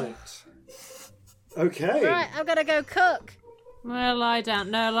 Right. Okay. Right, I'm gonna go cook. Well, lie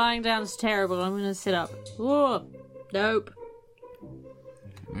down. No, lying down's terrible. I'm gonna sit up. Whoa. Nope.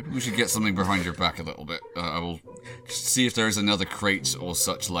 Maybe we should get something behind your back a little bit. I will just see if there is another crate or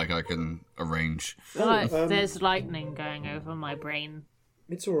such like I can arrange. Right, there's lightning going over my brain.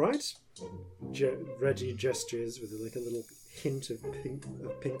 It's all right. Reggie gestures with like a little hint of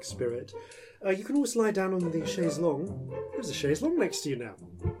pink spirit. You can always lie down on the chaise longue. There's a chaise longue next to you now.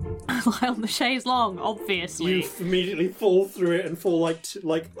 Lie on the chaise longue, obviously. You immediately fall through it and fall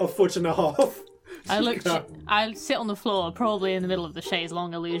like a foot and a half. I sit on the floor, probably in the middle of the chaise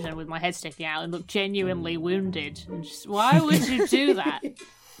longue illusion, with my head sticking out, and look genuinely wounded. And just, why would you do that?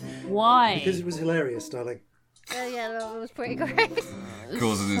 Why? Because it was hilarious, darling. Yeah, that was pretty great.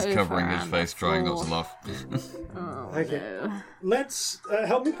 Coulson is covering his face, trying not to laugh. Okay, No. let's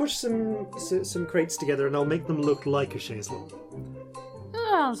help me push some crates together, and I'll make them look like a chaise longue. Oh,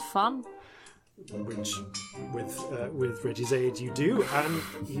 that was fun. Which, with Reggie's aid, you do, and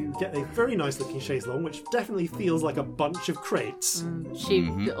you get a very nice looking chaise longue, which definitely feels like a bunch of crates.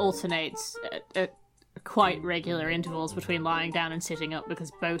 She alternates at quite regular intervals between lying down and sitting up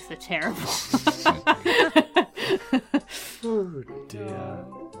because both are terrible. Oh dear.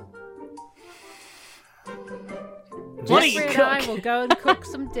 What do you Jeffrey and I cook? will go and cook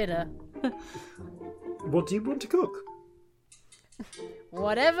some dinner. What do you want to cook?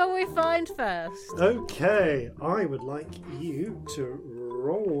 Whatever we find first. Okay, I would like you to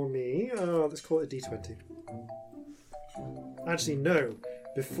roll me. Let's call it a d20. Actually, no.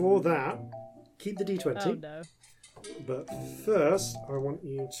 Before that, keep the d20. Oh no. But first, I want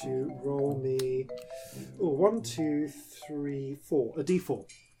you to roll me. 1, 2, 3, 4. A d4.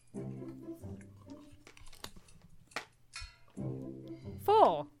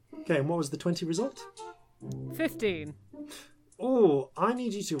 4. Okay, and what was the 20 result? 15. Oh, I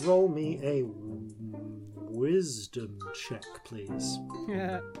need you to roll me a wisdom check, please.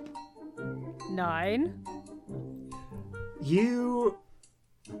 9. You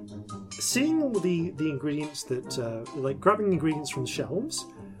seeing all the ingredients that like grabbing ingredients from the shelves.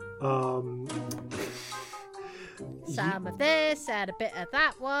 Some of this and a bit of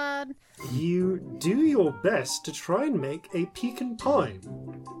that one. You do your best to try and make a pecan pie.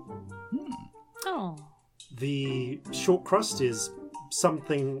 Oh. The short crust is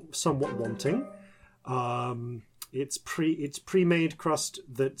something somewhat wanting. It's pre-made crust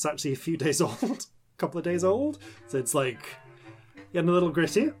that's actually a few days old, a couple of days old. So it's like getting a little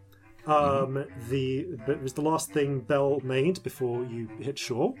gritty. But it was the last thing Belle made before you hit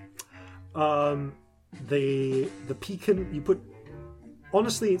shore. The pecan you put.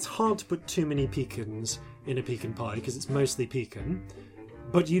 Honestly, it's hard to put too many pecans in a pecan pie because it's mostly pecan,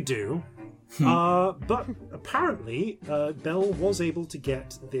 but you do. But apparently, Belle was able to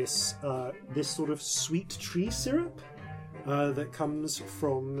get this sort of sweet tree syrup that comes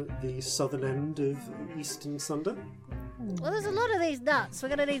from the southern end of Eastern Sunder. Well, there's a lot of these nuts. We're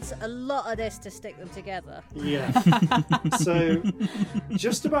going to need a lot of this to stick them together. Yeah. So,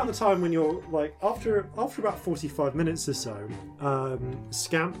 just about the time when you're like after about 45 minutes or so,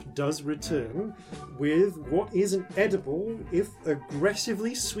 Scamp does return with what is an edible, if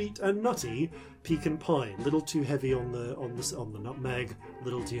aggressively sweet and nutty, pecan pie. A little too heavy on the nutmeg, a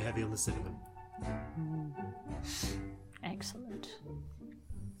little too heavy on the cinnamon. Excellent.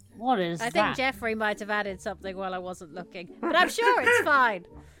 What is I that? think Jeffrey might have added something while I wasn't looking, but I'm sure it's fine.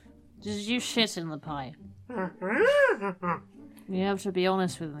 Did you shit in the pie? You have to be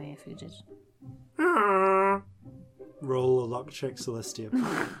honest with me if you did. Roll a luck check, Celestia.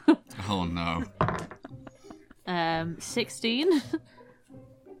 Oh no. 16.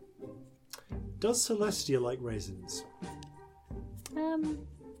 Does Celestia like raisins?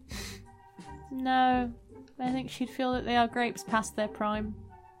 No. I think she'd feel that they are grapes past their prime.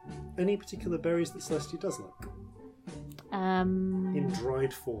 Any particular berries that Celestia does like? In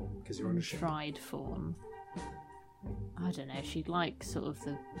dried form, because you're on a ship. Dried form. I don't know, she'd like sort of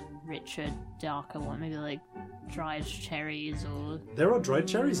the richer, darker one, maybe like dried cherries or... There are dried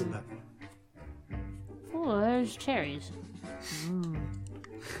cherries in there. Oh, there's cherries.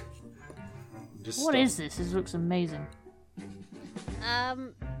 Just What stop. is this? This looks amazing. I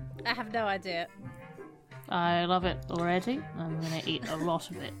have no idea. I love it already. I'm gonna eat a lot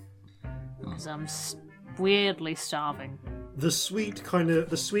of it. Because I'm weirdly starving. The sweet and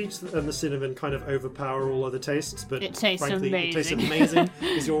the cinnamon kind of overpower all other tastes, but It tastes frankly, it tastes amazing. amazing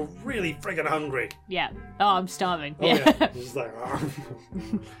because you're really friggin' hungry. Yeah. Oh, I'm starving. Oh yeah, it's like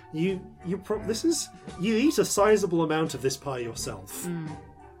you eat a sizable amount of this pie yourself.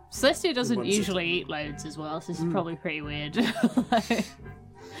 Celestia doesn't One usually eat loads as well, so this is probably pretty weird.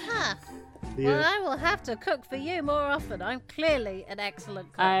 Huh. The, Well, I will have to cook for you more often. I'm clearly an excellent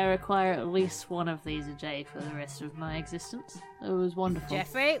cook. I require at least one of these a day for the rest of my existence. It was wonderful.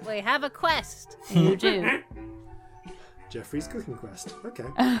 Jeffrey, we have a quest. You do. Jeffrey's cooking quest. Okay.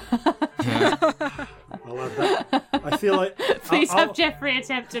 Yeah. I'll add that. I feel like... Please I'll- have Jeffrey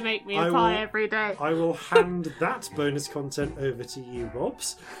attempt to make me a I pie will- every day. I will hand that bonus content over to you,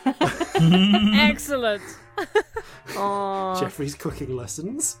 Bobs. Excellent. Oh, Jeffrey's cooking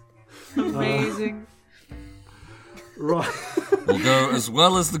lessons. amazing. Right. Will go as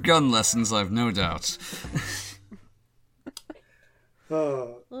well as the gun lessons, I've no doubt.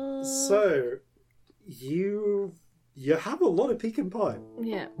 So, you have a lot of pecan pie.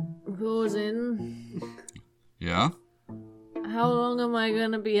 Yeah, goes in. Yeah? How long am I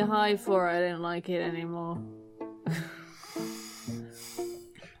gonna be high for? I don't like it anymore.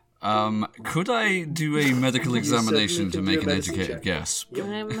 Could I do a medical examination to certainly make can an do a medicine educated check. guess?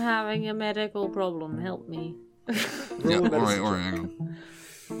 I'm having a medical problem. Help me. Yeah, Roll a alright, medicine alright, hang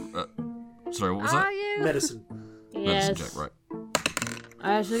on. Sorry, what was that? Are you? Medicine. Medicine Yes. check, right.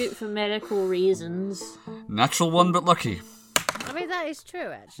 I took it for medical reasons. Natural one, but lucky. I mean, that is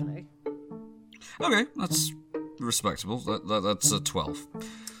true, actually. Okay, that's respectable. That's a 12.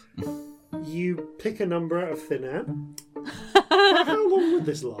 You pick a number out of thin air. How long would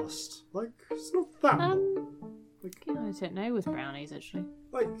this last? Like, it's not that long. I don't know with brownies actually.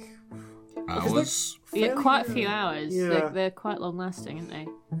 Like, Hours? Yeah, fairly, quite a few hours. Yeah. They're quite long lasting, aren't they?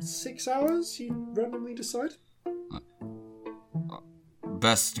 6 hours, you randomly decide?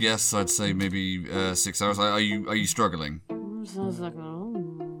 Best guess, I'd say maybe 6 hours. Are you struggling? Sounds like a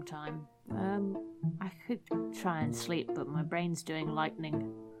long time. I could try and sleep, but my brain's doing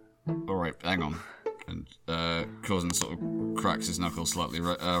lightning. Alright, hang on. And Corzin sort of cracks his knuckles slightly,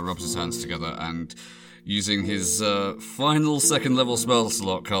 rubs his hands together, and using his final second level spell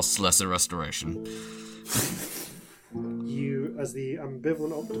slot, casts Lesser Restoration. You, as the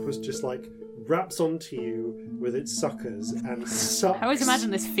ambivalent octopus, just like wraps onto you with its suckers and sucks. I always imagine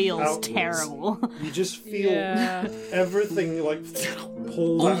this feels outwards. terrible. You just feel Yeah. everything like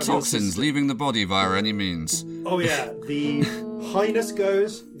pulled All out of your toxins system. leaving the body via any means. Oh yeah, the highness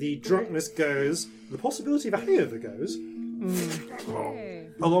goes, the drunkenness goes, the possibility of a hangover goes,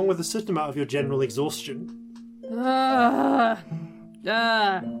 along with a certain amount of your general exhaustion.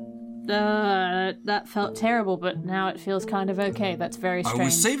 That felt terrible, but now it feels kind of okay. That's very I strange.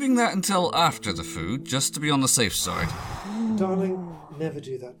 was saving that until after the food, just to be on the safe side. Darling, never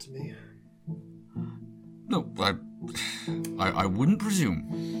do that to me. No, I wouldn't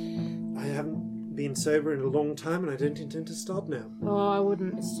presume. I haven't been sober in a long time and I don't intend to start now. Oh, I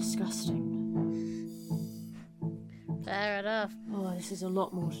wouldn't. It's disgusting. Fair enough. Oh, this is a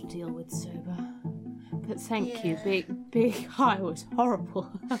lot more to deal with sober. But thank you. Big high was horrible.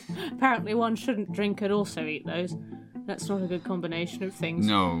 Apparently one shouldn't drink and also eat those. That's not a good combination of things.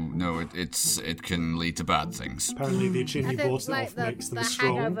 No, it can lead to bad things. Apparently the gin I you think bought it like off the makes them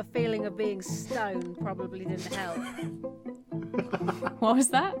hangover strong. feeling of being stoned probably didn't help. What was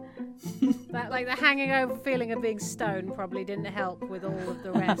that? That the hanging over feeling of being stoned probably didn't help with all of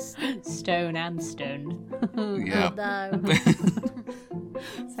the rest. Stone and stoned. Yeah. No.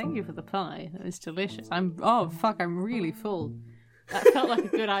 Thank you for the pie. That was delicious. I'm really full. That felt like a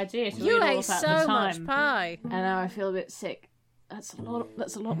good idea to You eat all ate of that so at the much time. pie. And now I feel a bit sick. That's a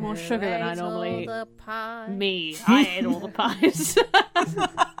lot more sugar than I Ate normally eat. all the pie. Me. I ate all the pies.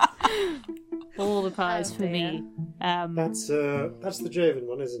 All the pies Oh, for me. That's the Javen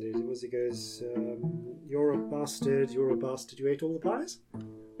one, isn't it? He goes, you're a bastard, you ate all the pies?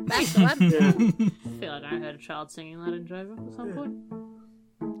 That's the one. Yeah. I feel like I heard a child singing that in Drover at some point.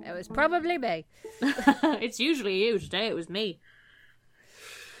 It was probably me. It's usually you. Today it was me.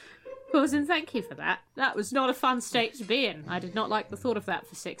 Cousin, thank you for that. That was not a fun state to be in. I did not like the thought of that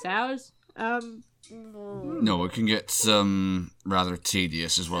for 6 hours. No, it can get rather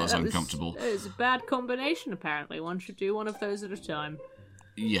tedious as well as uncomfortable. It was a bad combination, apparently. One should do one of those at a time.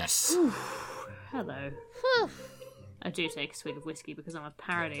 Yes. Hello. I do take a swig of whiskey because I'm a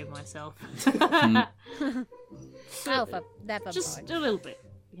parody of myself. Alpha, never Just mind. a little bit,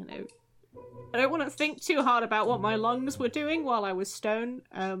 you know. I don't want to think too hard about what my lungs were doing while I was stoned.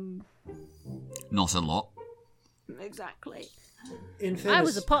 Not a lot. Exactly. In I fairness,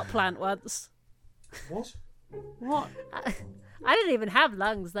 was a pot plant once. What? What? I didn't even have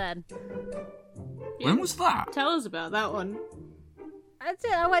lungs then. When was that? Tell us about that one. I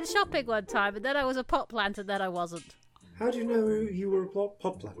did. I went shopping one time, and then I was a pot plant, and then I wasn't. How do you know you were a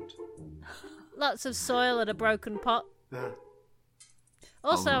pot plant? Lots of soil and a broken pot. Ah.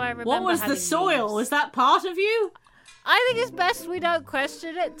 Also, I remember What was the having soil? leaves. Was that part of you? I think it's best we don't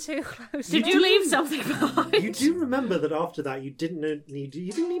question it too close. Did you leave something behind? You do remember that after that you didn't need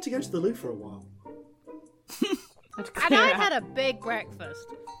to go to the loo for a while. And I had a big breakfast.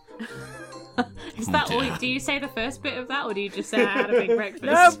 Is that all? Do you say the first bit of that, or do you just say I had a big breakfast?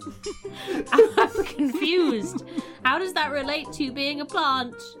 Nope. I'm confused. How does that relate to being a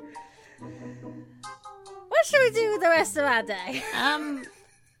plant? What should we do with the rest of our day?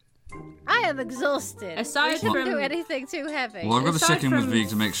 I am exhausted. Aside we shouldn't from- do anything too heavy. Well, I've got to Aside check in with from Vig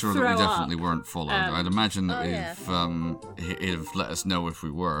to make sure that we throw definitely up, weren't followed. I'd imagine that yeah. he'd have let us know if we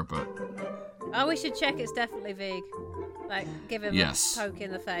were, but Oh, we should check it's definitely Vig. Like, give him Yes. a poke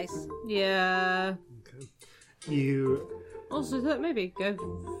in the face. Yeah. You Also, maybe go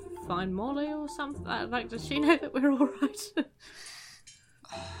find Molly or something. Like, does she know that we're all right?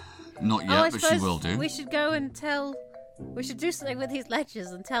 not yet, I but she suppose will do. we should go and tell... We should do something with these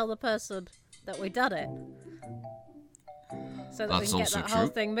ledgers and tell the person that we done it. So that we That's can get also that whole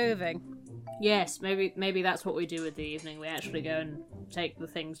true. thing moving. Yes, maybe that's what we do with the evening. We actually go and take the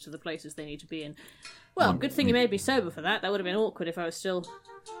things to the places they need to be in. Well, good thing you made me sober for that. That would have been awkward if I was still,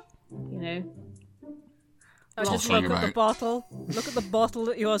 I just swing look at the about. bottle. Look at the bottle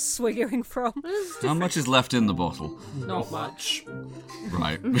that you're swiggering from. How much is left in the bottle? Not much.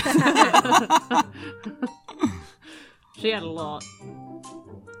 Right. She had a lot.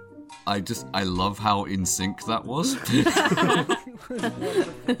 I love how in sync that was.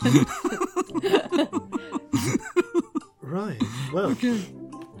 right? Well,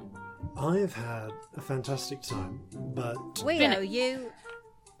 I've had a fantastic time, but We owe you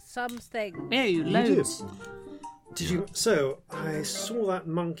something. Yeah, you do. loads. did you? So I saw that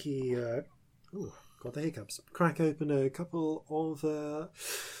monkey. Got the hiccups. Crack open a couple of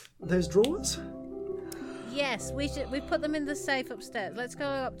those drawers. Yes, we put them in the safe upstairs. Let's go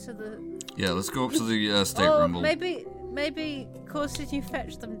up to the... Yeah, let's go up to the Or stateroom. maybe, Corsid, you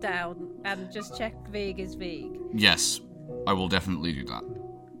fetch them down and just check Vig is Vig. Yes, I will definitely do that.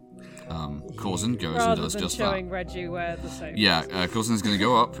 Corzin goes and Rather does than just showing that. Reggie where the safe Yeah, Corzin's going to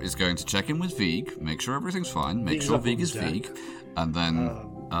go up, is going to check in with Vig, make sure everything's fine, make Vig's sure up Vig on is deck. Vig, and then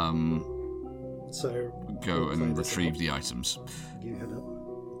So go we'll and play this retrieve up. the items. You head up.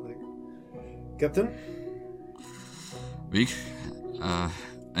 Captain. Vig,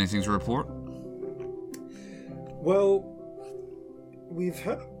 anything to report? Well, we've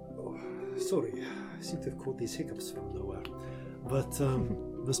had. Oh, sorry, I seem to have caught these hiccups from nowhere, but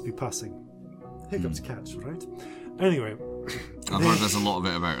must be passing. Hiccups catch, right? Anyway, I've heard there's a lot of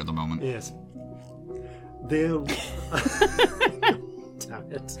it about at the moment. yes, they'll.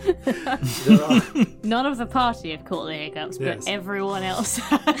 Damn it! There are. None of the party have caught the hiccups, but Yes. everyone else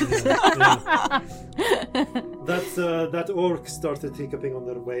has. That orc started hiccuping on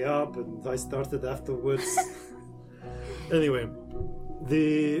their way up, and I started afterwards. Anyway,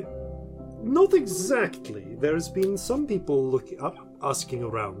 not exactly. There's been some people asking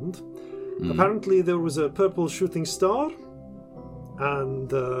around. Apparently, there was a purple shooting star,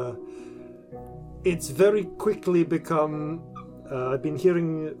 and it's very quickly become. I've been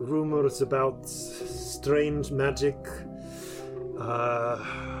hearing rumors about strange magic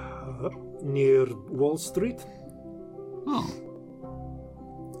near Wall Street. Oh,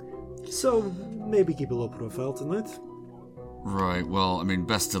 So maybe keep a low profile tonight. right. Well, I mean,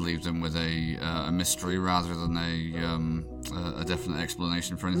 best to leave them with a mystery rather than a definite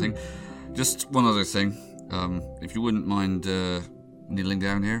explanation for anything. Just one other thing. If you wouldn't mind kneeling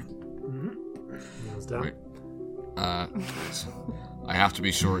down here. Kneels down. Right. I have to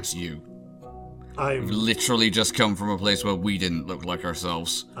be sure it's you. I'm We've literally just come from a place where we didn't look like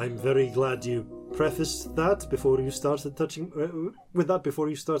ourselves. I'm very glad you prefaced that before you started touching before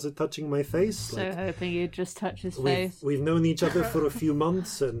you started touching my face. So hoping you'd just touch his face. We've known each other for a few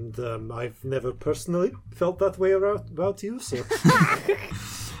months, and I've never personally felt that way about you. So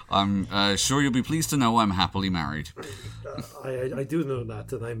I'm sure you'll be pleased to know I'm happily married. I do know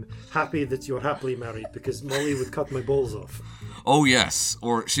that, and I'm happy that you're happily married because Molly would cut my balls off. Oh yes,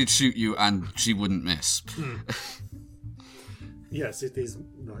 or she'd shoot you and she wouldn't miss. Yes, it is.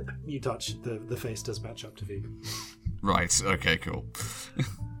 You touch the face does match up to V. Right, okay, cool.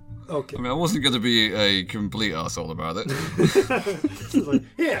 Okay. I mean, I wasn't going to be a complete arsehole about it. It's like,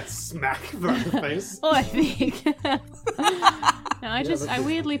 yeah, smack right in the face. Oh, I think. No, I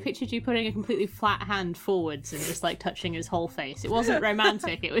weirdly pictured you putting a completely flat hand forwards and just like touching his whole face. It wasn't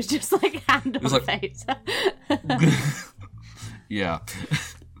romantic. It was just like hand on was like- face. Yeah.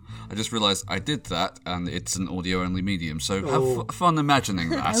 I just realised I did that, and it's an audio-only medium, so Oh. have fun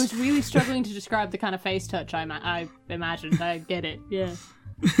imagining I that. was really struggling to describe the kind of face touch I imagined. I get it. Yeah.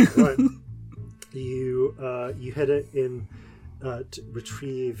 Right. You head in to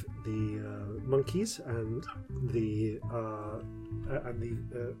retrieve the monkeys and the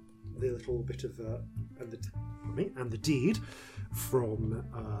little bit of and the deed from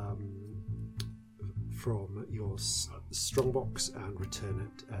from your strongbox and return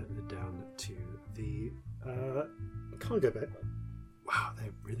it down to the cargo bay. Wow,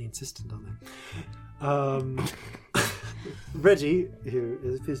 they're really insistent, aren't they? Reggie, who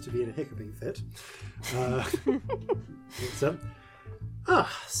appears to be in a hiccuping fit, so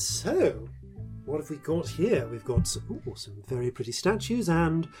what have we got here? We've got some very pretty statues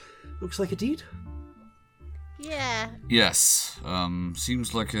and looks like a deed. Yeah. Yes.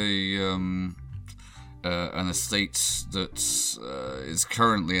 Seems like an estate that is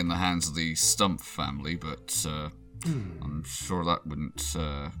currently in the hands of the Stump family, but I'm sure that wouldn't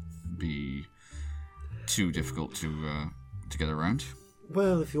be too difficult to get around.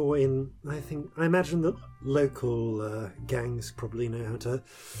 Well, if you're in, I imagine that local gangs probably know how to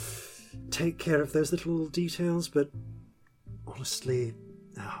take care of those little details, but honestly,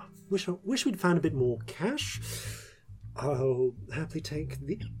 wish we'd found a bit more cash. I'll happily take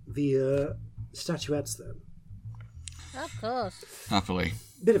the statuettes then. Of course. Happily.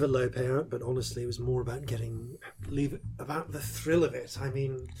 Bit of a low payout, but honestly, it was more about about the thrill of it. I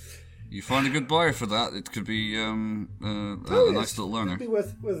mean, you find a good buyer for that, it could be a nice little learner. It'd be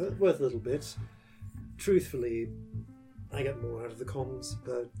worth a little bit. Truthfully, I get more out of the comms,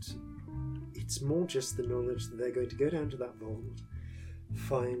 but it's more just the knowledge that they're going to go down to that vault,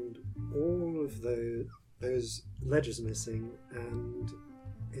 find all of those ledgers missing, and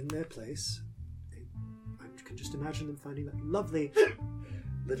in their place, I can just imagine them finding that lovely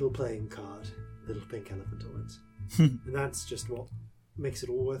little playing card, little pink elephant on it. And that's just what makes it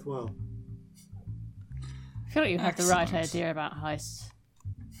all worthwhile. I feel like you have the right idea about heists.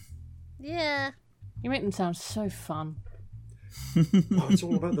 Yeah. You make them sound so fun. It's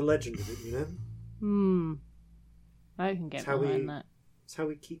all about the legend of it, you know? I can get behind that. It's how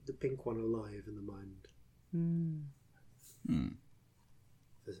we keep the pink one alive in the mind.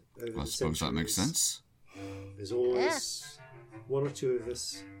 I suppose that makes sense. There's always one or two of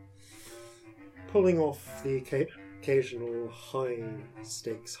us pulling off the occasional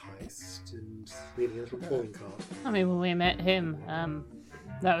high-stakes heist and reading a little calling card. I mean, when we met him,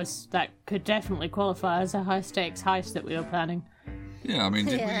 that could definitely qualify as a high-stakes heist that we were planning. Yeah, I mean,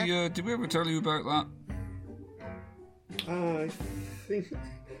 did we ever tell you about that? I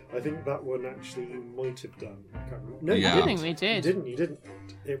think that one actually you might have done. I can't remember. No, I don't think we did. You didn't.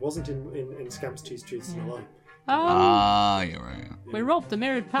 It wasn't in Scamps, Cheese, Truths and a Lie. You're right. We robbed the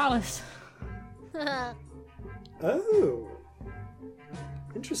Mirrored Palace. Oh.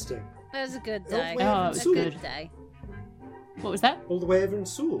 Interesting. That was a good day. Oh, it was a good. good day. What was that? All the way over in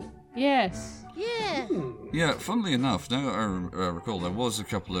Seoul. Yes. Yeah. Yeah, funnily enough, now that I recall, there was a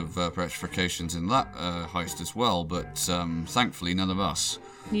couple of petrifications in that heist as well, but thankfully none of us.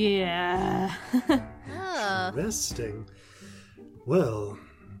 Yeah. Interesting. Well,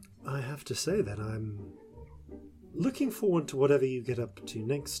 I have to say that I'm looking forward to whatever you get up to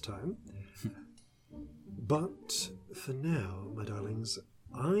next time. But for now, my darlings,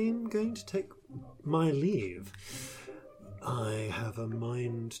 I'm going to take my leave. I have a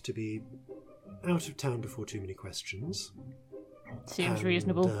mind to be out of town before too many questions. Seems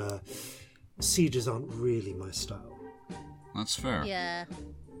reasonable. Sieges aren't really my style. That's fair. Yeah.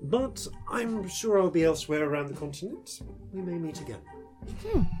 But I'm sure I'll be elsewhere around the continent. We may meet again.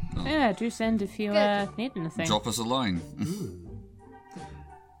 Yeah, do send if you need anything. Drop us a line.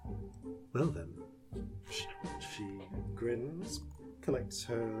 Well then, she grins, collects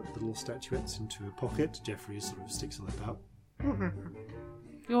her little statuettes into her pocket. Jeffrey sort of sticks a lip out.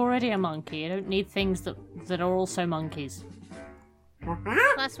 You're already a monkey. You don't need things that are also monkeys.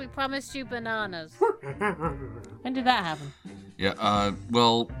 Plus, we promised you bananas. When did that happen? Yeah,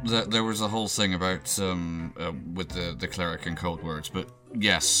 well, there was a whole thing about with the cleric and code words, but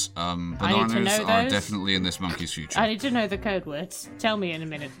yes, bananas are definitely in this monkey's future. I need to know the code words. Tell me in a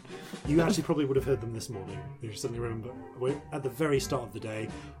minute. You actually probably would have heard them this morning. You suddenly remember, at the very start of the day,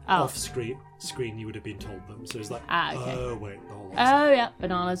 off screen you would have been told them. So it's like, okay. Oh wait, the whole lot. Oh yeah,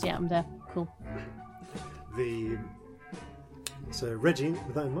 bananas. Yeah, I'm there. Cool. So Reggie,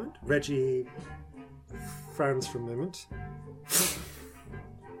 with that in mind, Reggie frowns for a moment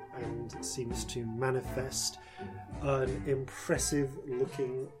and seems to manifest an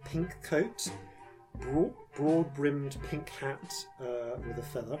impressive-looking pink coat, broad-brimmed pink hat with a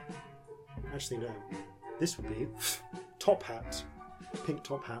feather. Actually, no. This would be top hat, pink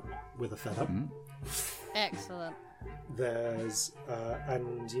top hat with a feather. Excellent. There's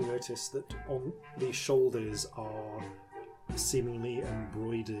and you notice that on the shoulders are seemingly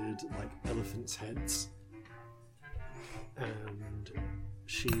embroidered like elephants' heads, and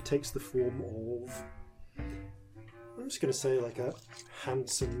she takes the form of I'm just going to say like a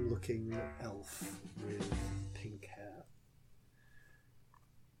handsome-looking elf with pink hair.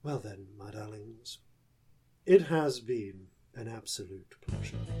 Well then, my darlings, it has been an absolute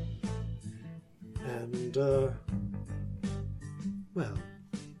pleasure. And, well,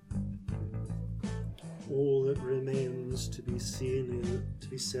 all that remains to be seen, to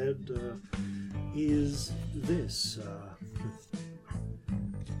be said, is this,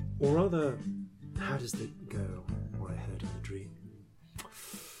 or rather, how does it go, what I heard in the dream?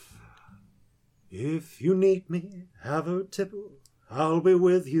 If you need me, have a tipple, I'll be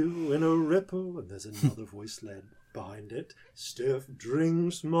with you in a ripple. And there's another voice led behind it. Stiff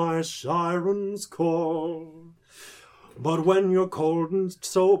drinks my siren's call. But when you're cold and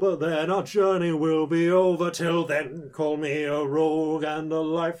sober, then our journey will be over. Till then, call me a rogue and a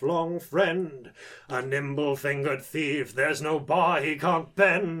lifelong friend. A nimble-fingered thief, there's no bar he can't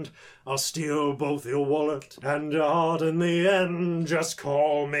bend. I'll steal both your wallet and your heart in the end. Just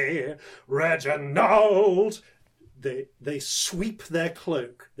call me Reginald. They sweep their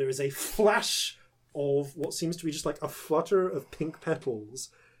cloak. There is a flash of what seems to be just like a flutter of pink petals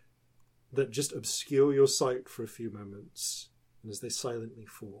that just obscure your sight for a few moments. And as they silently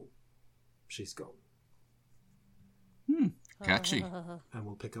fall, she's gone. Catchy. And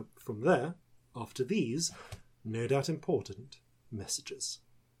we'll pick up from there after these, no doubt important, messages.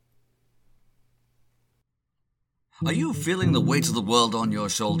 Are you feeling the weight of the world on your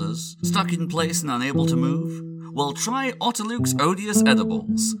shoulders? Stuck in place and unable to move? Well, try Otterluke's Odious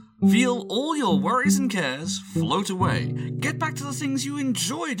Edibles. Feel all your worries and cares float away. Get back to the things you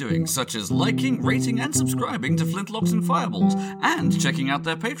enjoy doing, such as liking, rating, and subscribing to Flintlocks and Fireballs, and checking out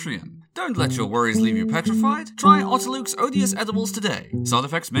their Patreon. Don't let your worries leave you petrified. Try Otterluke's Odious Edibles today. Side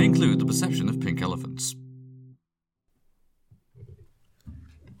effects may include the perception of pink elephants.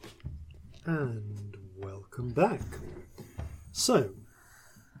 And welcome back. So,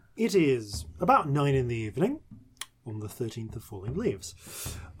 it is about 9 in the evening on the 13th of Falling Leaves.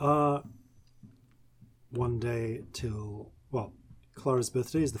 One day till, well, Clara's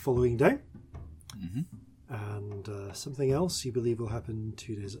birthday is the following day. Mm-hmm. And something else you believe will happen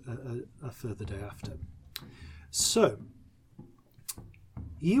 2 days, a further day after. So,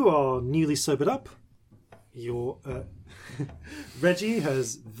 you are newly sobered up. Your Reggie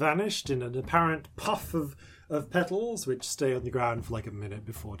has vanished in an apparent puff of petals, which stay on the ground for like a minute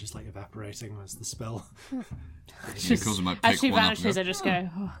before just like evaporating as the spell. As she vanishes, I just go,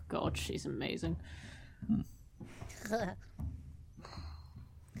 oh god, she's amazing.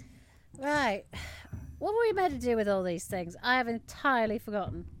 Right. What were we meant to do with all these things? I have entirely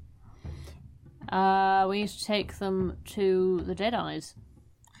forgotten. We need to take them to the Deadeyes.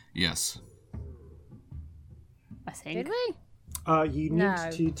 Yes. I think. Did we? You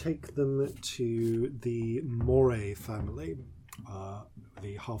need to take them to the Moray family,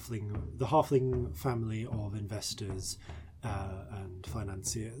 the halfling family of investors and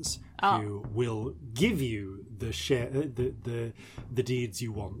financiers who will give you the share, the deeds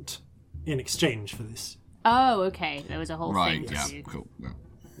you want in exchange for this. Oh, okay. There was a whole thing. Right. Yeah. Cool. Yeah.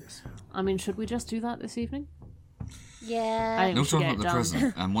 Yes. I mean, should we just do that this evening? Yeah. No talk about the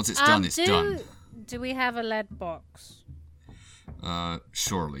present, and once it's done, it's done. Do we have a lead box?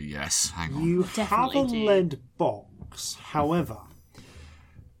 Surely, yes. Hang on. You have a lead box, however.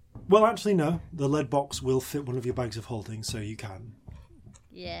 Well, actually, no. The lead box will fit one of your bags of holding, so you can.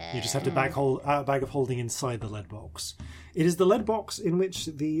 Yeah. You just have to bag of holding inside the lead box. It is the lead box in which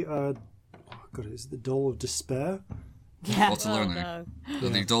the is it the Doll of Despair? Yeah. No.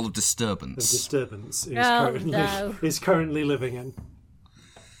 The Doll of Disturbance. Is currently living in.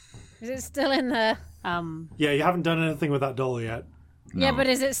 Is it still in there? Yeah, you haven't done anything with that doll yet. No. Yeah, but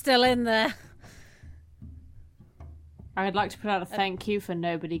is it still in there? I'd like to put out a thank you for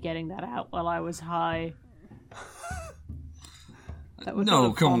nobody getting that out while I was high.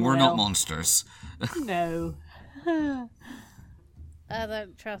 No, come on, we're not monsters. No. I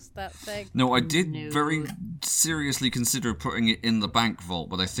don't trust that thing. No, I did very seriously consider putting it in the bank vault,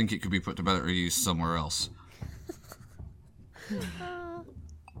 but I think it could be put to better use somewhere else.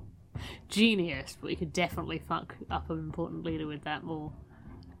 Genius, but we could definitely fuck up an important leader with that more.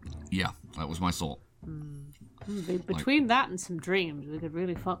 Yeah, that was my thought. Between that and some dreams, we could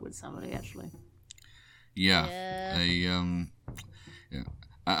really fuck with somebody, actually. Yeah.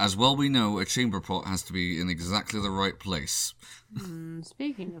 As well we know, a chamber pot has to be in exactly the right place.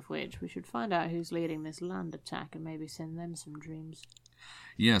 Speaking of which, we should find out who's leading this land attack and maybe send them some dreams.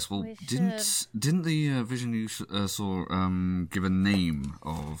 Yes, well, didn't the vision you saw give a name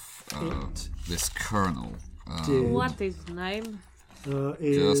of this colonel? What is his name?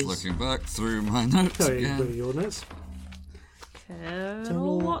 Just looking back through my notes again. Your notes.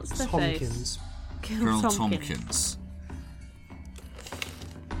 Colonel, what's the face? Tompkins. Colonel Tompkins.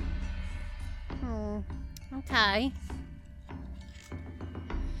 Okay.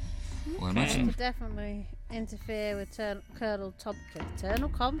 Well, I imagine Could definitely interfere with Colonel Tompkins. Colonel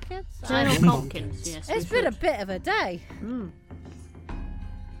Tompkins? Colonel Tompkins. Tompkins, yes. It's been a bit of a day.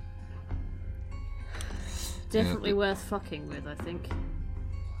 Definitely worth fucking with, I think.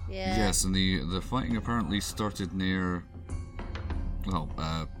 Yeah. yes, and the fighting apparently started near, well,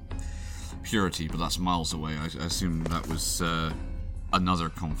 Purity, but that's miles away. I assume that was another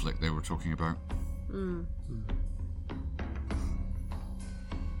conflict they were talking about.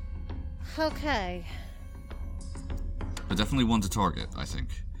 Okay. But definitely one to target, I think.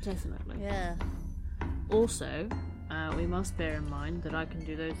 Definitely. Yeah. Also, we must bear in mind that I can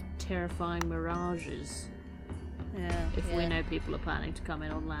do those terrifying mirages Yeah. if yeah. we know people are planning to come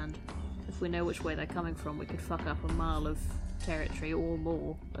in on land. If we know which way they're coming from, we could fuck up a mile of territory or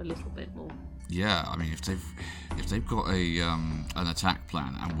more, a little bit more. Yeah, I mean, if they've got an attack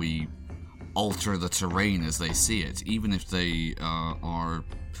plan and we alter the terrain as they see it, even if they are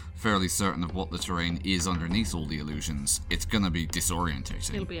fairly certain of what the terrain is underneath all the illusions, it's gonna be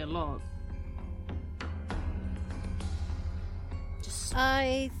disorientating. It'll be a lot.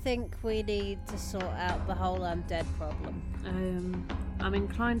 I think we need to sort out the whole undead problem. I'm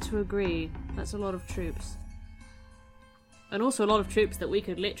inclined to agree. That's a lot of troops. And also a lot of troops that we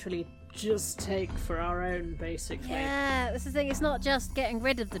could literally just take for our own, basically. Yeah, that's the thing. It's not just getting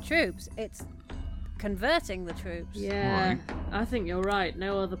rid of the troops; it's converting the troops. Yeah, Right. I think you're right.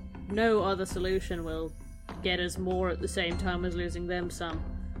 No other solution will get us more at the same time as losing them some.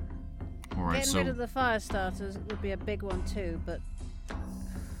 Alright, Getting rid of the fire starters would be a big one too, but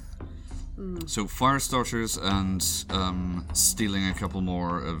so fire starters and stealing a couple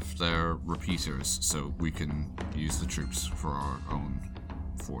more of their repeaters so we can use the troops for our own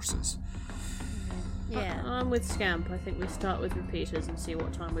forces. yeah. I'm with Scamp. I think we start with repeaters and see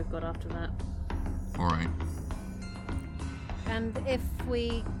what time we've got after that. Alright. And if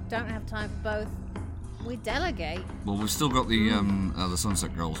we don't have time for both, we delegate. Well, we've still got the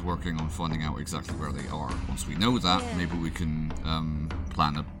Sunset Girls working on finding out exactly where they are. Once we know that, Yeah. maybe we can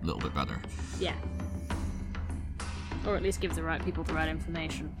plan a little bit better. Yeah. Or at least give the right people the right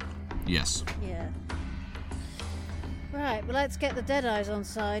information. Yes. Yeah. Right, well, let's get the Deadeyes on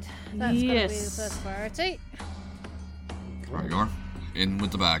side. That's Yes. going to be the first priority. There you are. In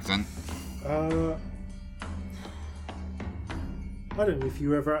with the bag then. I don't know if you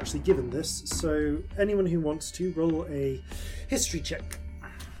were ever actually given this, so anyone who wants to roll a history check.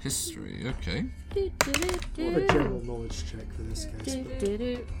 History, okay. More of a general knowledge check for this case.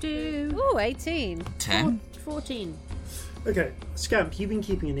 but- Ooh, 18. 10? 14. Okay, Scamp, you've been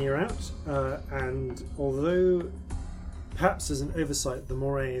keeping an ear out, and although perhaps as an oversight the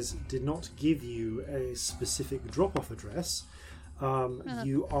Morays did not give you a specific drop-off address,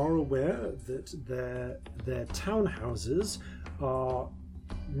 you are aware that their townhouses are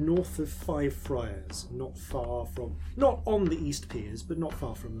north of Five Friars, not on the East Piers, but not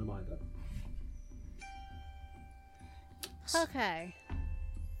far from them either. Okay.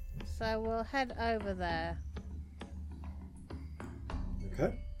 So we'll head over there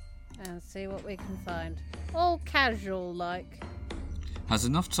Okay. and see what we can find. All casual like. Has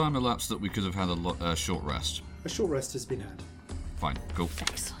enough time elapsed that we could have had a short rest? A short rest has been had, Fine, cool.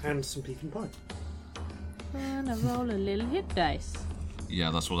 and some pecan pie. And I roll a little hit dice. Yeah,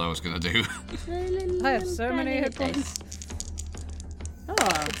 that's what I was gonna do. I have so many hit points. Oh,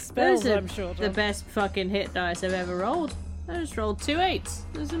 Spells those are I'm short the of. best fucking hit dice I've ever rolled. I just rolled 2 8s.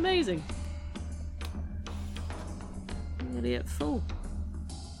 It was amazing. I'm gonna get full.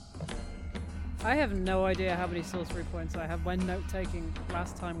 I have no idea how many sorcery points I have. My note taking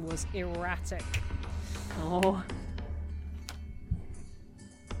last time was erratic. Oh,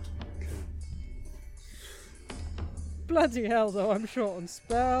 Bloody hell, though, I'm short on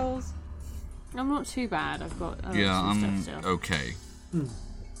spells. I'm not too bad. I've got Yeah, some I'm stuff still. okay.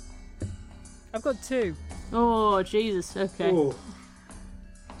 I've got 2. Oh Jesus. Okay. Oh,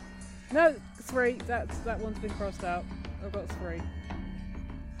 No, 3. That one's been crossed out. I've got 3. A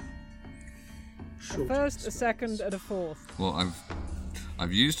short first, a rest. second, and a fourth. Well,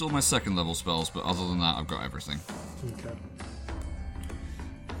 I've used all my second level spells, but other than that, I've got everything. Okay.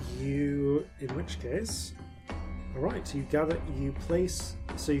 In which case, all right. You place.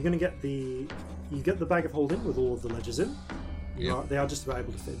 So you're going to get the bag of holding with all of the ledgers in. They are just about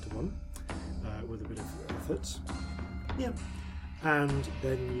able to fit into one with a bit of effort. Yeah. And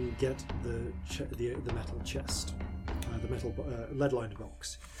then you get the metal chest, the metal lead-lined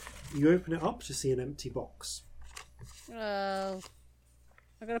box. You open it up to see an empty box. Oh.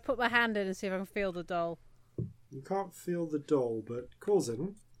 I'm going to put my hand in and see if I can feel the doll. You can't feel the doll, but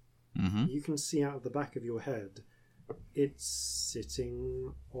Corzin, you can see out of the back of your head, it's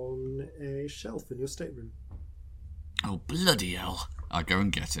sitting on a shelf in your stateroom. Oh, bloody hell. I'll go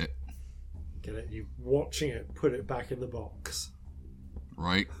and get it. Get it? You watching it, put it back in the box.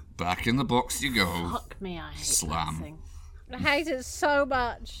 Right, back in the box you go. Fuck me, I hate Slam. that thing. I hate it so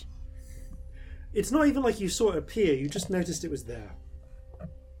much. It's not even like you saw it appear, you just noticed it was there.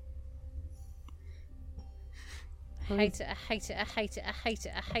 I hate it, I hate it, I hate it, I hate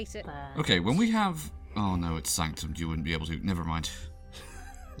it, I hate it. Okay, when we have... Oh no, it's Sanctum. You wouldn't be able to. Never mind.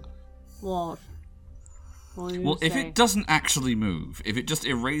 What? Well, if it doesn't actually move, if it just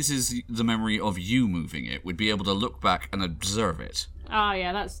erases the memory of you moving it, we'd be able to look back and observe it. Oh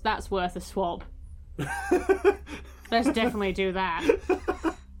yeah, that's worth a swap. Let's definitely do that.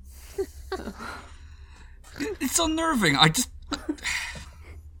 It's unnerving. I just...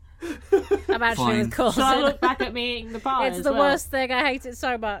 I'm actually Fine. with Corzin. Shall I look back at me eating the pie It's as the well? worst thing. I hate it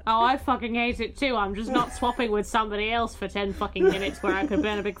so much. Oh, I fucking hate it too. I'm just not swapping with somebody else for 10 fucking minutes where I could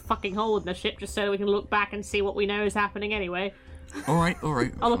burn a big fucking hole in the ship just so we can look back and see what we know is happening anyway. Alright.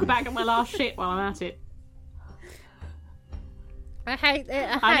 I'll look back at my last shit while I'm at it. I hate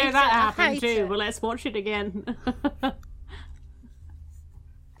it. I know that I happened hate too, it. but let's watch it again.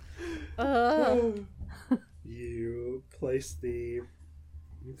 You place the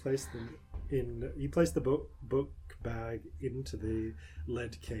book bag into the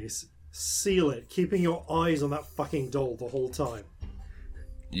lead case, seal it, keeping your eyes on that fucking doll the whole time.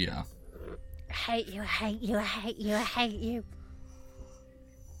 Yeah. I hate you, I hate you, I hate you, I hate you.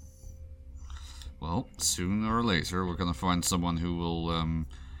 Well, sooner or later, we're going to find someone who will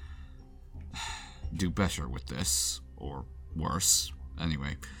do better with this, or worse.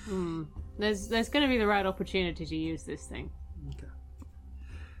 Anyway. There's going to be the right opportunity to use this thing. Okay.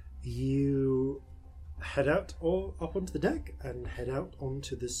 You head out or up onto the deck and head out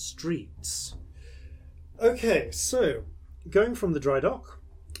onto the streets. Okay, so going from the dry dock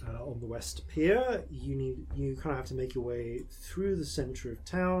on the west pier, you kind of have to make your way through the centre of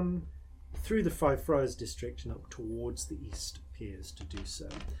town, through the Five Friars district, and up towards the east piers to do so.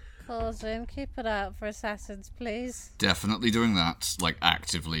 Corzin, keep it out for assassins, please. Definitely doing that. Like,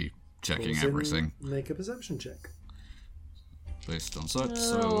 actively checking Corzin, everything. Make a perception check. Based on such,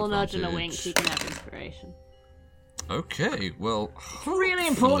 Oh, nudge and a advantage. wink. You can have inspiration. Okay, well... It's really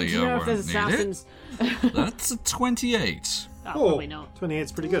important to hopefully I know if there's won't need it. assassins. That's a 28. Oh, probably not.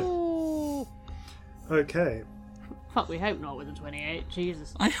 28's pretty good. Ooh. Okay. Fuck, we hope not with a 28.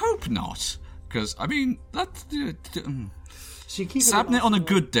 Jesus. I hope not. Because, I mean, that's... So you keep Sabnet on a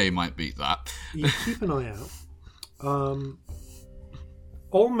good day might beat that. You keep an eye out.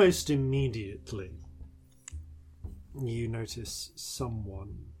 Almost immediately, you notice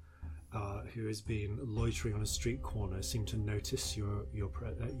someone who has been loitering on a street corner seem to notice you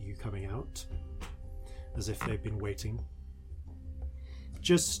coming out, as if they've been waiting.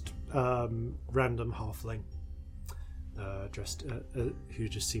 Just random halfling dressed, who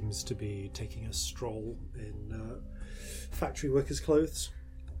just seems to be taking a stroll in factory workers' clothes.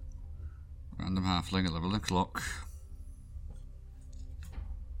 Random halfling at 11 o'clock.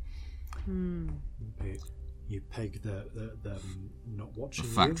 You peg the not watching A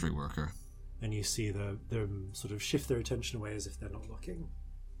factory worker. and you see them sort of shift their attention away as if they're not looking.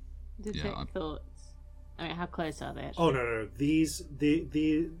 Detect thoughts. I mean, how close are they actually? Oh no! These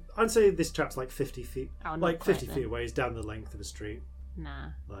I'd say this chap's like 50 feet, Oh, not like quite 50 then. feet away. He's down the length of a street. Nah.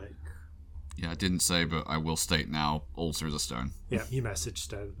 Like, Yeah, I didn't say, but I will state now, all through the stone. yeah, you messaged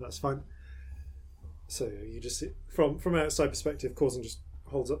Stone. That's fine. So you just see, from an outside perspective, Corzin just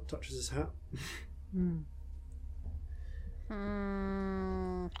holds up, touches his hat.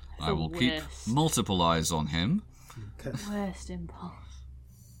 I will the keep worst. multiple eyes on him. Okay. Worst impulse.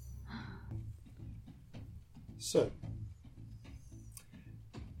 So,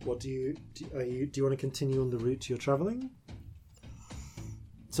 what do you want to continue on the route you're travelling?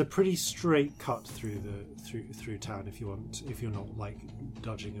 It's a pretty straight cut through town if you're not like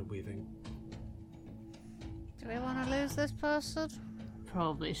dodging and weaving. Do we want to lose this person?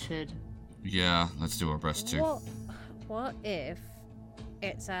 Probably should. Yeah, let's do our best to. What if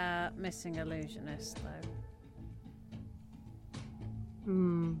it's our missing illusionist,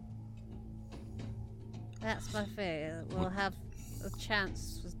 though? That's my fear. We'll have a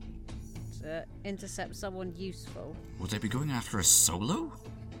chance to intercept someone useful. Would they be going after us solo?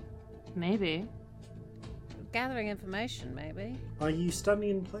 Maybe. Gathering information, maybe. Are you standing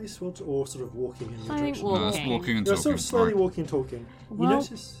in place or sort of walking in your I think direction? walking. No, it's walking and You're talking. sort of slowly Alright. walking and talking. Well- You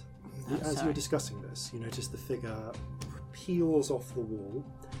notice as sorry. you're discussing this, you notice the figure peels off the wall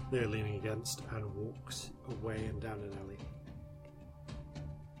they're leaning against and walks away and down an alley.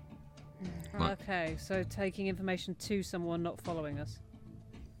 Right. Okay, so taking information to someone not following us.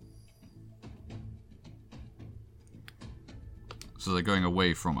 So they're going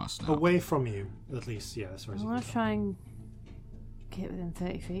away from us now. Away from you, at least, yeah, as far as I you want can to try and get within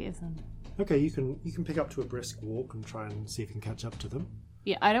 30 feet of them. tell. Okay, you can pick up to a brisk walk and try and see if you can catch up to them.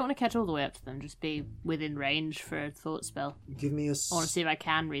 Yeah, I don't want to catch all the way up to them, just be within range for a thought spell. Give me a I want to see if I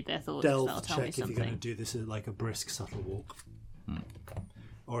can read their thoughts, because that'll stealth tell me check if you're going to something. do this as like a brisk, subtle walk.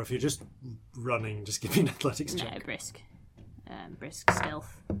 Or if you're just running, just give me an athletics No, check. brisk. Brisk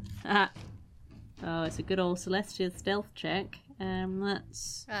stealth. Oh, it's a good old Celestia stealth check.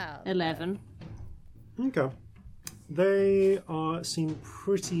 That's Oh, 11. Okay. They seem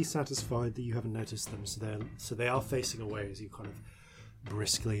pretty satisfied that you haven't noticed them, so they are facing away as you kind of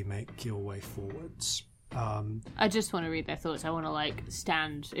briskly make your way forwards. I just want to read their thoughts. I want to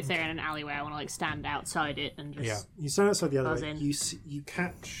stand. If they're in an alleyway, I want to stand outside it and just. Yeah, you stand outside the other buzz way. in.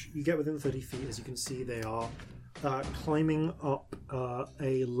 You get within 30 feet. As you can see, they are climbing up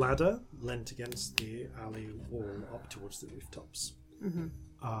a ladder leant against the alley wall up towards the rooftops.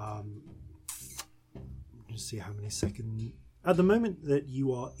 Just see how many seconds. At the moment that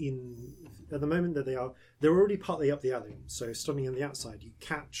you are in, at the moment that they're already partly up the alley. So standing on the outside, you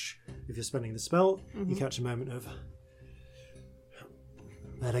catch, if you're spending the spell, you catch a moment of.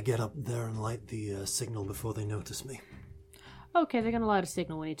 Better get up there and light the signal before they notice me. Okay, they're going to light a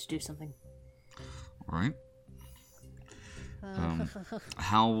signal. We need to do something. Right.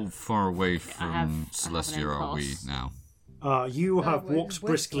 How far away I have from an Celestia are we impulse. now? You have we're walked with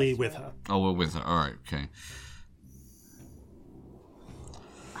briskly Celestia. with her. Oh, we're with her. All right, okay.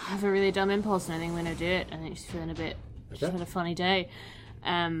 I have a really dumb impulse, and I think I'm going to do it. I think she's feeling a bit. She's Okay. had a funny day.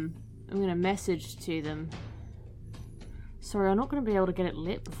 I'm going to message to them. Sorry, I'm not going to be able to get it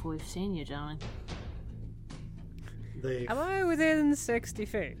lit before we've seen you, darling. They've, Am I within 60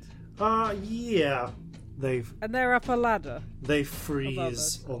 feet? yeah, they've And they're up a ladder. they Above freeze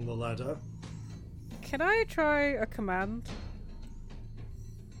us. on the ladder. Can I try a command?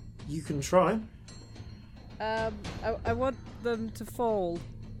 You can try. I want them to fall,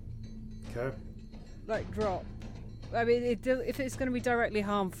 Okay. drop. I mean, if it's going to be directly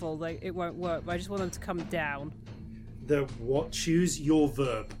harmful, it won't work. But I just want them to come down. Choose your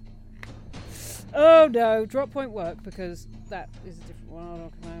verb. Oh no, drop won't work because that is a different one.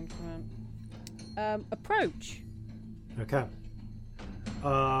 Hold on, command. Approach. Okay.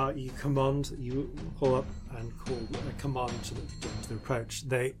 You pull up and call a command to the approach.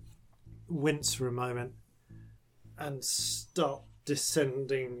 They wince for a moment and start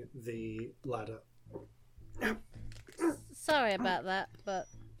descending the ladder. Sorry about that, but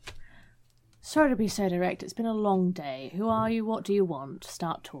Sorry to be so direct. It's been a long day. Who are you? What do you want?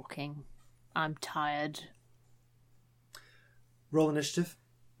 Start talking. I'm tired. Roll initiative.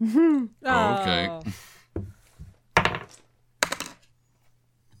 Oh, okay.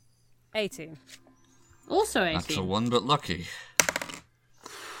 18. Also That's a 18. 1, but lucky.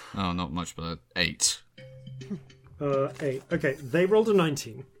 Oh, not much, but 8. 8. Okay, they rolled a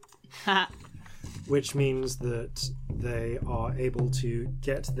 19. Ha. Which means that they are able to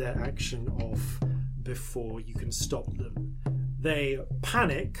get their action off before you can stop them. They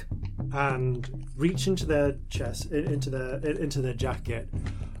panic and reach into their chest, into their jacket,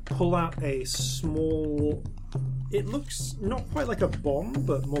 pull out a small. It looks not quite like a bomb,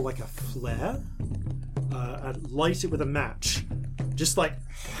 but more like a flare, and light it with a match. Just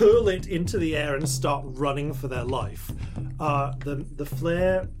hurl it into the air and start running for their life. The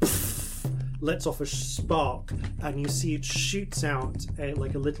flare lets off a spark, and you see it shoots out a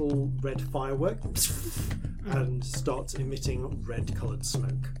little red firework and starts emitting red-coloured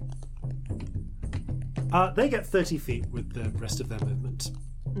smoke. They get 30 feet with the rest of their movement.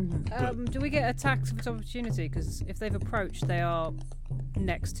 Do we get attacks of opportunity? Because if they've approached, they are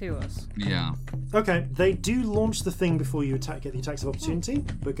next to us. Yeah. Okay, they do launch the thing before you get the attacks of opportunity,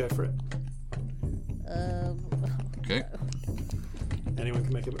 but go for it. Okay. Anyone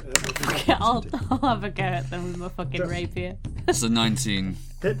can make a I'll have a go at them with my fucking rapier. It's a 19.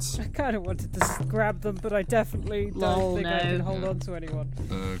 hits. I kind of wanted to grab them, but I definitely don't Lol, think I no. can hold on to anyone.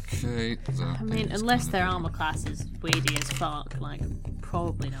 Okay. I mean, unless their armor class is weedy as fuck,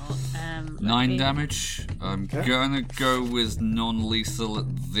 probably not. 9 damage. I'm Okay. gonna go with non-lethal at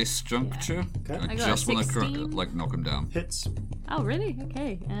this juncture. Okay. I I got just want to 16. knock him down. Hits. Oh, really?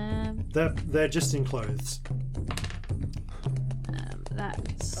 Okay. They're just in clothes.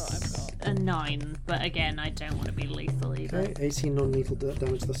 That's a 9, but again, I don't want to be lethal either. Okay, 18 non-lethal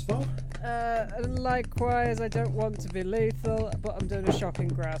damage thus far. Likewise, I don't want to be lethal, but I'm doing a shocking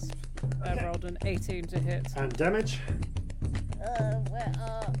grasp. I rolled an 18 to hit. And damage. Where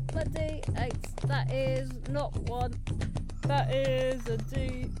are my D8s? That is not 1. That is a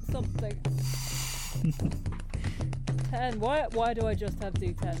D something. 10. Why do I just have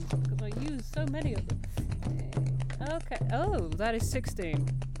D10s? Because I use so many of them. Okay. Oh, that is 16.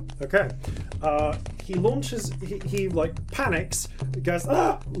 Okay. He launches. He like panics. Goes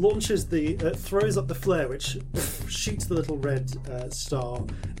launches the throws up the flare, which shoots the little red star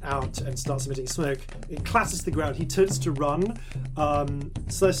out and starts emitting smoke. It clatters to the ground. He turns to run.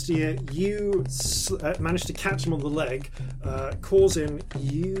 Celestia, you manage to catch him on the leg, causing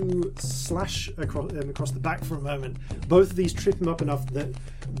you slash across the back for a moment. Both of these trip him up enough that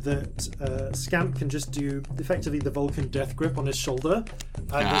Scamp can just do effectively the Vulcan death grip on his shoulder, and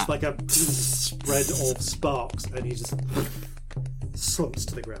there's like a spread of sparks, and he just slumps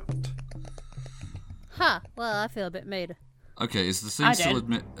to the ground. Huh. Well, I feel a bit made. Okay, is the thing still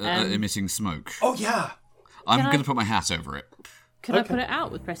emitting smoke? Oh yeah. I'm going to put my hat over it. Could I put it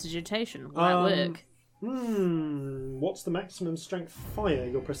out with prestidigitation? Will that work? What's the maximum strength fire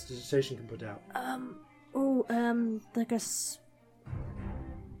your prestidigitation can put out? Like a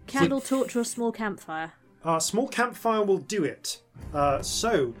candle, torch, or a small campfire. Small campfire will do it.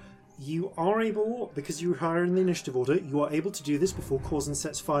 So you are able, because you are higher in the initiative order, you are able to do this before Corzin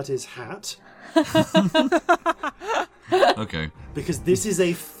sets fire to his hat. Okay. Because this is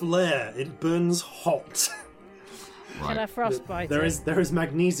a flare. It burns hot. Right. Can I frostbite There it? is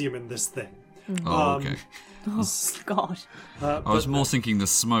magnesium in this thing. Oh, okay. Oh, God. I was more thinking the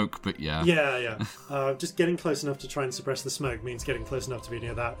smoke, but yeah. Yeah. Just getting close enough to try and suppress the smoke means getting close enough to be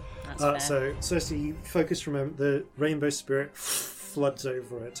near that. That's So, fair. Cersei, you focus from the rainbow spirit floods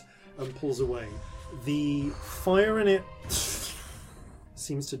over it and pulls away. The fire in it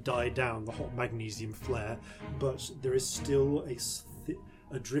seems to die down, the hot magnesium flare, but there is still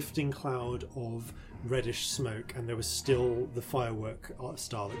a drifting cloud of reddish smoke, and there was still the firework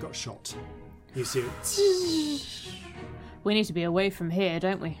star that got shot. You see it. We need to be away from here,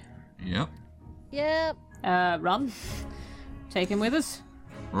 don't we? Yep. Yep. Run. Take him with us.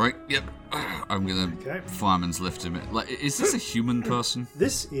 Right, yep. I'm going to fireman's lift him. Like, is this a human person?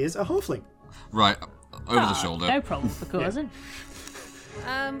 This is a halfling. Right, over the shoulder. No problem for Corzin.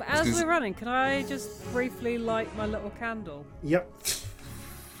 As we're running, can I just briefly light my little candle? Yep.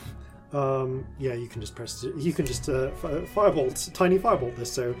 Yeah, you can just press. You can just firebolt, tiny firebolt this,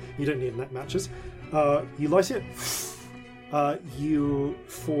 so you don't need net matches. You light it.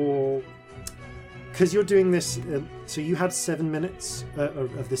 Because you're doing this. So you had 7 minutes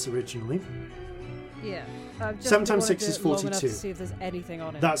of this originally. Yeah. 7 times 6 is 42. To see if there's anything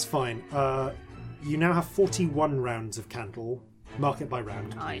on it. That's fine. You now have 41 rounds of candle. Mark it by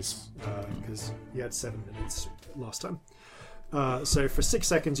round, Nice. because you had 7 minutes last time. So for 6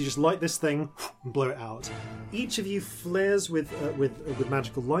 seconds, you just light this thing and blow it out. Each of you flares with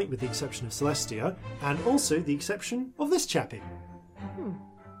magical light, with the exception of Celestia, and also the exception of this chappie,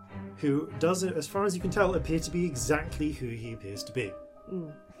 who does, as far as you can tell, appear to be exactly who he appears to be.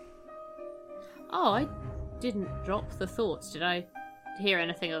 Oh, I didn't drop the thoughts, did I? Hear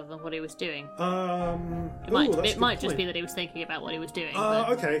anything other than what he was doing? It might just be that he was thinking about what he was doing.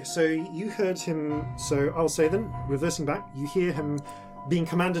 Okay, so you heard him. So I'll say then, reversing back, you hear him being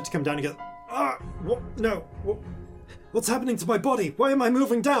commanded to come down. You go, what? No, what's happening to my body? Why am I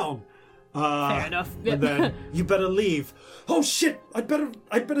moving down? Fair enough. And then you better leave. Oh shit! I'd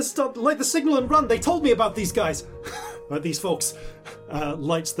better start, light the signal and run. They told me about these guys. These folks.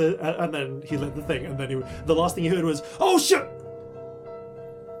 Lights the and then he lit the thing, and then the last thing he heard was, oh shit!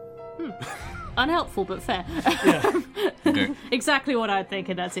 Unhelpful, but fair. Yeah. Okay. Exactly what I'd think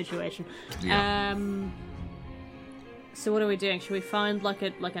in that situation. Yeah. So what are we doing? Should we find like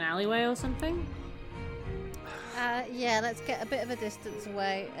an alleyway or something? Yeah, let's get a bit of a distance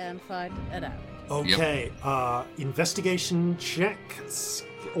away and find an alley. Okay. Investigation check,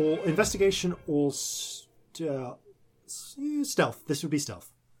 or investigation or stealth. This would be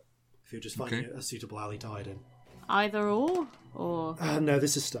stealth. If you're just finding a suitable alley to hide in. Either or? No,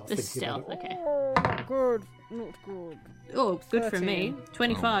 this is stealth. This is stealth, okay. Oh, not good. Not good. Oh, good for me.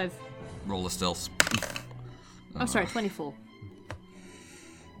 25. Roll the stealth. Oh, sorry, 24.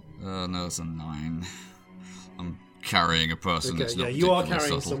 No, it's a 9. I'm carrying a person. Okay, It's not you are particularly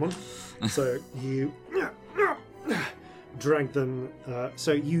carrying subtle. someone. So you drag them.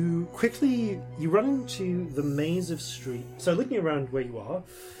 So you run into the maze of street. So looking around where you are,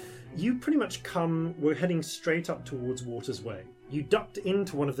 you pretty much we're heading straight up towards Water's Way. You ducked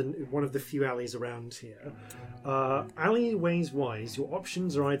into one of the few alleys around here. Alleyways wise, your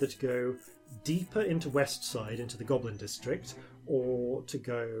options are either to go deeper into West Side, into the Goblin District, or to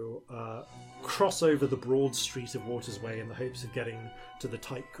go cross over the broad street of Waters Way in the hopes of getting to the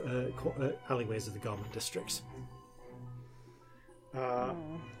tight alleyways of the Garment District.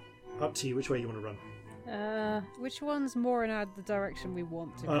 Up to you, which way you want to run. Which one's more in the direction we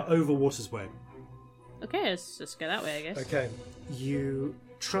want to go? Over Waters Way. Okay, let's just go that way, I guess. Okay. You,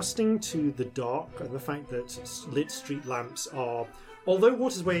 trusting to the dark and the fact that lit street lamps are... Although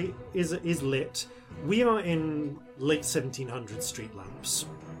Waters Way is lit, we are in late 1700s street lamps.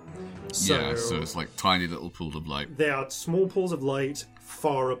 So it's like tiny little pools of light. They are small pools of light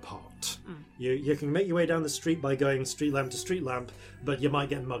far apart. You can make your way down the street by going street lamp to street lamp, but you might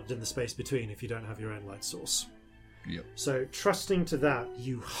get mugged in the space between if you don't have your own light source. Yep. So, trusting to that,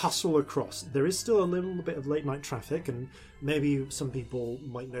 you hustle across. There is still a little bit of late night traffic, and maybe some people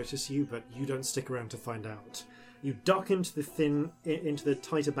might notice you, but you don't stick around to find out. You duck into the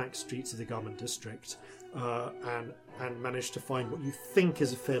tighter back streets of the Garment District, and manage to find what you think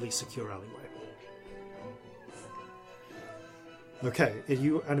is a fairly secure alleyway. Okay,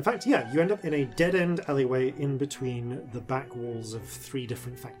 you end up in a dead-end alleyway in between the back walls of 3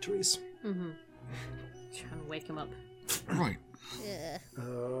 different factories. Mm-hmm. Trying to wake him up. Right. Yeah.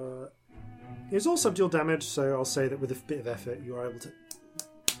 It was all subdual damage, so I'll say that with a bit of effort, you are able to...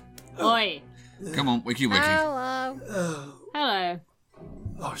 Oi! Come on, wiki wiki. Hello. Hello.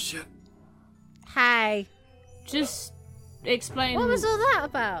 Oh, shit. Hey. Just explain What was all that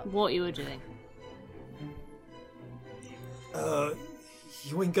about? what you were doing.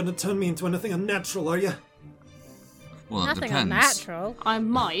 You ain't gonna turn me into anything unnatural, are you? Well, it Nothing depends. unnatural. I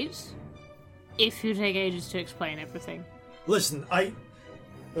might, if you take ages to explain everything. Listen,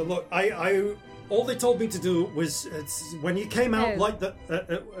 look, all they told me to do was when you came out No. like the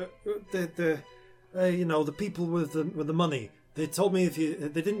people with the money. They told me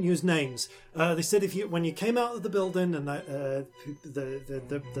they didn't use names. They said when you came out of the building and the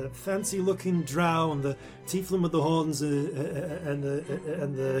fancy looking drow and the tiefling with the horns and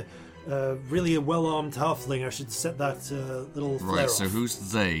the really well armed halfling, I should set that little flare Right, off. so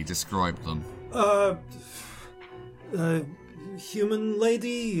who's they? Describe them. Human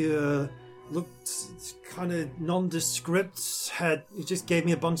lady, looked kind of nondescript. He just gave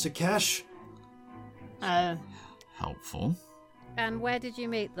me a bunch of cash. Helpful. And where did you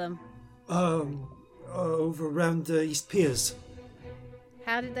meet them? Over around East Piers.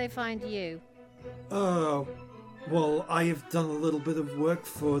 How did they find you? Well, I have done a little bit of work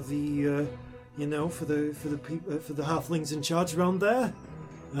for the, for the people, for the halflings in charge around there.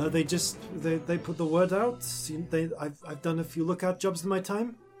 They put the word out. I've done a few lookout jobs in my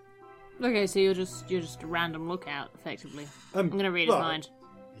time. Okay, so you're just a random lookout, effectively. I'm gonna read his mind.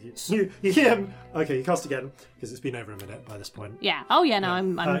 You hear him. Okay, you cast again because it's been over a minute by this point. Yeah. Oh yeah. No,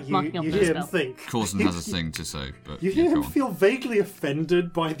 I'm marking up you the hear him spell. think. Coulson has a thing to say, but You yeah, hear go him on. feel vaguely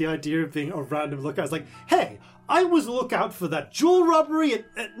offended by the idea of being a random lookout. It's like, hey, I was a lookout for that jewel robbery.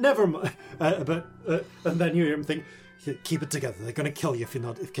 Never mind. And then you hear him think, keep it together. They're going to kill you if you're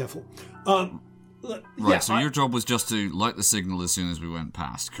not careful. Right, so your job was just to light the signal as soon as we went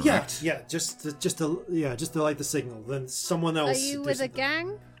past, correct? Yeah, just to light the signal. Then someone else. Are you with a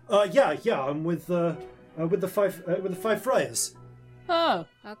gang? Yeah, I'm with the five friars. Oh,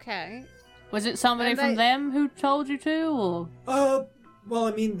 Okay. was it somebody And from they- them who told you to, or? Well,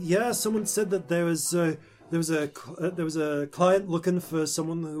 I mean, yeah. Someone said that there was a client looking for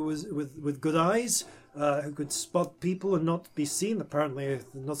someone who was with good eyes, who could spot people and not be seen. Apparently,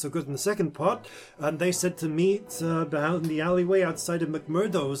 not so good in the second part. And they said to meet behind the alleyway outside of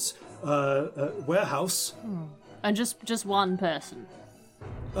McMurdo's warehouse. And just one person.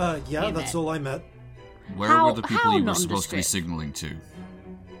 Yeah, You that's met. all I met. Where were the people how you were supposed to be nondescript? signaling to?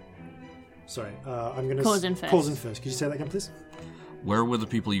 Sorry, I'm going to Coulson first. Coulson first. Could you say that again, please? Where were the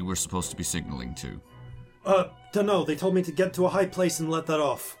people you were supposed to be signaling to? Don't know. They told me to get to a high place and let that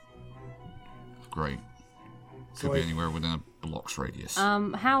off. Great. Could So be I- anywhere within a block's radius.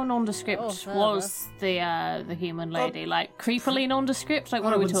 How nondescript Oh, further. was the human lady? Like creepily nondescript? Like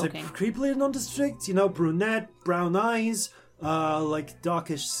what I are we wouldn't talking? say creepily nondescript. Brunette, brown eyes, like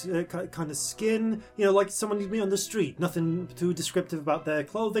darkish kind of skin. Like someone you'd meet on the street. Nothing too descriptive about their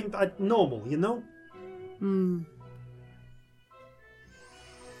clothing. But normal,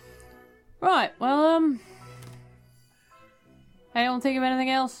 Right. Well, I don't think of anything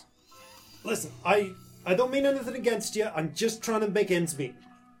else. Listen, I don't mean anything against you. I'm just trying to make ends meet.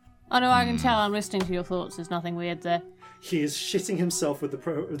 I know I can tell I'm listening to your thoughts. There's nothing weird there. he is shitting himself with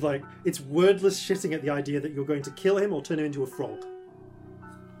it's wordless shitting at the idea that you're going to kill him or turn him into a frog.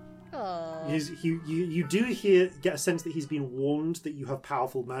 Oh. You do get a sense that he's been warned that you have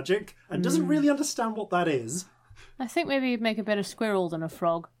powerful magic and doesn't really understand what that is. I think maybe you'd make a better squirrel than a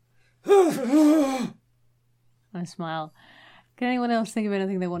frog. I smile. Can anyone else think of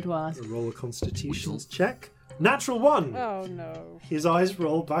anything they want to ask? Roll a constitutions check. Natural 1! Oh no. His eyes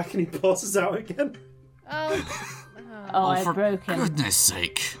roll back and he passes out again. Oh, I for broke him. goodness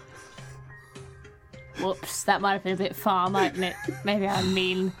sake. Whoops, that might have been a bit far, mightn't it? Maybe I'm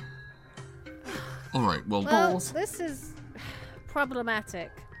mean. Alright, well, Balls. This is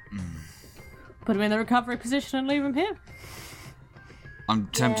problematic. Put him in the recovery position and leave him here. I'm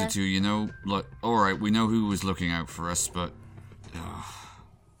tempted to, alright, we know who was looking out for us, but...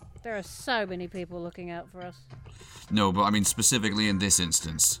 There are so many people looking out for us. No, but I mean specifically in this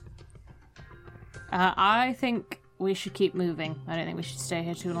instance. I think we should keep moving. I don't think we should stay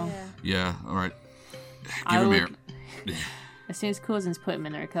here too long. Yeah, alright. Give him here. As soon as Cousin's put him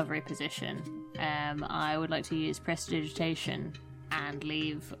in the recovery position, I would like to use prestidigitation and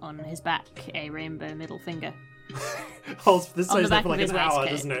leave on his back a rainbow middle finger. This stays there for like an hour,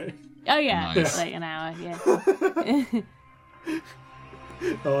 doesn't it? Oh yeah, Nice. like an hour, yeah.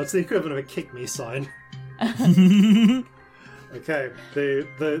 Oh, it's the equivalent of a kick me sign. Okay, the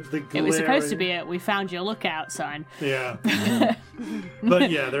glaring... It was supposed to be a "we found your lookout" sign. Yeah. But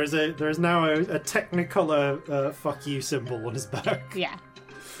yeah, there is now a Technicolor fuck you symbol on his back. Yeah.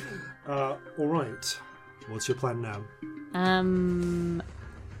 All right. What's your plan now?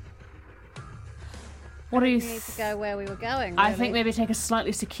 What do you? We need to go where we were going. I think really. maybe take a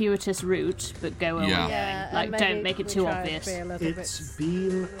slightly circuitous route, but go where Yeah. we're Yeah, going. Like, and don't maybe make it we too try and obvious. be a little It's bit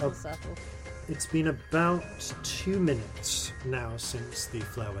been subtle. it's been about 2 minutes now since the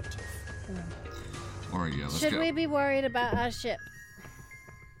flare went off. Alright, yeah, let's Should go. we be worried about our ship?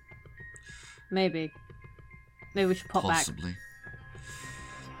 Maybe we should pop back. Possibly.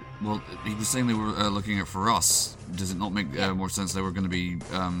 Well, he was saying they were looking out for us. Does it not make more sense they were going to be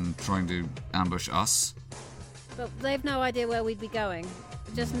trying to ambush us? But they've no idea where we'd be going.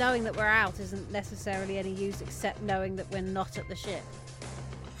 Just knowing that we're out isn't necessarily any use except knowing that we're not at the ship.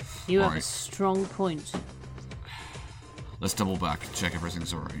 You have a Alright. strong point. Let's double back, check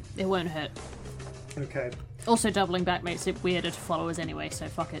everything's alright. It won't hurt. Okay. Also, doubling back makes it weirder to follow us anyway, so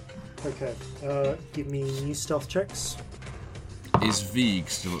fuck it. Okay. Give me new stealth checks. Is Veeg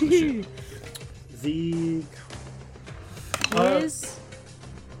still at the ship? The Is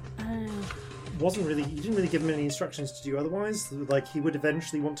wasn't really. You didn't really give him any instructions to do otherwise. Like he would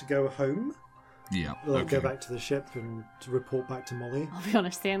eventually want to go home, Yeah, like okay. go back to the ship and to report back to Molly. I'll be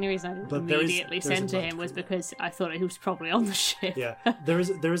honest, the only reason I didn't But there is- immediately there is send a to much him was quicker- because I thought he was probably on the ship. Yeah, there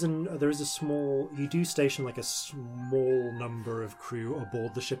is a small. You do station like a small number of crew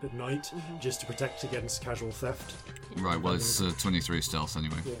aboard the ship at night just to protect against casual theft. Right, well, it's 23 stealth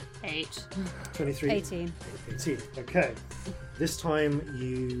anyway. 8. 23. 18. 18. Okay. This time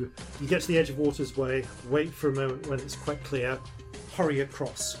you get to the edge of Water's Way, wait for a moment when it's quite clear, hurry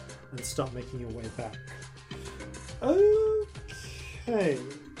across, and start making your way back. Okay.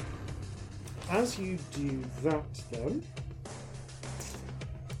 As you do that then...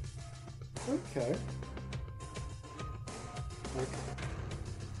 Okay.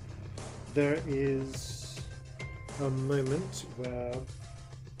 There is a moment where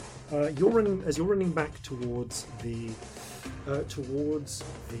you're running back towards the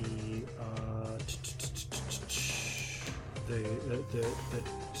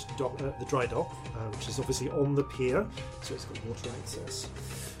dry dock, which is obviously on the pier, so it's got water access.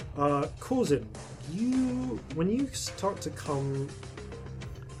 Corzin, when you start to come,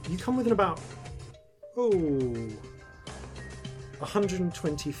 you come within about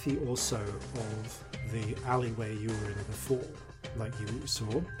 120 feet or so of the alleyway you were in before, like you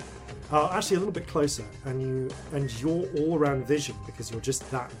saw. Actually, a little bit closer, and you're all around vision because you're just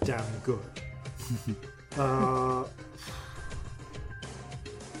that damn good.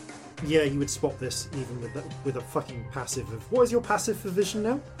 Yeah, you would spot this even with a fucking passive of... What is your passive for vision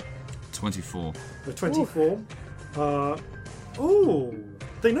now? 24. Of 24.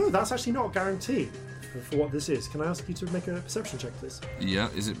 They know that's actually not a guarantee for what this is. Can I ask you to make a perception check, please? Yeah,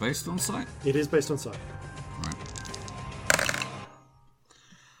 is it based on sight? It is based on sight. Right.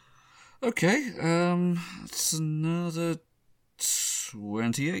 Okay, it's another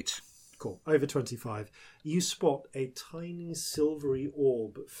 28. Cool. Over 25. You spot a tiny silvery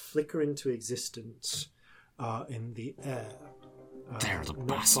orb flicker into existence in the air. They're the Not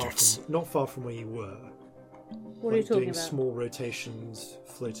bastards. not far from where you were. What are you talking doing about? small rotations,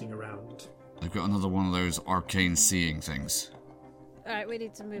 floating around. They've got another one of those arcane seeing things. Alright, we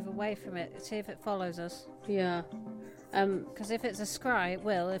need to move away from it, see if it follows us. Yeah. Because if it's a scry, it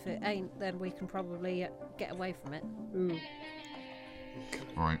will. If it ain't, then we can probably get away from it.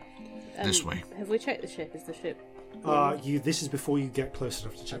 Right. This way. Have we checked the ship? Is the ship... This is before you get close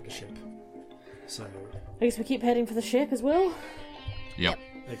enough to check the ship. So... I guess we keep heading for the ship as well? Yep.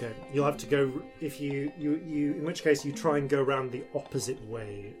 Okay, you'll have to go... If you in which case you try and go around the opposite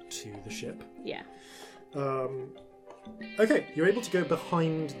way to the ship. Yeah. Okay, you're able to go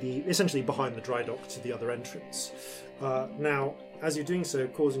essentially behind the dry dock to the other entrance. Now, as you're doing so,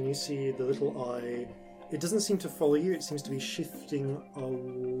 Corzin, you see the little eye. It doesn't seem to follow you. It seems to be shifting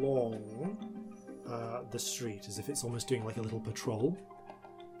along the street, as if it's almost doing like a little patrol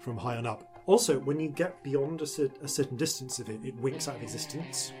from high on up. Also, when you get beyond a certain distance of it, it winks out of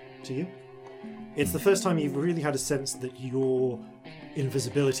existence to you. It's the first time you've really had a sense that your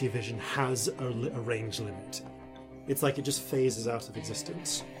invisibility vision has a range limit. It's like it just phases out of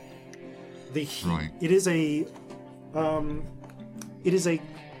existence. Right. It is a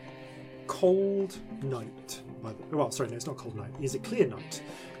cold night. Well, sorry, no, it's not cold night. It is a clear night.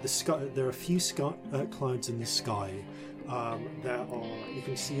 The sky. There are a few clouds in the sky. You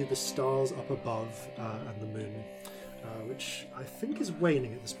can see the stars up above and the moon, which I think is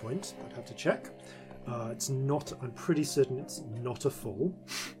waning at this point. I'd have to check. It's not. I'm pretty certain it's not a full.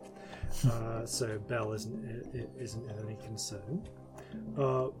 So Bell isn't in any concern.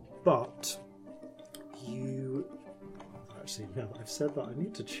 But you actually, now that I've said that, I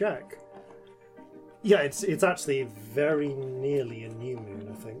need to check. Yeah, it's actually very nearly a new moon,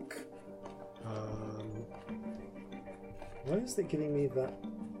 I think. Why is it giving me that?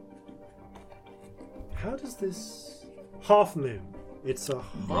 How does this half moon? It's a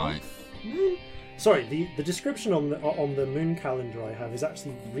half moon. Sorry, the description on the moon calendar I have is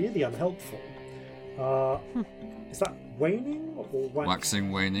actually really unhelpful. Is that waning or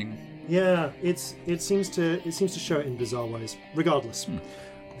waxing, waning? Yeah, it seems to show it in bizarre ways. Regardless,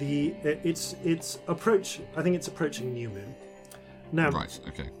 it's approach. I think it's approaching new moon. Now, right.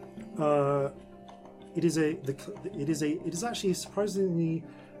 Okay. It is actually surprisingly.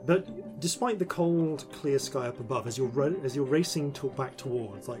 But despite the cold, clear sky up above, as you're racing back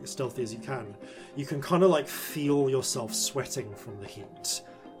towards, like as stealthy as you can kind of like feel yourself sweating from the heat,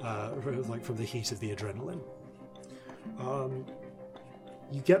 like from the heat of the adrenaline.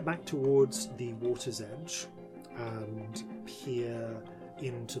 You get back towards the water's edge and peer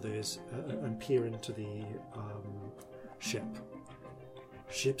into the ship.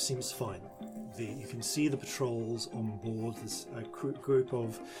 Ship seems fine. You can see the patrols on board. There's a group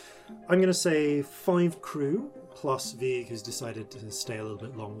of, I'm going to say, 5 crew, plus Vig, who's decided to stay a little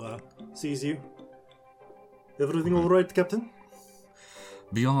bit longer. Sees you. Everything all right, Captain?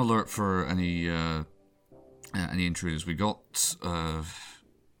 Be on alert for any intruders. We got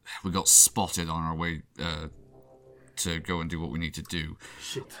spotted on our way to go and do what we need to do.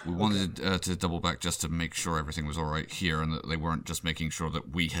 Shit. We wanted to double back just to make sure everything was all right here and that they weren't just making sure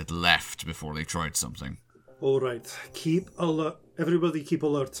that we had left before they tried something. All right. Keep alert. Everybody keep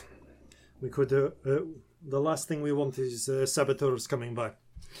alert. We could... the last thing we want is saboteurs coming by.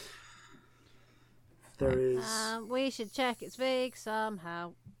 There is... we should check its Vig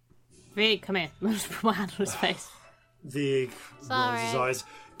somehow. Vig, come here. I'll just put my hand on his face. Vig Sorry. rolls his eyes.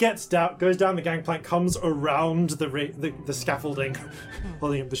 Gets down, goes down the gangplank, comes around the scaffolding,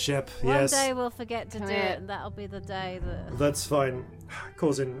 holding up the ship. One day we'll forget to do it, and that'll be the day that... That's fine.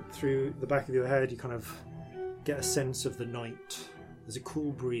 Causing through the back of your head, you kind of get a sense of the night. There's a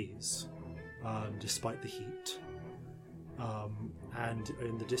cool breeze, despite the heat. And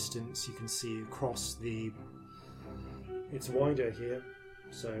in the distance, you can see across the... It's wider here,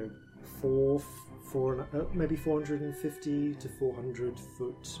 so maybe 450 to 400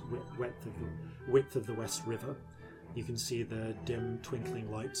 foot width of the West River. You can see the dim twinkling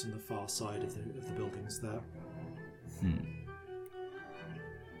lights on the far side of the buildings there.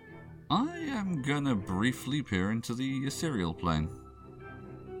 I am gonna briefly peer into the ethereal plane.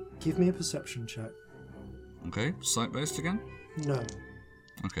 Give me a perception check. Okay, sight-based again? No.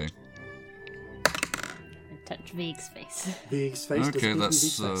 Okay. Touch Vig's face. Vig's face. Okay, that's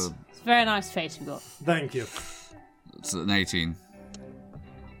It's a very nice face you've got. Thank you. It's an 18.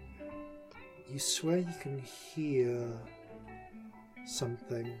 You swear you can hear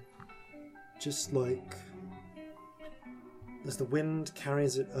something, just like as the wind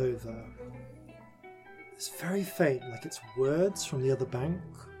carries it over. It's very faint, like it's words from the other bank,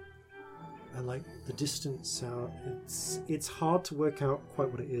 and like the distant sound. It's hard to work out quite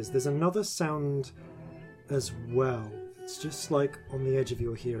what it is. There's another sound as well. It's just like on the edge of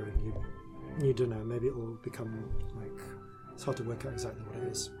your hearing. You don't know. Maybe it will become like it's hard to work out exactly what it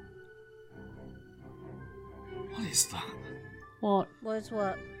is. What is that? What? What's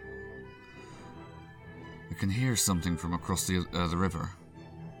what? I can hear something from across the river.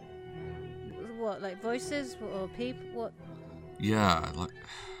 What, like voices or people? What? Yeah, like.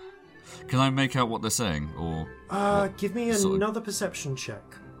 Can I make out what they're saying, or? Give me another perception check.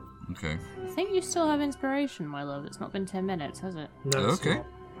 Okay. I think you still have inspiration, my love. It's not been 10 minutes, has it? No, it's Okay.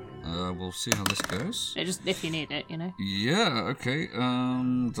 not. We'll see how this goes. It just if you need it, you know. Yeah. Okay.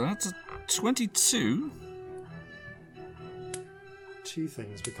 That's a 22. Two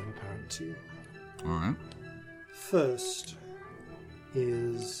things become apparent to you. All right. First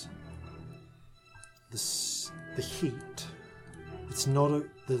is the heat. It's not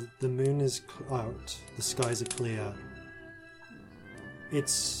the moon is out. The skies are clear.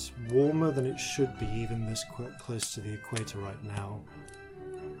 It's warmer than it should be, even this close to the equator right now.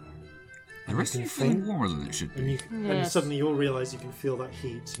 The rest of you feeling warmer than it should be. And suddenly you'll realise you can feel that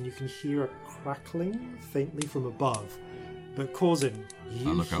heat, and you can hear a crackling faintly from above. But Corzin,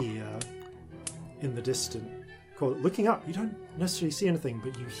 you hear in the distance. Looking up, you don't necessarily see anything,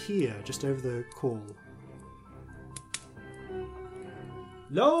 but you hear just over the call.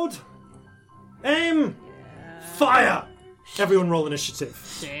 Load! Aim! Fire! Everyone roll initiative.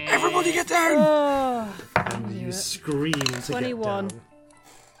 Everybody get down! And you scream to 21. get down.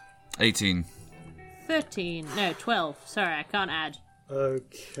 18. 13. No, 12. Sorry, I can't add.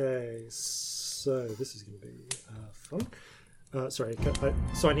 Okay, so this is going to be fun. Sorry,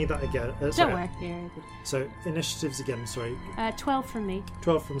 so I need that again. Don't worry. Yeah, good. So initiatives again, sorry. 12 from me.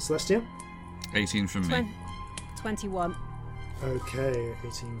 12 from Celestia. 18 from me. 21. Okay,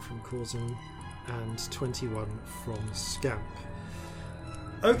 18 from Corzin and 21 from Scamp.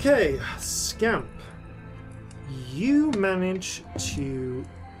 Okay, Scamp, you manage to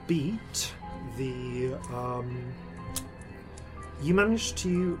beat the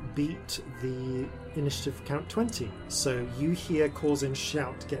initiative count 20. So you hear Corzin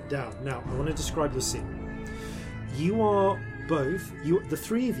shout, "Get down!" Now I want to describe the scene. You are both the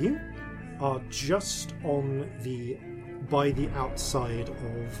three of you are just by the outside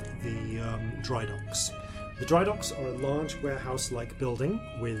of the dry docks. The dry docks are a large warehouse-like building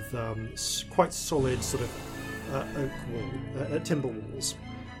with quite solid sort of timber walls.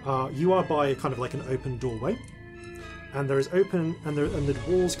 You are by kind of like an open doorway, and there is the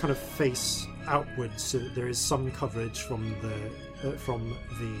walls kind of face outwards, so that there is some coverage from the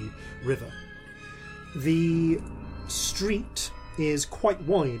river. The street is quite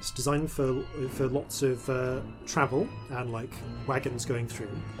wide. It's designed for lots of travel and like wagons going through.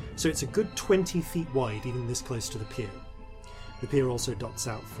 So it's a good 20 feet wide, even this close to the pier. The pier also dots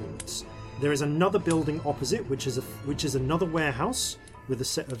out forwards. There is another building opposite, which is another warehouse with a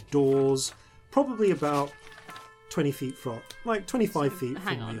set of doors, probably about 20 feet from, like 25 feet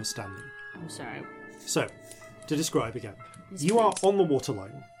from where you're standing. I'm sorry. So, to describe again, Yes, you are please. on the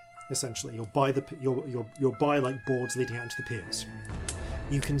waterline. Essentially, you're by like boards leading out into the piers.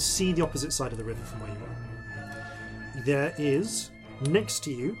 You can see the opposite side of the river from where you are. There is next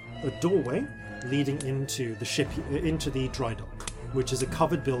to you a doorway leading into the ship, into the dry dock, which is a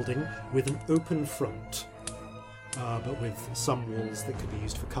covered building with an open front, but with some walls that could be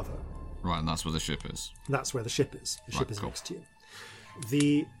used for cover. Right, and that's where the ship is. That's where the ship is. The ship is cool. next to you.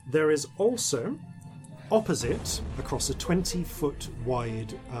 There is also, opposite, across a 20-foot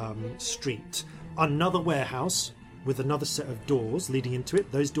wide street, another warehouse with another set of doors leading into it.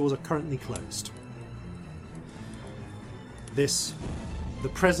 Those doors are currently closed. The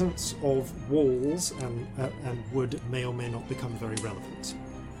presence of walls and wood may or may not become very relevant.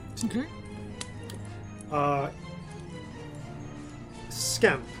 Okay.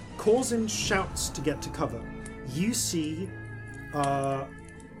 Scamp, Corzin shouts to get to cover. You see 8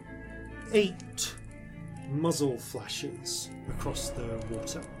 muzzle flashes across the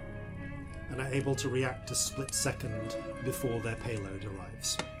water and are able to react a split second before their payload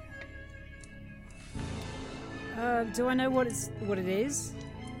arrives. Do I know what it is?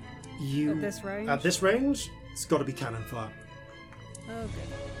 At this range? At this range, it's got to be cannon fire. Okay.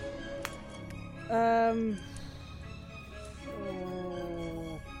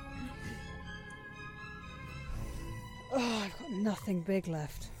 Oh, I've got nothing big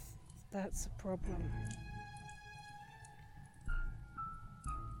left. That's a problem.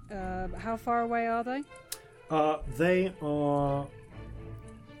 How far away are they? They are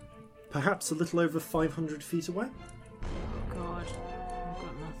perhaps a little over 500 feet away. Oh God, I've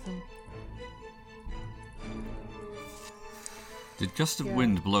got nothing. Did gust of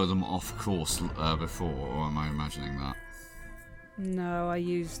wind blow them off course before, or am I imagining that? No, I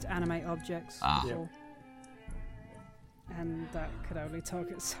used animate objects Ah. before. And that could only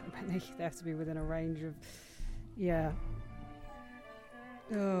target so many. They have to be within a range of... Yeah.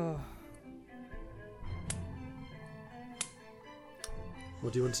 Oh.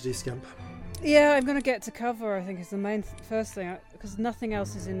 What do you want to do, Scamp? Yeah, I'm going to get to cover, I think, is the main first thing. Because nothing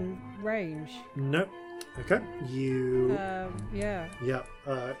else is in range. No. Okay. You... Yeah. Yeah.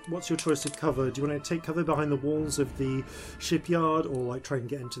 What's your choice of cover? Do you want to take cover behind the walls of the shipyard, or like try and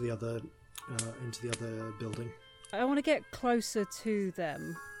get into the other building? I want to get closer to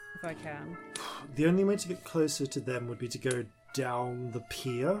them, if I can. The only way to get closer to them would be to go down the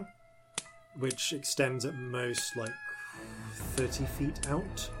pier, which extends at most like 30 feet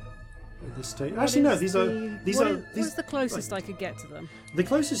out of the stage. Actually, no. What's the closest I could get to them? The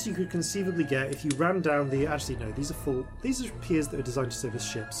closest you could conceivably get if you ran down the... Actually, no, these are piers that are designed to service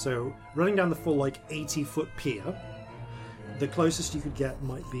ships. So running down the full, 80-foot pier, the closest you could get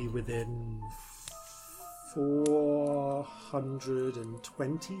might be within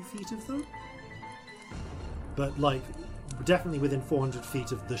 420 feet of them. But, definitely within 400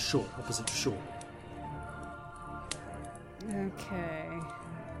 feet of the shore, opposite shore. Okay.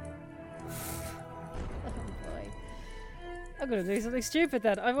 Oh boy. I'm going to do something stupid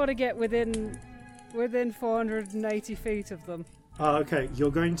then. I want to get within 480 feet of them. Okay, you're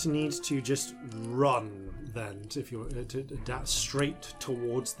going to need to just run then, if you're to straight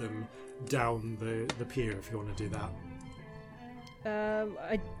towards them down the pier. If you want to do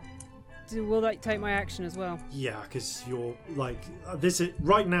that. Will that take my action as well? Yeah, because you're right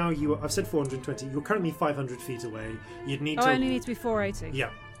now. I've said 420. You're currently 500 feet away. You'd need to. I only need to be 480. Yeah.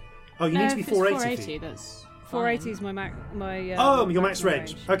 Oh, you need to be 480 feet. That's 480 is my max. Your max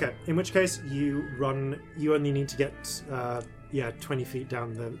range. Okay. In which case, you run. You only need to get 20 feet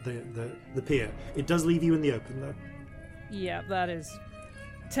down the pier. It does leave you in the open though. Yeah, that is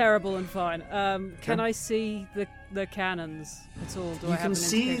terrible and fine. Can I see the cannons at all? Do I have an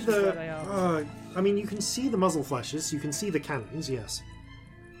indication of where they are? You can see the muzzle flashes. You can see the cannons. Yes.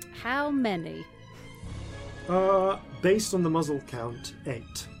 How many? Based on the muzzle count,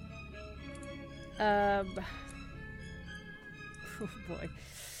 8. Oh boy.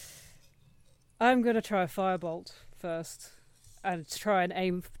 I'm gonna try a firebolt first, and try and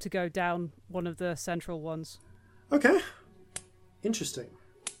aim to go down one of the central ones. Okay. Interesting.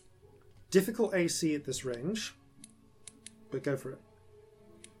 Difficult AC at this range, but go for it.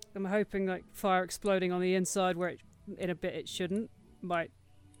 I'm hoping fire exploding on the inside where it shouldn't.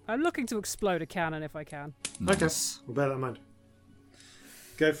 I'm looking to explode a cannon if I can. Nice. Okay, we'll bear that in mind.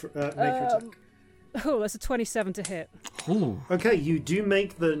 Go for make your attack. Oh, that's a 27 to hit. Ooh. Okay, you do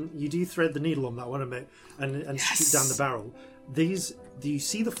thread the needle on that one a bit and shoot down the barrel. Do you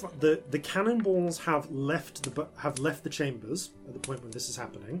see the cannonballs have left the chambers at the point when this is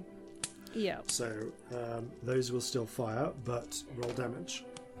happening? Yeah. So those will still fire, but roll damage.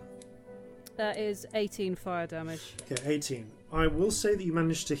 That is 18 fire damage. Okay, 18. I will say that you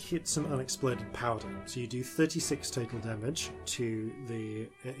managed to hit some unexploded powder, so you do 36 total damage to the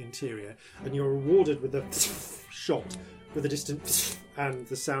interior, and you're rewarded with a shot with a distant and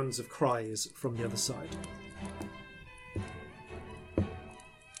the sounds of cries from the other side.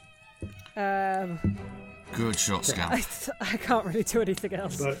 Good shot, Scamp. I can't really do anything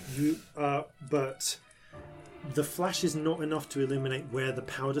else. But the flash is not enough to illuminate where the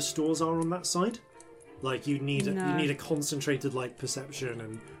powder stores are on that side. You need a concentrated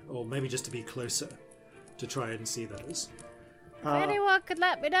perception or maybe just to be closer to try and see those. If anyone could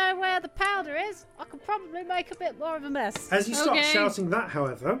let me know where the powder is, I could probably make a bit more of a mess. As you start shouting that,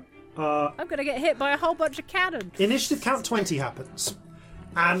 however, I'm going to get hit by a whole bunch of cannons. Initiative count 20 happens,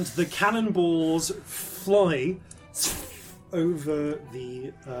 and the cannonballs fly over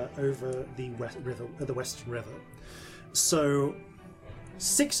the Western River. So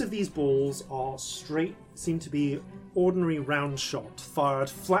 6 of these balls seem to be ordinary round shot,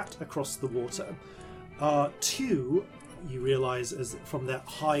 fired flat across the water. 2, you realise, from their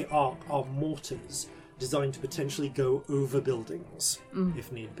high arc, are mortars designed to potentially go over buildings,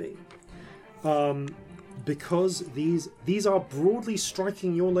 if need be. Because these are broadly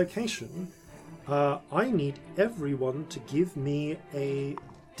striking your location, I need everyone to give me a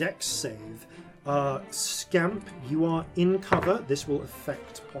dex save. Scamp, you are in cover. This will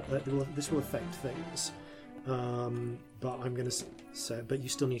affect things. But I'm going to say, but you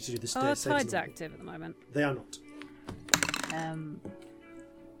still need to do this. Tide's active at the moment. They are not.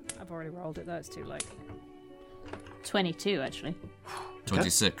 I've already rolled it. That's too late. 22 actually.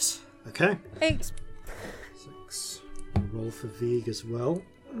 26. Okay. 8. 6. Roll for Vig as well.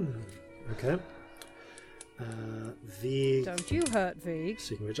 Okay. Vig. Don't you hurt Vig.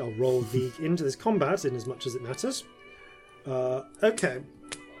 Speaking of which, I'll roll Vig into this combat in as much as it matters. Okay.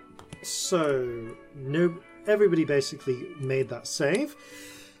 So, everybody basically made that save.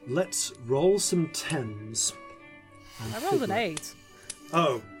 Let's roll some 10s. I rolled an 8.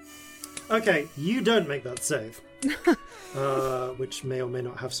 Oh. Okay, you don't make that save. Which may or may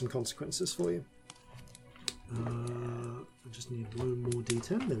not have some consequences for you. I just need one more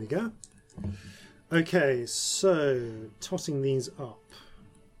d10. There we go. Okay, so tossing these up.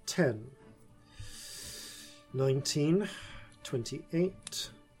 10, 19, 28,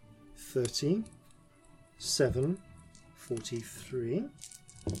 30, 7, 43.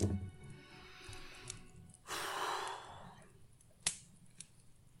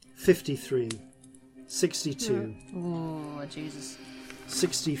 53, 62. Oh, Jesus.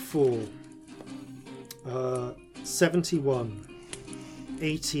 64, 71,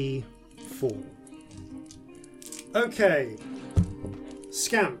 84. Okay,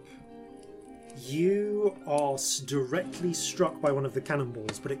 Scamp, you are directly struck by one of the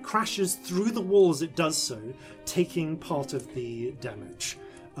cannonballs, but it crashes through the wall as it does so, taking part of the damage.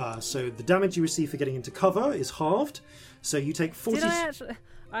 So the damage you receive for getting into cover is halved, so you take 40...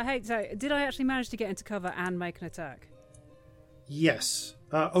 I hate to say, did I actually manage to get into cover and make an attack? Yes.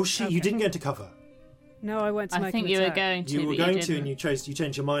 You didn't get into cover. No, I went to make an attack. I think you were going to, You were going to, and you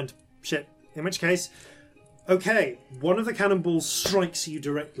changed your mind. Shit. In which case, okay, one of the cannonballs strikes you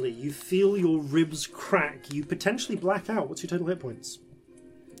directly. You feel your ribs crack. You potentially black out. What's your total hit points?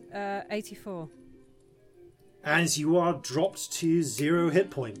 84. As you are dropped to 0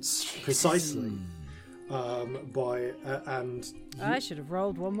 hit points, precisely. I should have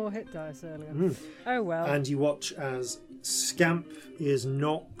rolled one more hit dice earlier. Oh well. And you watch as Scamp is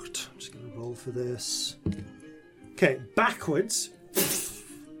knocked. I'm just going to roll for this. Okay, backwards,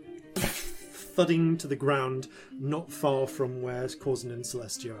 thudding to the ground, not far from where Corzin and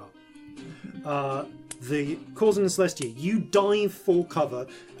Celestia are. The Corzin and Celestia, you dive for cover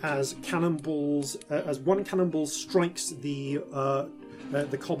as cannonballs, as one cannonball strikes the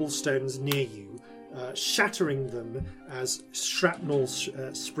cobblestones near you. Shattering them as shrapnel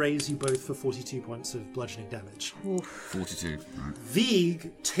sprays you both for 42 points of bludgeoning damage. 42. Right.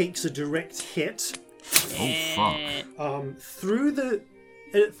 Vig takes a direct hit. Oh, fuck. Through the...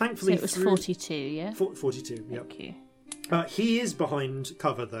 thankfully, so it was 42, yeah? 42, yep. Thank you. He is behind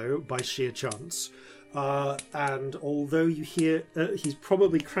cover, though, by sheer chance. And although you hear... he's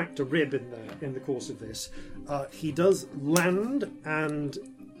probably cracked a rib in the course of this. He does land, and...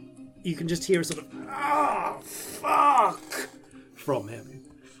 you can just hear a sort of fuck from him.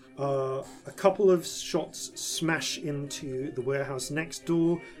 A couple of shots smash into the warehouse next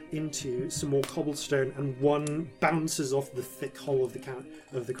door, into some more cobblestone, and one bounces off the thick hull of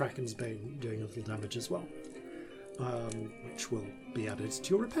the Kraken's bane, doing a little damage as well, which will be added to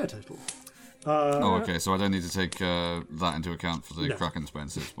your repair total. Okay, so I don't need to take that into account for the Kraken's bane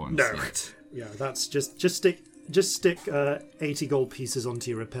 6 points. No, yeah, that's just stick 80 gold pieces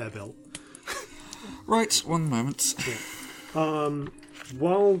onto your repair bill. Right, one moment. Yeah.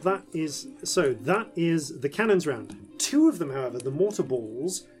 While that is... so, that is the cannon's round. 2 of them, however, the mortar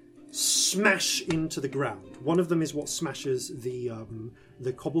balls, smash into the ground. One of them is what smashes the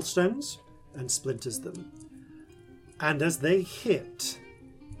cobblestones and splinters them. And as they hit,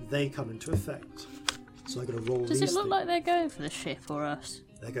 they come into effect. So I got to roll Does these it look like they're going for the ship or us?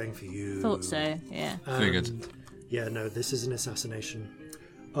 They're going for you. Thought so, yeah. Figured. Yeah, no, this is an assassination.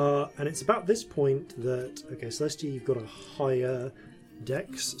 And it's about this point that... okay, Celestia, you've got a higher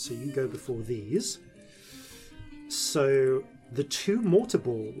dex, so you go before these. So the 2 mortar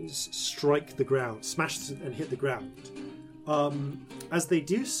balls strike the ground, smash and hit the ground. As they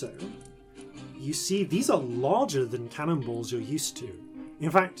do so, you see these are larger than cannonballs you're used to. In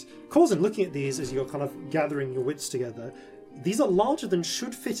fact, Corzin, looking at these as you're kind of gathering your wits together, these are larger than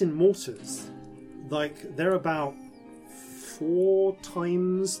should fit in mortars. Like, they're about 4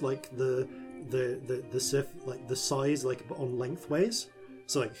 times like the size, like on lengthways.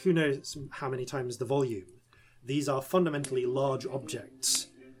 So like, who knows how many times the volume. These are fundamentally large objects,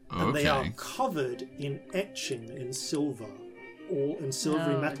 and they are covered in etching in silver, all in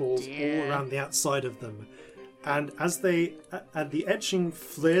silvery metals all around the outside of them. And as the etching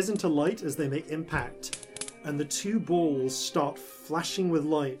flares into light as they make impact, and the 2 balls start flashing with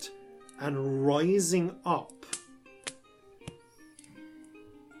light and rising up.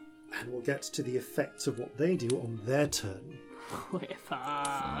 And we'll get to the effects of what they do on their turn. We're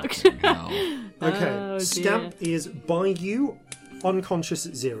fucked. Okay, Scamp is by you, unconscious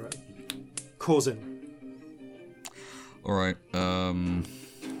at 0. Corzin. Alright,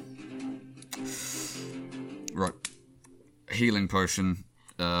 healing potion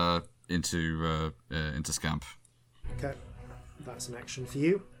into Scamp. Okay, that's an action for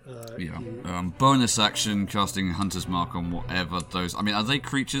you. Bonus action, casting Hunter's Mark on whatever those... I mean, are they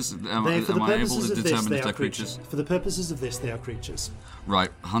creatures? Am I able to determine if they're creatures? For the purposes of this, they are creatures. Right,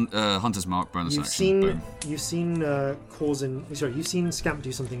 Hunter's Mark, bonus action. You've seen Scamp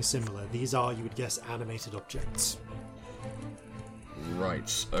do something similar. These are, you would guess, animated objects.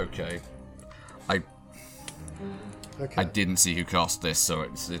 Right, okay. I didn't see who cast this, so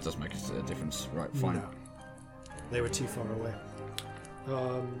it does make a difference. Right, fine. No. They were too far away.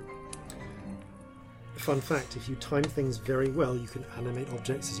 Fun fact, if you time things very well, you can animate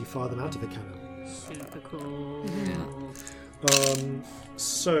objects as you fire them out of a cannon. Super cool.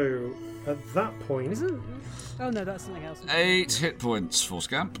 So, at that point... Oh no, that's something else. 8 hit points for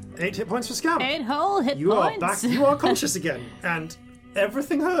Scamp. 8 hit points for Scamp. 8 whole hit you points. Are back. You are conscious again, and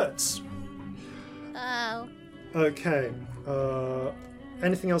everything hurts. Oh. Okay.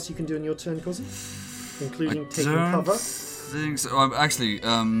 Anything else you can do in your turn, Cosy? Including taking cover? Think so. Actually,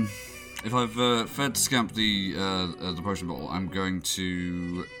 if I've fed Scamp the potion bottle, I'm going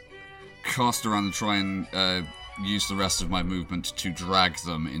to cast around and try and use the rest of my movement to drag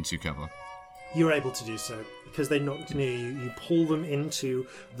them into cover. You're able to do so because they're not near you. You pull them into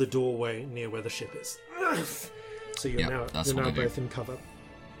the doorway near where the ship is. So you're now both in cover.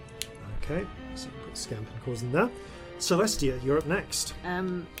 Okay, so put Scamp and Cause in there. Celestia, you're up next.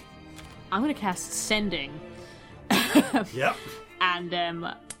 I'm going to cast Sending. Yep. And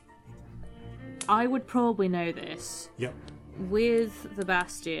I would probably know this. Yep. With the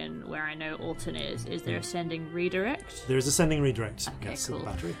Bastion, where I know Alton is there a Sending redirect? There is a Sending redirect. Okay, yes, cool. in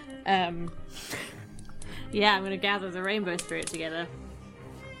the battery. Yeah, I'm going to gather the Rainbow Spirit together.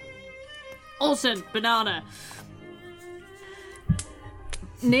 Alton, banana.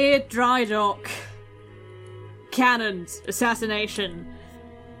 Near dry dock. Cannons, assassination.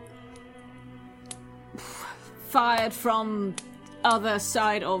 Fired from other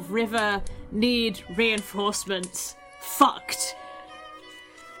side of river. Need reinforcements. Fucked.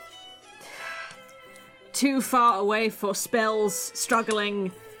 Too far away for spells.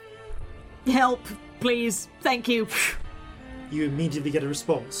 Struggling. Help, please. Thank you. You immediately get a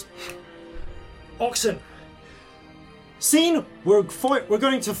response. Oxen! Scene! We're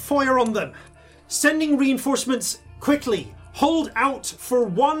going to fire on them. Sending reinforcements quickly. Hold out for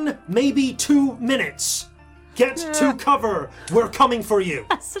 1, maybe 2 minutes. Get to cover. We're coming for you.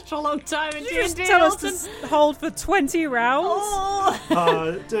 That's such a long time in Did you just tell us to hold for 20 rounds?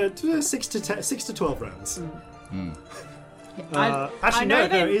 Oh. 6 to 12 rounds. I know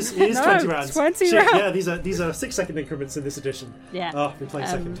no, it is 20 rounds. 20 Shit, rounds. Yeah, these are 6-second increments in this edition. Yeah. Oh, I've been playing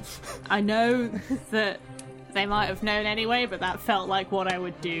second. I know that they might have known anyway, but that felt like what I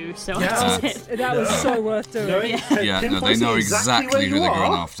would do, so Yeah. I did. That was so worth doing. They know exactly who they're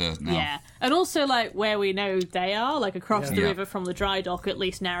going after now. Yeah, and also like where we know they are, like across the Yeah. river from the dry dock, at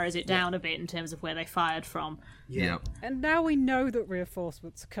least narrows it down a bit in terms of where they fired from, Yeah. And now we know that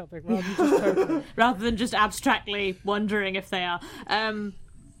reinforcements are coming, rather than just hoping. rather than just abstractly wondering if they are. I'm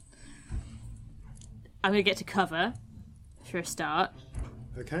gonna get to cover for a start.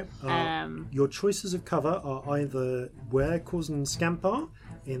 Okay. Your choices of cover are either where Corzin and Scamp are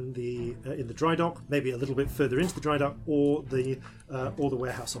in the dry dock, maybe a little bit further into the dry dock, or the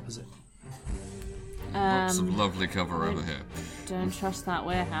warehouse opposite. Lots of lovely cover over here. Don't trust that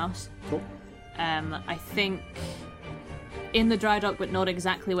warehouse. Cool. I think in the dry dock, but not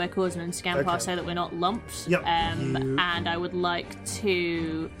exactly where Corzin and Scamp are, Okay. so that we're not lumped. Yep, And I would like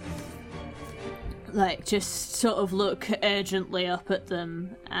to just sort of look urgently up at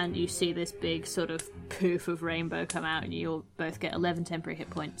them, and you see this big sort of poof of rainbow come out, and you'll both get 11 temporary hit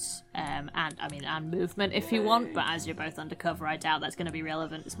points, and movement if you want, but as you're both undercover, I doubt that's going to be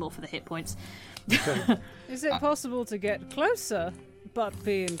relevant. It's more for the hit points. Is it possible to get closer, but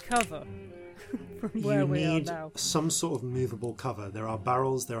be in cover from where You we are need now? some sort of movable cover. There are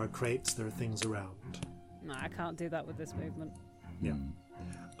barrels, there are crates, there are things around. No, I can't do that with this movement. Yeah.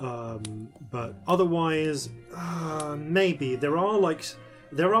 But otherwise, maybe there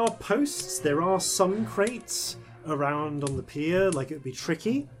are posts, there are some crates around on the pier. Like, it would be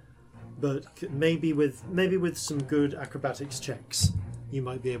tricky, but maybe with some good acrobatics checks, you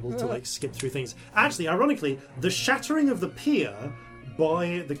might be able to skip through things. Actually, ironically, the shattering of the pier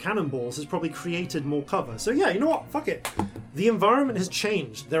by the cannonballs has probably created more cover. So yeah, you know what? Fuck it. The environment has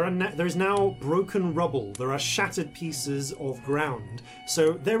changed. There is now broken rubble. There are shattered pieces of ground.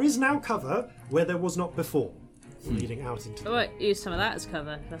 So there is now cover where there was not before, leading out into. I might use some of that as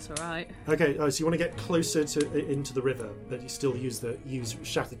cover. That's all right. Okay, so you want to get closer into the river, but you still use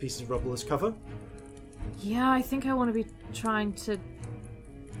shattered pieces of rubble as cover. Yeah, I think I want to be trying to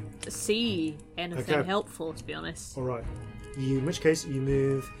see anything Okay. helpful, to be honest. All right. In which case, you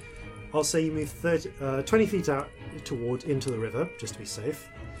move. I'll say you move 20 feet out into the river, just to be safe.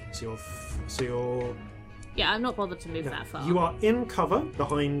 So you're. Yeah, I'm not bothered to move that far. You are in cover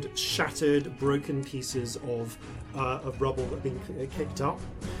behind shattered, broken pieces of rubble that have been kicked up,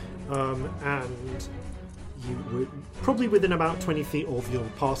 and you were probably within about 20 feet of your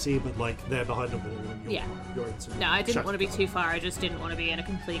party, but like they're behind a wall. And you're in some No, I didn't want to be shattered too far. I just didn't want to be in a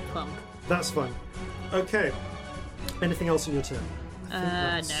complete clump. That's fine. Okay. Anything else on your turn?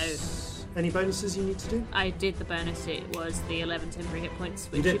 No. Any bonuses you need to do? I did the bonus. It was the 11 temporary hit points,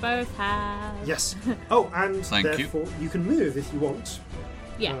 which did. you both have. Yes. Oh, and Thank you. therefore you can move if you want.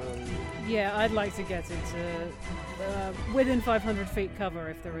 Yeah. Yeah, I'd like to get into within 500 feet cover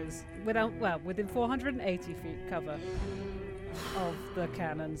if there is. Within 480 feet cover of the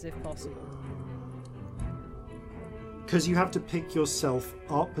cannons if possible. Because you have to pick yourself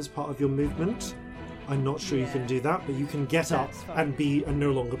up as part of your movement. I'm not sure you can do that, but you can get up That's fine. and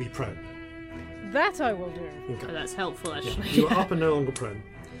no longer be prone. That I will do. Oh, that's helpful, actually. You are up and no longer prone.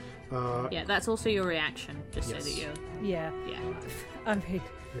 Yeah, that's also your reaction, just Yes. so that you're... Yeah. Yeah. I mean,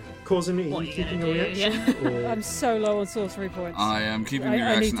 Causing are What you are you keeping gonna your do? reaction? Or... I'm so low on sorcery points. I am keeping I your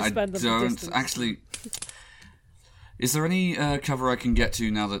need reaction. to I spend them for don't distance. actually. Is there any cover I can get to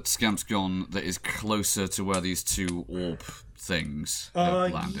now that Scamp's gone that is closer to where these two orb things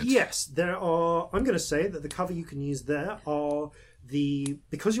have landed? Yes, there are. I'm going to say that the cover you can use there are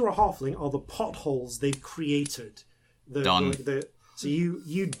because you're a halfling, are the potholes they've created. Done. So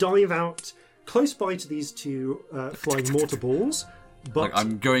you dive out close by to these two flying mortar balls, but Like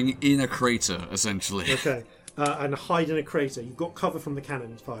I'm going in a crater, essentially. okay, and hide in a crater. You've got cover from the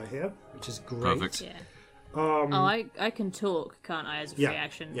cannon fire here, which is great. Perfect. Yeah. I can talk, can't I, as a free Yeah,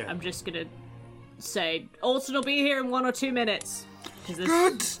 action? yeah. I'm just gonna say, Alton will be here in 1 or 2 minutes. 'Cause there's-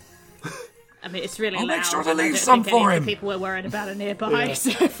 Good. I mean, it's really I'll loud. make sure to and I leave don't some think any for of him. the people we're worried about are nearby, Yeah.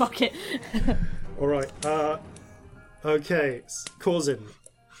 so fuck it. All right. Okay, Corzin.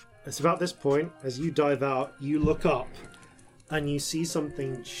 It's about this point, as you dive out, you look up, and you see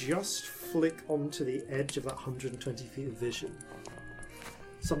something just flick onto the edge of that 120 feet of vision.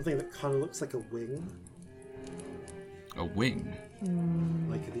 Something that kind of looks like a wing, A wing.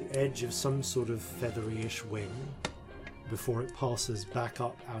 like at the edge of some sort of feathery-ish wing, before it passes back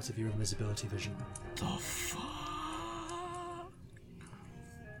up out of your invisibility vision. The fuck?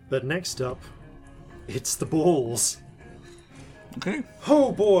 But next up, it's the balls. Okay.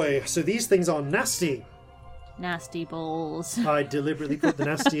 Oh boy, so these things are nasty. Nasty balls. I deliberately put the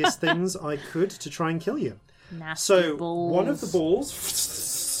nastiest things I could to try and kill you. Nasty So balls. one of the balls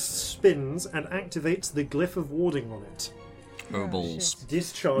spins and activates the glyph of warding on it, Oh, balls. shit.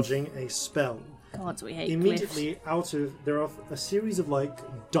 discharging a spell. Gods, we hate Immediately out of there are a series of like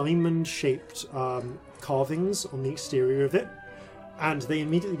diamond-shaped carvings on the exterior of it, and they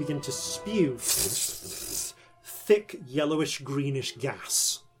immediately begin to spew thick yellowish greenish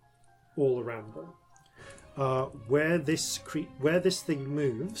gas all around them. Where this thing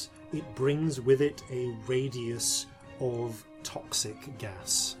moves, it brings with it a radius of toxic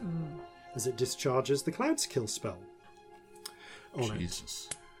gas as it discharges the Cloud's Kill spell on it. Jesus.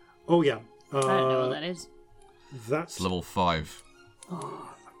 Oh yeah, I don't know what that is. that's It's level 5.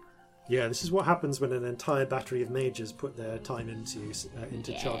 yeah. This is what happens when an entire battery of mages put their time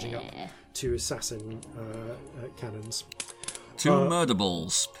into charging up two assassin cannons. 2 murder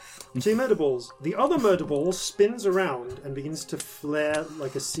balls. Two murder balls. The other murder ball spins around and begins to flare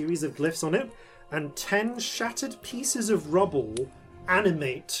like a series of glyphs on it, and 10 shattered pieces of rubble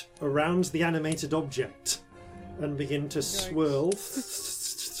animate around the animated object and begin to swirl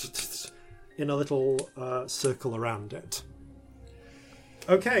in a little circle around it.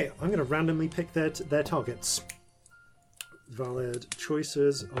 Okay, I'm going to randomly pick their targets. Valid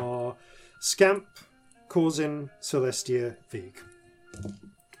choices are Scamp, Corzin, Celestia, Vig.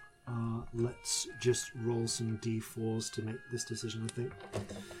 Let's just roll some d4s to make this decision, I think.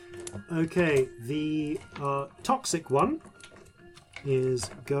 Okay, the toxic one is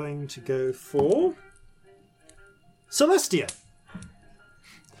going to go for Celestia.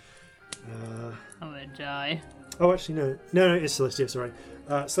 I'm gonna die. Oh, actually, no, it's Celestia. Sorry,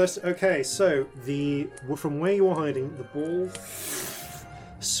 Celestia. Okay, so from where you are hiding, the ball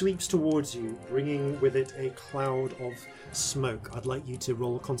sweeps towards you, bringing with it a cloud of smoke. I'd like you to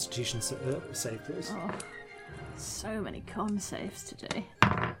roll a Constitution save, please. Oh, so many con saves today.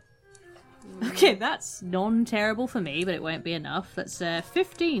 Okay, that's non-terrible for me, but it won't be enough. That's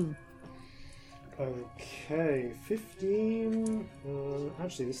 15. Okay, 15.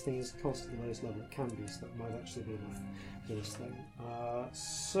 Actually, this thing is cost at the lowest level it can be, so that might actually be enough for this thing.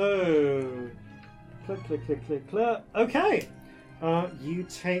 So, click, click, click, click, click. Okay, you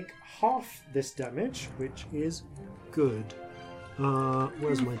take half this damage, which is good.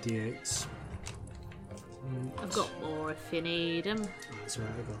 Where's my d8s? I've got more if you need them. That's right,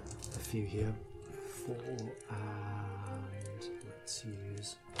 I've got a few here. 4, and let's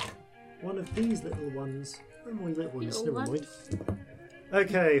use one of these little ones. Where are my little ones? Little Never mind. ones?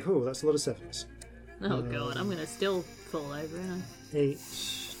 Okay, that's a lot of 7s. Oh god, I'm gonna still fall over, aren't 8,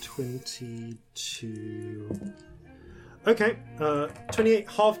 22. Okay, 28,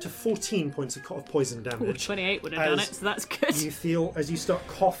 half to 14 points of poison I? Ooh, damage. 28 would have done As it, so that's good. You feel, as you start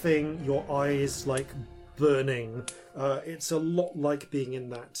coughing, your eyes like burning. It's a lot like being in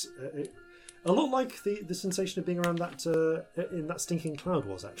that. A lot like the sensation of being around that in that stinking cloud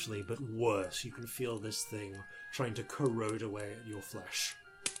was actually, but worse. You can feel this thing trying to corrode away at your flesh.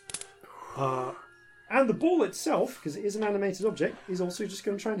 And the ball itself, because it is an animated object, is also just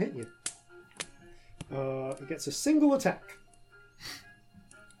going to try and hit you. It gets a single attack.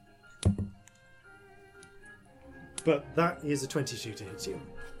 But that is a 22 to hit you,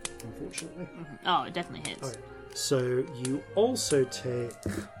 unfortunately. Oh, it definitely hits. Okay. So you also take...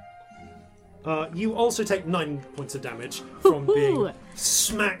 you also take 9 points of damage from being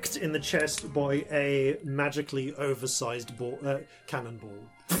smacked in the chest by a magically oversized cannonball.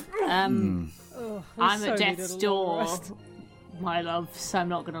 Oh, we I'm so at needed death's a long door, rest. my love, so I'm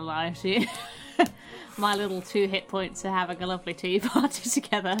not going to lie to you. My little 2 hit points are having a lovely tea party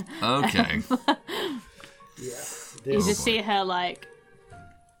together. Okay. You just see her, like...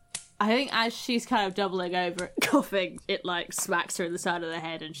 I think as she's kind of doubling over, coughing, it, like, smacks her in the side of the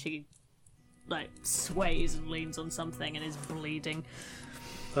head and she, like, sways and leans on something and is bleeding.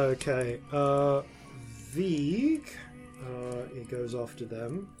 Okay, Vig, it goes after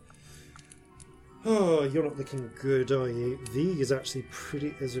them. Oh, you're not looking good, are you? Vig is actually a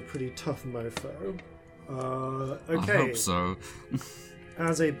pretty tough mofo. Okay. I hope so.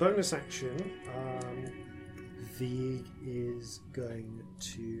 As a bonus action, Vig is going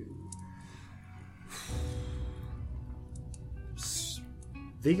to...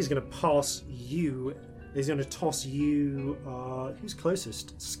 Vig is going to pass you. He's going to toss you... who's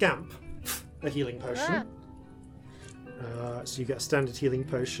closest? Scamp. A healing potion. So you get a standard healing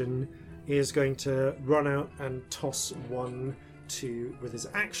potion. He is going to run out and toss one with his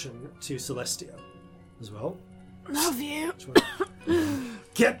action to Celestia as well. Love you!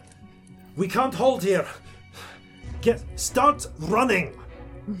 We can't hold here! Start running!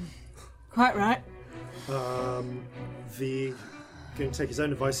 Quite right. Vig going to take his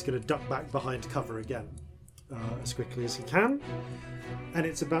own advice, he's going to duck back behind cover again as quickly as he can. And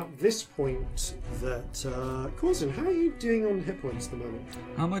it's about this point that... Corzin, how are you doing on hit points at the moment?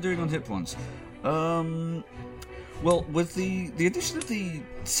 How am I doing on hit points? Well, with the addition of the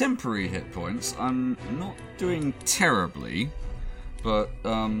temporary hit points, I'm not doing terribly, but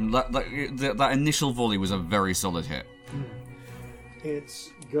that initial volley was a very solid hit. It's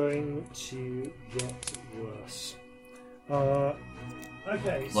going to get worse.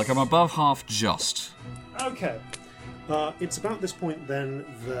 Okay. Like I'm above half just. Okay. It's about this point then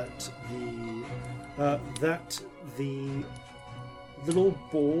that the little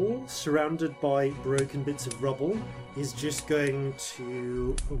ball surrounded by broken bits of rubble is just going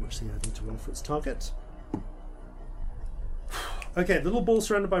to... Oh, actually, I need to roll for its target. Okay, the little ball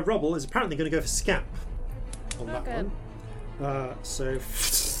surrounded by rubble is apparently going to go for Scamp on that Okay. one. So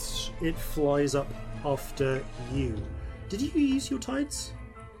it flies up after you. Did you use your tides?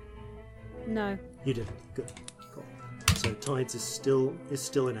 No. You didn't. Good. Cool. So tides is still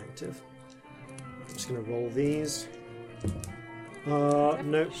inactive. I'm just going to roll these.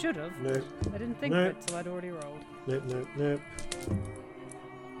 Nope. Should have. Nope. I didn't think No. of it till I'd already rolled. Nope.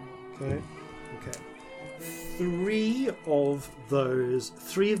 Okay. Three of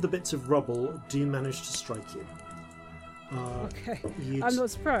the bits of rubble do manage to strike you. Okay. You I'm not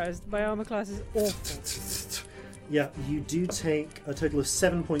surprised. My armor class is awful. Yeah, you do take a total of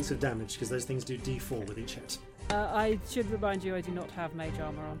 7 points of damage because those things do d4 with each hit. I should remind you I do not have mage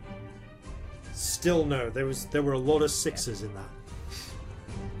armor on. Still no, there were a lot of 6s in that.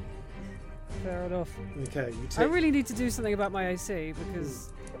 Fair enough. Okay, you I take... really need to do something about my AC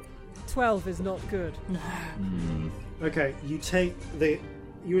because 12 is not good. Okay, you're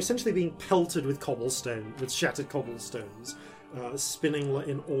essentially being pelted with shattered cobblestones, spinning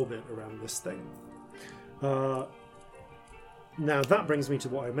in orbit around this thing. Now that brings me to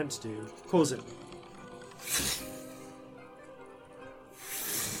what I meant to do. Corzin.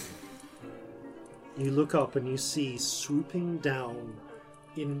 you look up and you see swooping down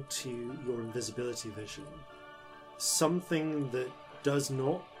into your invisibility vision something that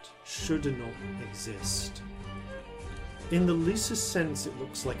should not exist. In the loosest sense, it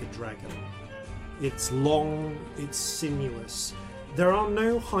looks like a dragon. It's long, it's sinuous. There are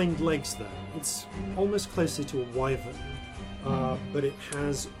no hind legs there. It's almost closer to a wyvern, but it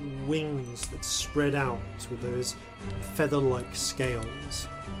has wings that spread out with those feather-like scales.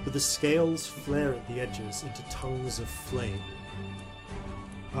 But the scales flare at the edges into tongues of flame.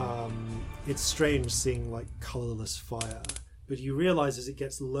 It's strange seeing like colourless fire, but you realise as it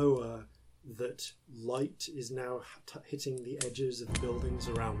gets lower that light is now hitting the edges of the buildings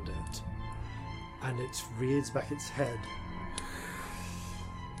around it, and it rears back its head.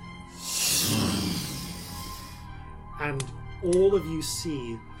 And all of you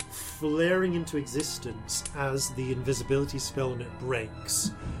see flaring into existence as the invisibility spell on it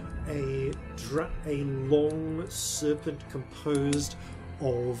breaks a long serpent composed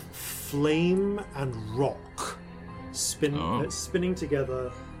of flame and rock spinning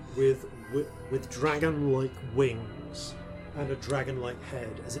together with dragon-like wings and a dragon-like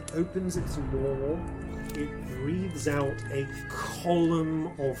head. As it opens its maw, it breathes out a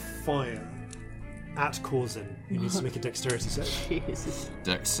column of fire at Corzin. He needs to make a dexterity save. Jesus.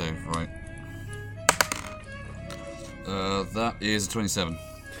 Dex save, right. That is 27.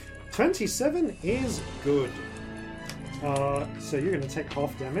 27 is good. So you're going to take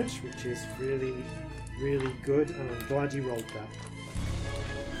half damage, which is really, really good, and I'm glad you rolled that.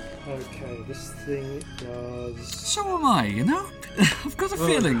 Okay, this thing does... So am I, you know? I've got a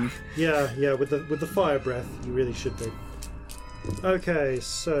feeling. Yeah, with the fire breath, you really should be. Okay,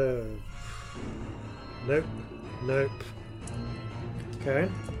 so... Nope. Okay.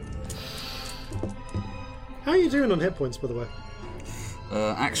 How are you doing on hit points, by the way?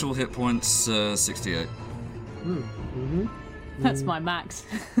 Actual hit points, 68. That's my max.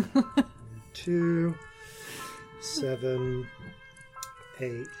 2, 7,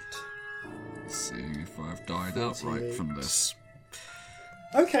 8. Let's see if I've died outright from this.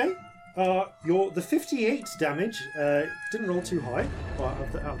 Okay. The 58 damage didn't roll too high, out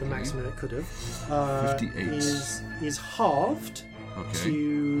of the maximum it could have. 58 is halved Okay.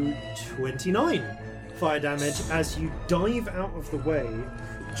 to 29 fire damage as you dive out of the way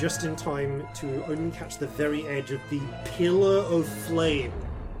just in time to only catch the very edge of the pillar of flame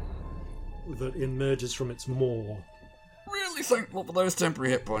that emerges from its maw. Really thankful for those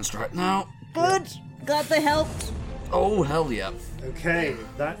temporary hit points right now. Good. Glad they helped. Oh, hell yeah. Okay,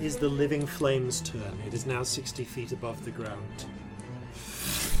 that is the living flame's turn. It is now 60 feet above the ground.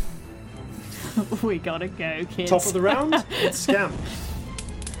 We gotta go, kids. Top of the round, it's Scamp.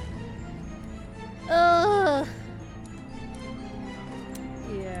 Yeah.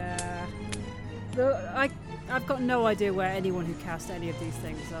 I've got no idea where anyone who cast any of these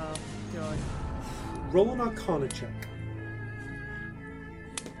things are, do I? Roll an Arcana check.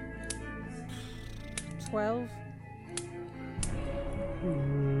 12?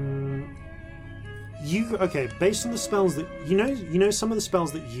 Based on the spells that you know some of the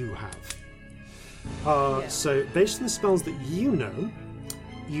spells that you have. Yeah. So based on the spells that you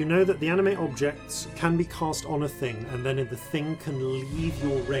know that the animate objects can be cast on a thing, and then the thing can leave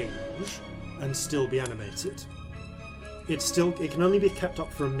your range and still be animated. It can only be kept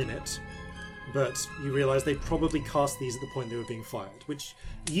up for a minute, but you realise they probably cast these at the point they were being fired, which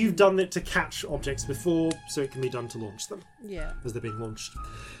you've done it to catch objects before, so it can be done to launch them. Yeah. As they're being launched.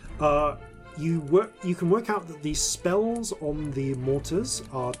 You can work out that the spells on the mortars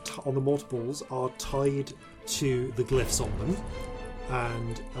on the mortar balls are tied to the glyphs on them,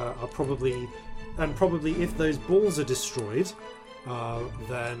 and are probably if those balls are destroyed,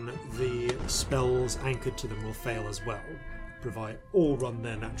 then the spells anchored to them will fail as well, or run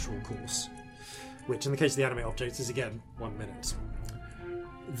their natural course, which in the case of the animate objects is again 1 minute.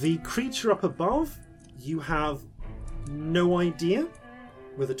 The creature up above, you have no idea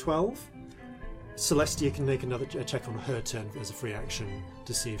with a 12. Celestia can make another check on her turn as a free action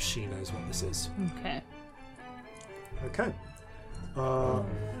to see if she knows what this is. Okay. Okay. Where on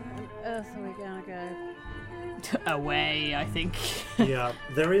earth are we gonna go? Away, I think. Yeah,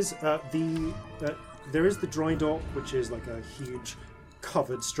 there is the dry dock, which is like a huge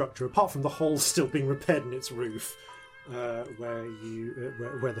covered structure, apart from the hole still being repaired in its roof, where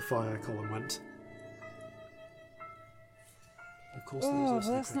the fire column went. Of course, there was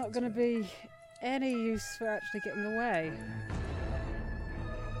also That's not going to be any use for actually getting away.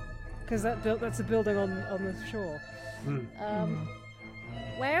 Because that's a building on the shore.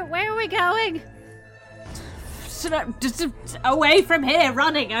 Where are we going? Just away from here,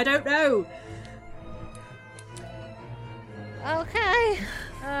 running. I don't know. Okay.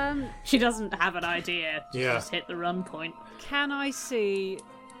 She doesn't have an idea. She Yeah. just hit the run point. Can I see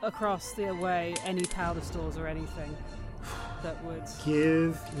across the way any powder stores or anything that would...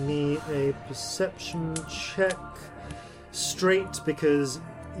 Give me a perception check. Straight, because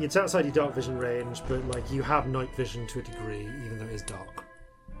it's outside your dark vision range, but like you have night vision to a degree, even though it is dark.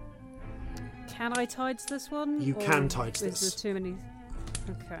 Can I tides this one? You or can tides is this. there too many...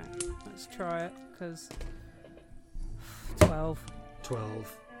 Okay, let's try it, because... 12.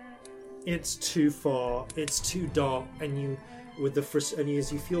 12. It's too far. It's too dark, and you, with the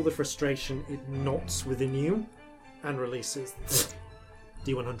as you feel the frustration, it knots within you, and releases.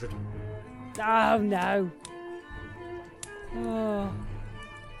 D100. Oh, no. Oh.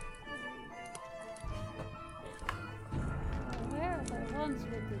 Where are the ones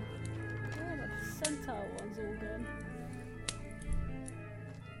with the... Where are the centaur ones all gone?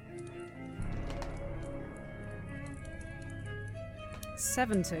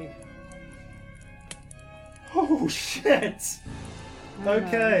 $70. Oh shit!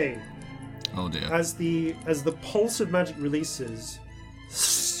 Okay. Oh dear. As the pulse of magic releases,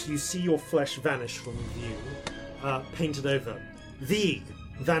 you see your flesh vanish from view, painted over. Vig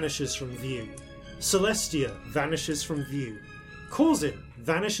vanishes from view. Celestia vanishes from view. Corzin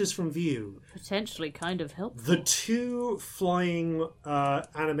vanishes from view. Potentially kind of helpful. The two flying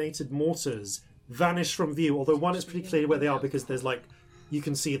animated mortars vanish from view, although one is pretty clear where they are because there's like, you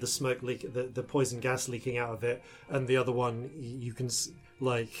can see the smoke leak, the poison gas leaking out of it, and the other one, you can,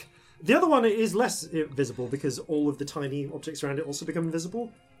 like... The other one is less visible because all of the tiny objects around it also become invisible.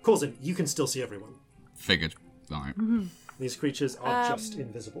 Corzin, you can still see everyone. Figured. Alright. These creatures are just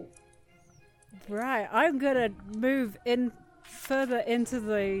invisible. Right, I'm gonna move in further into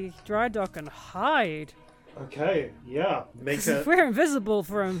the dry dock and hide. Okay, yeah. Make a... If we're invisible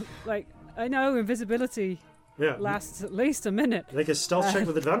for like, I know invisibility Yeah. lasts at least a minute. Make a stealth check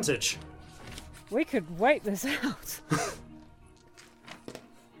with advantage. We could wait this out.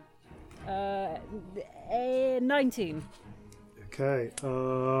 19. Okay.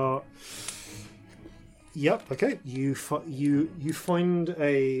 Yep. Okay. You find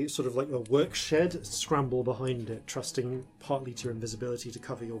a sort of like a work shed, scramble behind it, trusting partly to your invisibility to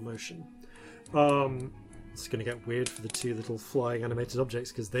cover your motion. It's going to get weird for the two little flying animated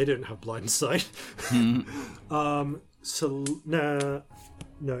objects because they don't have blind sight. So no,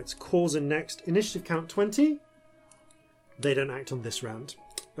 it's Corzin next. Initiative count 20. They don't act on this round.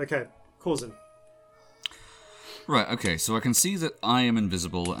 Okay, Corzin. Right, okay, so I can see that I am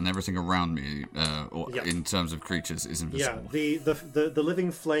invisible and everything around me, Yeah. in terms of creatures, is Yeah, invisible. the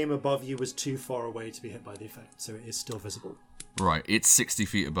living flame above you was too far away to be hit by the effect, so it is still visible. Right, it's 60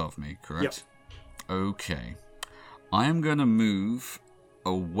 feet above me, correct? Okay. I am going to move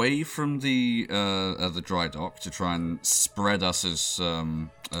away from the dry dock to try and spread us as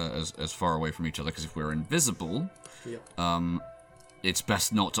far away from each other, because if we're invisible, Yep. it's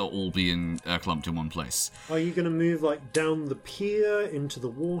best not to all be clumped in one place. Are you going to move like down the pier into the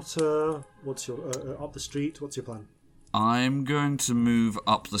water? What's your up the street? What's your plan? I'm going to move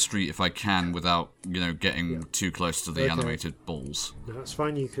up the street if I can without, getting too close to the Okay. animated balls. No, that's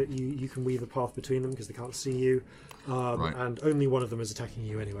fine. You can weave a path between them because they can't see you, Right. and only one of them is attacking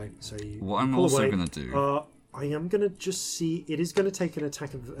you anyway. So What I'm pull also away. going to do... I am going to just see. It is going to take an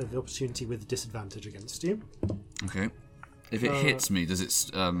attack of opportunity with disadvantage against you. Okay. If it hits me, does it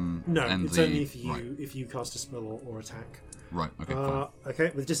No, end it's the... only if you Right, if you cast a spell or attack. right, okay, fine.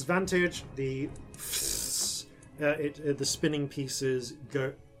 Okay, with disadvantage, the spinning pieces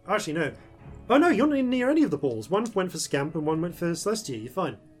go. Actually, no. Oh no, you're not near any of the balls. One went for Scamp and one went for Celestia. You're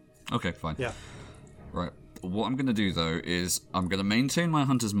fine. Okay, fine. Yeah. Right. What I'm going to do, though, is I'm going to maintain my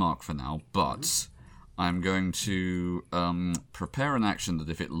Hunter's Mark for now, but I'm going to prepare an action that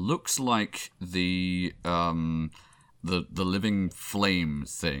if it looks like the living flame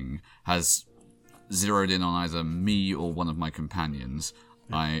thing has zeroed in on either me or one of my companions,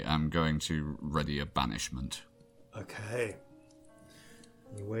 I am going to ready a banishment. Okay.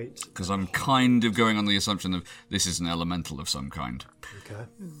 You wait. Because I'm kind of going on the assumption of this is an elemental of some kind. Okay.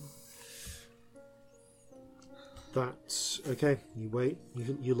 That's okay. You wait.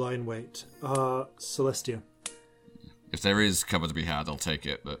 You lie in wait. Celestia. If there is cover to be had, I'll take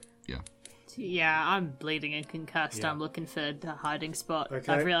it, but yeah. Yeah, I'm bleeding and concussed. Yeah. I'm looking for the hiding spot.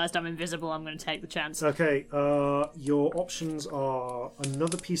 Okay. I've realised I'm invisible. I'm going to take the chance. Okay. Your options are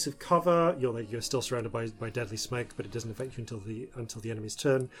another piece of cover. You're still surrounded by deadly smoke, but it doesn't affect you until the enemy's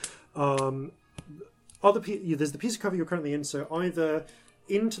turn. There's the piece of cover you're currently in. So either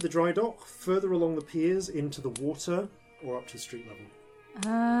into the dry dock, further along the piers, into the water, or up to street level.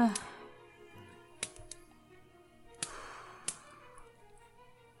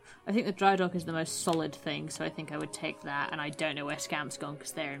 I think the dry dock is the most solid thing, so I think I would take that. And I don't know where Scamp's gone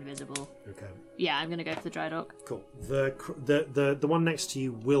because they're invisible. Okay. Yeah, I'm gonna go for the dry dock. Cool. The one next to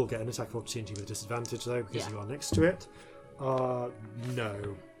you will get an attack of opportunity with disadvantage though, because you are next to it. No.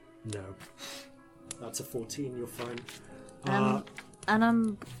 That's a 14. You're fine. And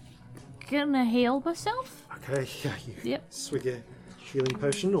I'm gonna heal myself. Okay. Yeah. You swig a healing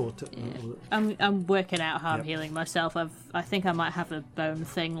potion or. I'm working out how I'm Yep. healing myself. I think I might have a bone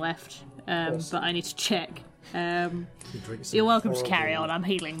thing left, but I need to check. You're welcome to carry on. I'm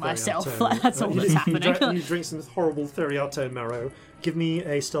healing myself. That's all that's happening. You drink some horrible Theriato marrow. Give me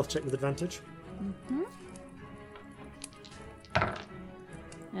a stealth check with advantage.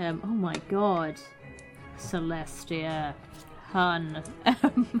 Oh my god. Celestia. Hun.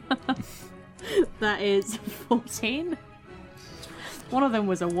 That is 14. One of them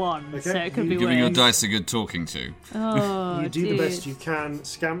was a 1, Okay. so it could be Giving your worse. dice a good talking to. Oh, You do dude. the best you can.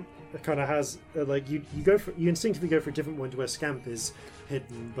 Scamp kind of has you instinctively go for a different point to where Scamp is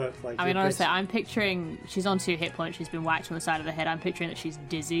hidden, but like. I mean, you're honestly, I'm picturing she's on 2 hit points. She's been whacked on the side of the head. I'm picturing that she's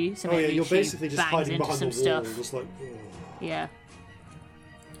dizzy. So Oh yeah, maybe you're she basically just bangs hiding into behind the some wall, stuff. just like. Yeah.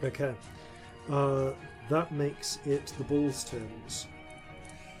 Okay. That makes it the bull's turns.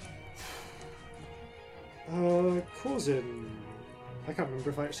 Corzin. I can't remember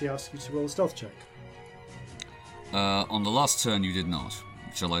if I actually asked you to roll a stealth check. On the last turn, you did not.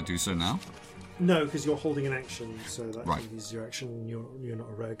 Shall I do so now? No, because you're holding an action, so that Right. is your action. And you're not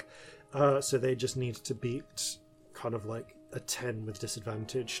a rogue, so they just need to beat kind of like a 10 with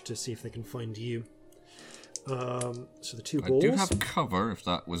disadvantage to see if they can find you. So the 2 balls. I do have cover if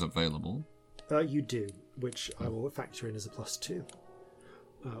that was available. You do, which I will factor in as a +2.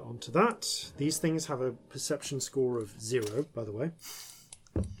 Onto that. These things have a perception score of 0, by the way,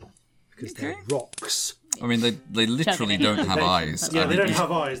 because they're rocks. I mean, they literally don't have eyes. Yeah, I they mean, don't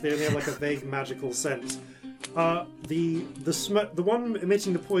have eyes. They only have like a vague magical sense. The one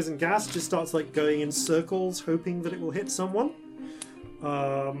emitting the poison gas just starts like going in circles, hoping that it will hit someone.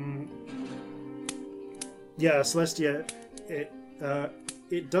 Yeah, Celestia, it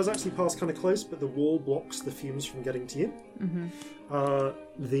does actually pass kind of close, but the wall blocks the fumes from getting to you.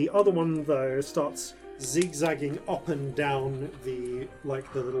 The other one though starts zigzagging up and down the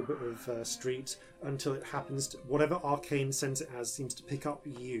little bit of street until it happens to whatever arcane sense it has seems to pick up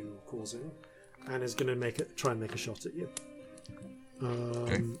you, causing, and is going to try and make a shot at you.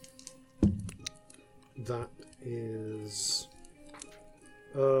 Okay. That is.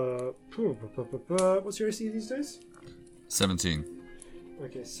 What's your AC these days? 17.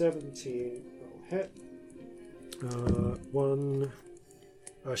 Okay, 17. That'll hit. 1.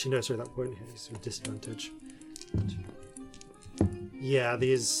 Actually, no, sorry, that won't hit. It's with disadvantage. Yeah,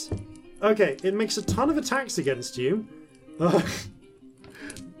 these. Okay, it makes a ton of attacks against you.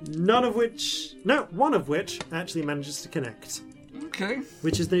 One of which actually manages to connect. Okay.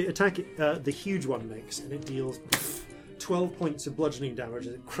 Which is the attack the huge one makes, and it deals 12 points of bludgeoning damage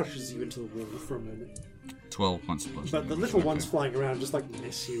as it crushes you into the wall for a moment. 12 points of bludgeoning. But the little ones flying around just like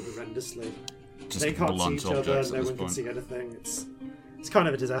miss you horrendously. Just They can't see blunt each other, objects no at this one can point. see anything. It's kind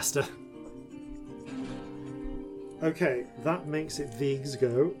of a disaster. Okay, that makes it Vig's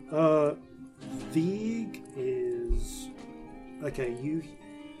go. Vig is... Okay, you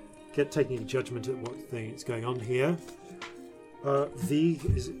get taking a judgment at what thing is going on here. Vig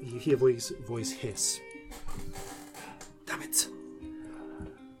is... You hear voice hiss. Damn it.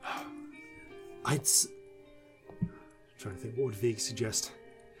 I'm trying to think, what would Vig suggest?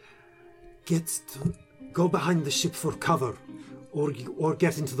 Go behind the ship for cover, or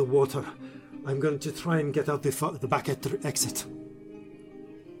get into the water. I'm going to try and get out the back exit.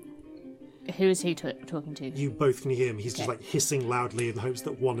 Who is he talking to? You both can hear him. He's just like hissing loudly in the hopes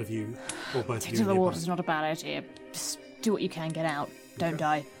that one of you or both of Take you. to the nearby. water's not a bad idea. Just do what you can, get out. Don't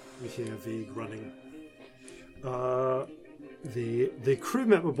die. You hear Vig running. The crew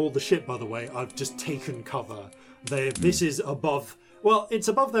member aboard the ship, by the way, I've just taken cover. This is above. Well, it's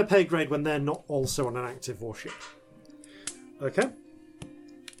above their pay grade when they're not also on an active warship. Okay.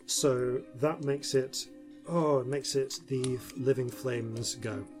 So that makes it. It makes it the Living Flames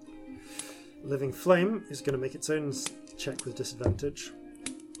go. Living Flame is going to make its own check with disadvantage.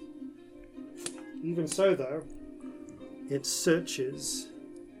 Even so, though, it searches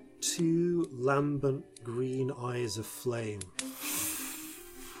 2 lambent green eyes of flame,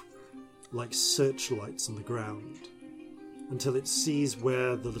 like searchlights on the ground, until it sees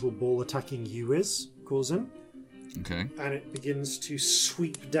where the little ball attacking you is, Corzin, Okay. and it begins to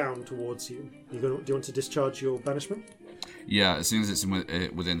sweep down towards you. Do you want to discharge your banishment? Yeah, as soon as it's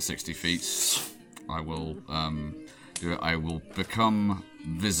within 60 feet, I will do it. I will become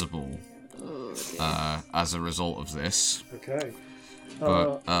visible as a result of this. Okay.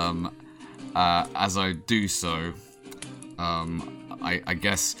 But as I do so, I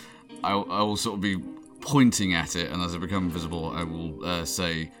guess I will sort of be pointing at it, and as I become visible, I will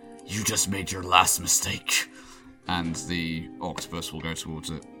say, "You just made your last mistake," and the octopus will go towards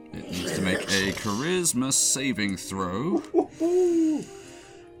it. It needs to make a charisma saving throw.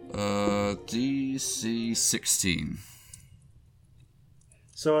 DC 16.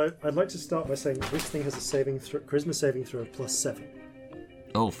 So I'd like to start by saying this thing has a charisma saving throw of +7.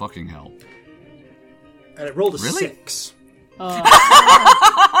 Oh, fucking hell. And it rolled a Really? 6.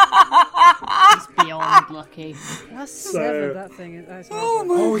 It's beyond lucky. +7, that thing is. That's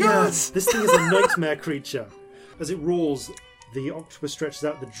Oh yeah, this thing is a nightmare creature. As it rolls, the octopus stretches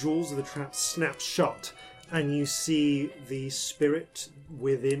out, the jaws of the trap snap shut, and you see the spirit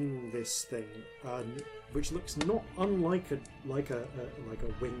within this thing, which looks not unlike a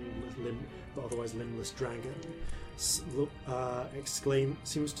wingless but otherwise limbless dragon.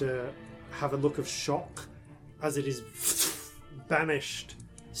 Seems to have a look of shock as it is banished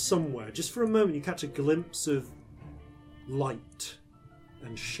somewhere. Just for a moment, you catch a glimpse of light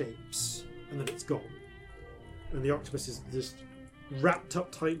and shapes, and then it's gone. And the octopus is just wrapped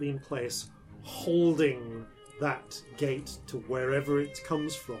up tightly in place, holding that gate to wherever it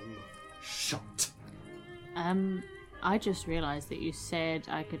comes from shut. I just realised that you said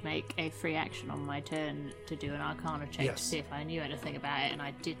I could make a free action on my turn to do an Arcana check Yes. to see if I knew anything about it, and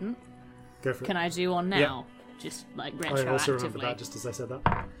I didn't. Go for it. Can I do one now? Just like retroactively. I also remember that just as I said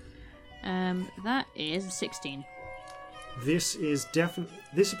that. That is 16. This is definitely.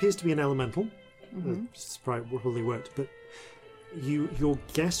 This appears to be an elemental. It's probably worked, but your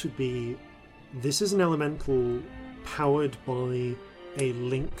guess would be this is an elemental powered by a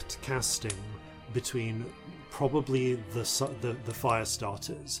linked casting between probably the fire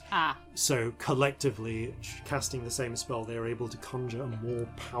starters. So collectively, casting the same spell, they are able to conjure a more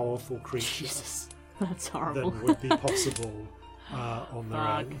powerful creature Jesus, that's horrible. than would be possible on their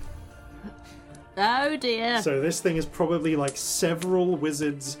own. Oh dear. So this thing is probably like several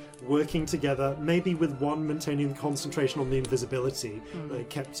wizards working together, maybe with one maintaining concentration on the invisibility that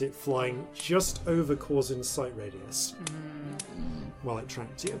kept it flying just over Corzin's sight radius while it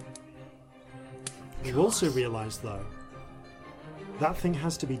tracked you. You also realise, though, that thing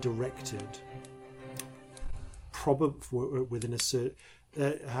has to be directed. Probably within it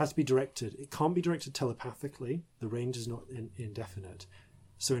has to be directed. It can't be directed telepathically. The range is not indefinite.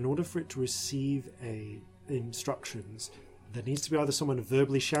 So, in order for it to receive instructions, there needs to be either someone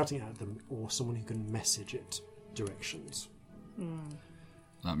verbally shouting at them or someone who can message it directions.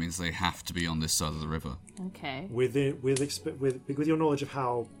 That means they have to be on this side of the river. Okay. With your knowledge of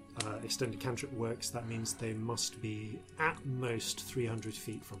how extended cantrip works, that means they must be at most 300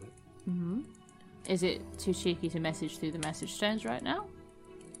 feet from it. Is it too cheeky to message through the message stones right now?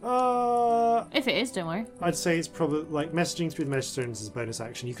 If it is, don't worry. I'd say it's probably like messaging through the message stones is a bonus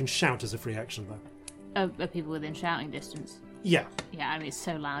action. You can shout as a free action though. Are people within shouting distance? Yeah. Yeah, I mean, it's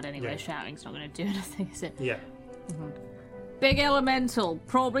so loud anyway, Yeah. shouting's not going to do anything, is it? Yeah. Big elemental,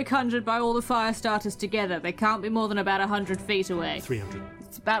 probably conjured by all the fire starters together. They can't be more than about 100 feet away. 300.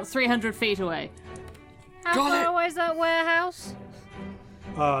 It's about 300 feet away. How far away is that warehouse?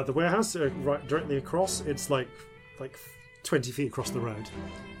 The warehouse right directly across. It's like 20 feet across the road.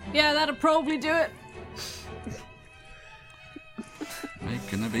 Yeah, that'll probably do it.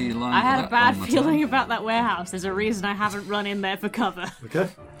 Making a beeline. I had for a that bad on the feeling time. about that warehouse. There's a reason I haven't run in there for cover. Okay.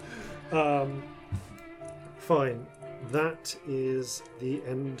 Fine. That is the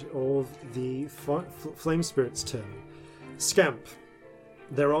end of the Flame Spirit's turn. Scamp.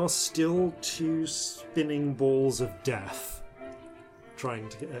 There are still 2 spinning balls of death trying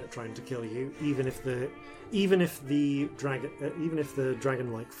to kill you, even if the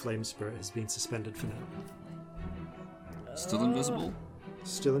dragon-like Flame Spirit has been suspended for now. Still invisible.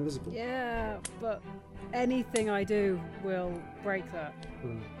 Still invisible. Yeah, but anything I do will break that.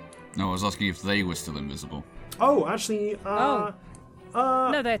 No, I was asking if they were still invisible. Oh, actually, No,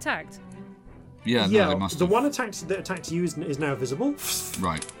 they attacked. Yeah, no, yeah. they must The have. one that attacked you is now visible.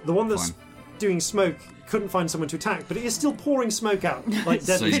 Right. The one that's Fine. doing smoke couldn't find someone to attack, but it is still pouring smoke out, like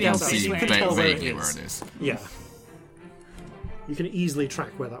So deadly you can gas out. see You can tell where it vaguely where is. it is. Yeah. You can easily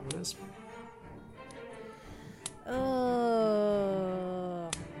track where that one is.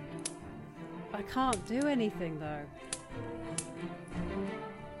 I can't do anything though.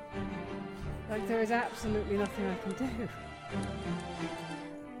 Like there is absolutely nothing I can do.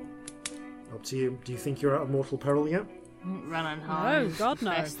 Up to you. Do you think you're out of mortal peril yet? Run and hide. God,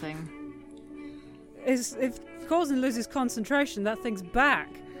 no. Best thing. if Corzin loses concentration, that thing's back.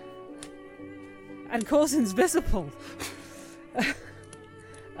 And Corzin's visible.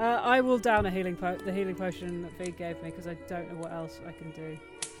 I will down the healing potion that Fee gave me because I don't know what else I can do.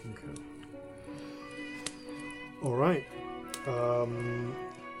 Okay. All right.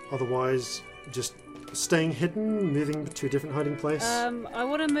 Otherwise, just staying hidden, moving to a different hiding place. I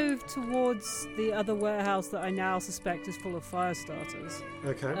want to move towards the other warehouse that I now suspect is full of fire starters.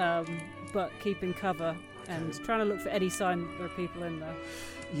 Okay. But keeping cover and trying to look for any sign there are people in there.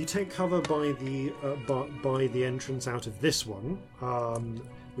 You take cover by the entrance out of this one,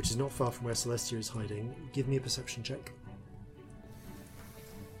 which is not far from where Celestia is hiding. Give me a perception check.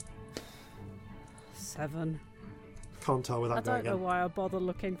 7. Can't tell without I going don't know in. why I bother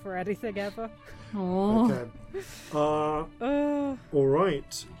looking for anything ever. Oh. Okay. All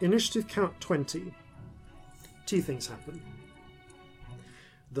right. Initiative count 20. 2 things happen.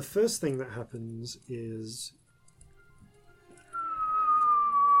 The first thing that happens is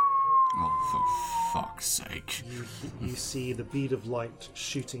Oh, for fuck's sake! you see the bead of light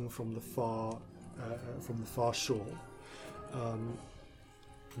shooting from the far shore.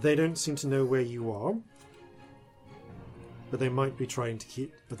 They don't seem to know where you are, but they might be trying to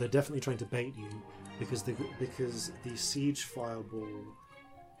keep. But they're definitely trying to bait you because the siege fireball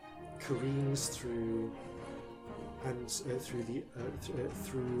careens through and through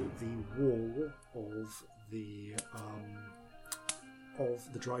the wall of the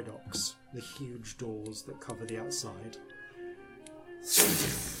dry docks, the huge doors that cover the outside.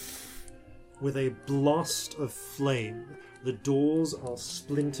 With a blast of flame, the doors are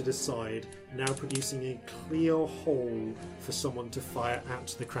splintered aside, now producing a clear hole for someone to fire at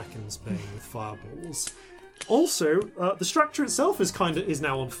the Kraken's Bane with fireballs. Also, the structure itself is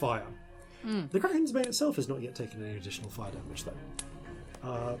now on fire. The Kraken's Bane itself has not yet taken any additional fire damage,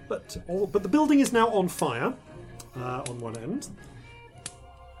 though. But the building is now on fire on one end.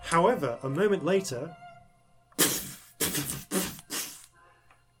 However, a moment later,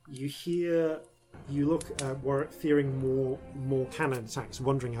 you look at Warwick, fearing more cannon attacks,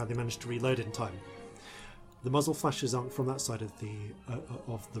 wondering how they managed to reload in time. The muzzle flashes aren't from that side of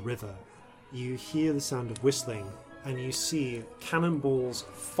the river. You hear the sound of whistling, and you see cannonballs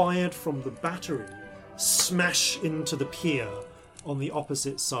fired from the battery smash into the pier on the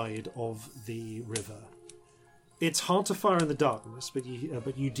opposite side of the river. It's hard to fire in the darkness, but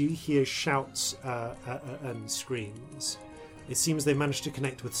you do hear shouts and screams. It seems they managed to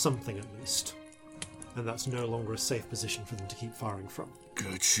connect with something at least, and that's no longer a safe position for them to keep firing from.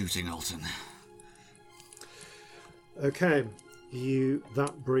 Good shooting, Alton. Okay,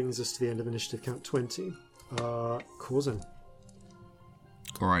 that brings us to the end of initiative count 20. Corzin.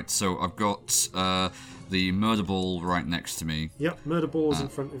 Alright, so I've got the murder ball right next to me. Yep, murder ball is in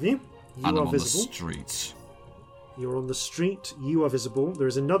front of you. You and are I'm on visible. the street. You're on the street, you are visible. There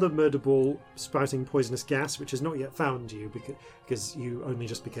is another murder ball spouting poisonous gas, which has not yet found you because you only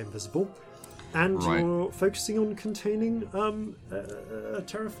just became visible. And Right. You're focusing on containing a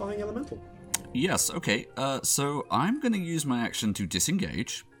terrifying elemental. Yes, okay. So I'm going to use my action to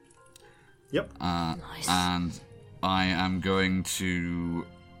disengage. Yep. Nice. And I am going to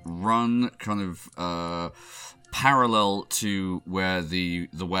run kind of parallel to where the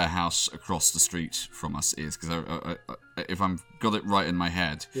warehouse across the street from us is, because if I've got it right in my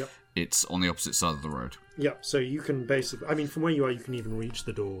head, Yep. it's on the opposite side of the road. Yep. So you can basically, I mean, from where you are, you can even reach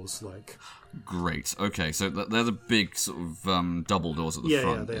the doors. Like, Great. Okay, so they're the big sort of double doors at the Yeah,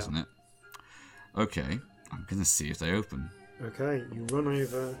 front, they isn't it? Okay, I'm going to see if they open. okay, you run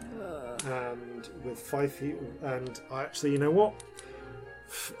over, and with 5 feet, and actually, you know what?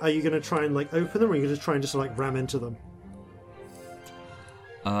 Are you going to try and like open them, or are you going to try and just like ram into them?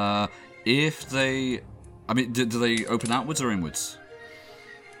 If they... I mean, do they open outwards or inwards?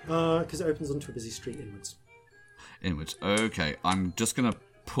 Because it opens onto a busy street inwards. Inwards. Okay, I'm just going to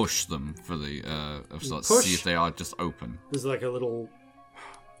push them for the... so let's Push? see if they are just open. There's like a little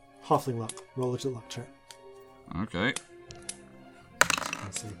halfling luck. Roll a little luck check. Okay.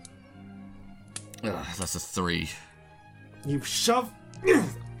 Let's see. That's a 3. You shove.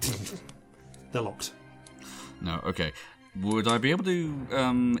 They're locked. No, okay. Would I be able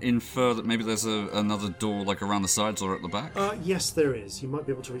to infer that maybe there's another door like around the sides or at the back? Yes, there is. You might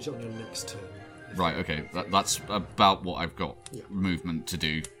be able to reach it on your next turn. Right, okay. That's about what I've got Yeah. movement to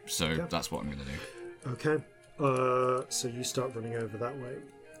do, so Okay. that's what I'm going to do. Okay. So you start running over that way.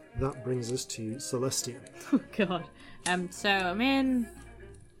 That brings us to Celestia. God. So I'm in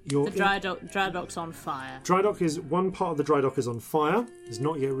You're the dry dock's on fire. Dry dock is one part of the dry dock is on fire. Has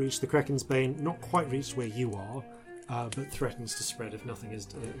not yet reached the Kraken's Bane. Not quite reached where you are. but threatens to spread if nothing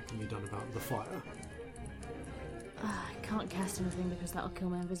can be done about the fire. I can't cast anything because that'll kill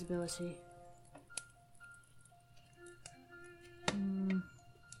my invisibility.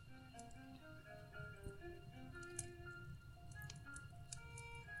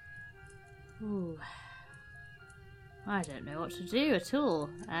 Ooh. I don't know what to do at all.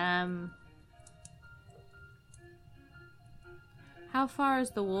 How far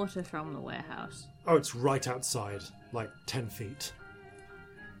is the water from the warehouse? Oh, it's right outside, like 10 feet.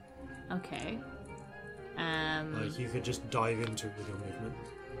 Okay. Like you could just dive into it with your movement.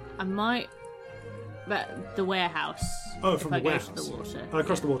 I might... But the warehouse. Oh, from if the I warehouse. Go to the water.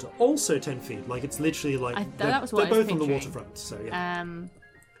 Across the water. Also 10 feet. Like it's literally like... that was what they're I was both on the picturing. waterfront, so yeah.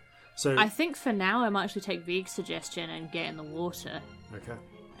 So I think for now I might actually take Vig's suggestion and get in the water. Okay.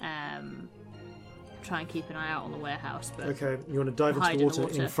 Try and keep an eye out on the warehouse. But Okay, you want to dive into hide the in water the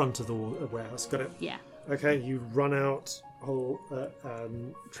water. in front of the warehouse. Got it? yeah, Okay, you run out whole...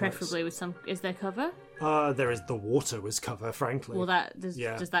 preferably with some. Is there cover? there is the water was cover, frankly. Well, that does.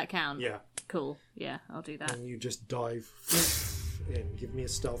 Yeah. Does that count? Yeah. Cool. Yeah, I'll do that. And you just dive in. Give me a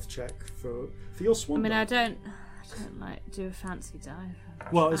stealth check for your swan I mean, dive. I don't like do a fancy dive.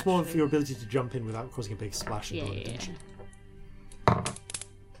 Well, it's more for actually. your ability to jump in without causing a big splash and Yeah, draw yeah, attention.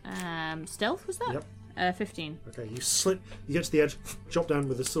 Stealth was that? Yep. 15. Okay, you get to the edge, drop down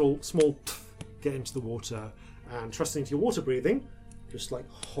with a small, get into the water, and trusting to your water breathing, just like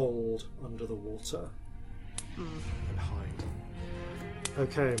hold under the water and hide.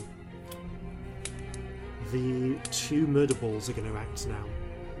 Okay. The two murder balls are going to act now.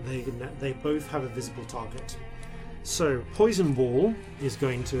 They both have a visible target. So poison ball is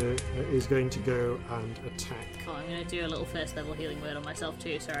going to go and attack. Oh, I'm gonna do a little first level healing word on myself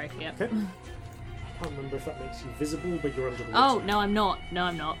too. Sorry. Yep. Okay. I can't remember if that makes you visible, but you're under the Oh water. no, I'm not. No,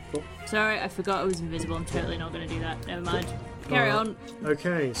 I'm not. Cool. Sorry, I forgot I was invisible. I'm totally not gonna do that. Never mind. Carry on.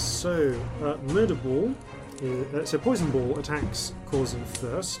 Okay, so murder ball. So poison ball attacks Corzin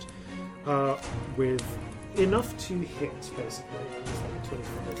first with enough to hit, basically. It's like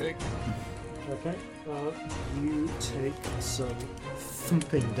 25. Okay. Okay. You take some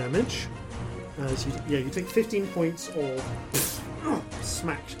thumping damage. As you take 15 points of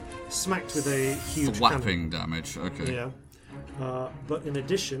smacked with a huge Thwapping damage. Okay. cannon. Yeah. But in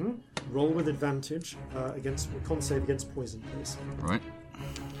addition, roll with advantage against con save against poison, please. Right.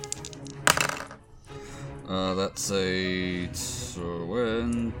 That's a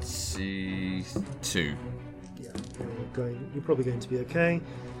 22. Yeah, you're probably going to be okay.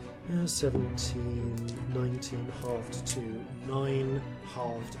 17, 19 halved to 9,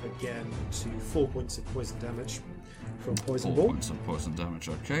 halved again to 4 points of poison damage from poison 4 ball. points of poison damage.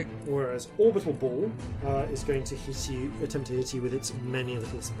 Okay. Whereas orbital ball is going to attempt to hit you with its many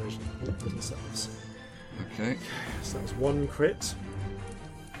little selves. Okay. So that's one crit,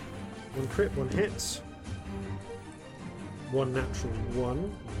 one hit, one natural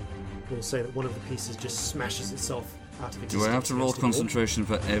one. We'll say that one of the pieces just smashes itself out of existence. Do I have to roll against the wall. concentration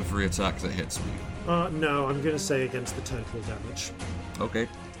for every attack that hits me? No, I'm going to say against the total damage. Okay.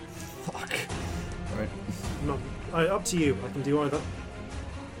 Fuck. Alright. Up to you. I can do either.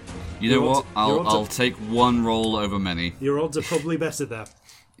 You know Your what? odds- your odds I'll are- take one roll over many. Your odds are probably better there.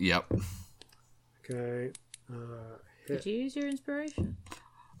 Yep. Okay. Did you use your inspiration?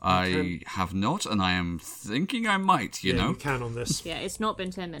 I have not, and I am thinking I might, you know? You can on this. Yeah, it's not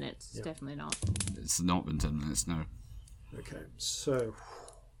been 10 minutes. It's definitely not. It's not been 10 minutes, no. Okay, so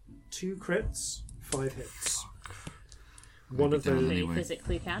 2 crits, 5 hits. One of down those. We Anyway.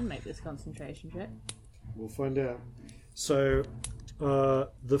 physically can make this concentration check. We'll find out. So,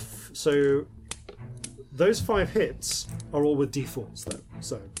 so those 5 hits are all with D4s, though.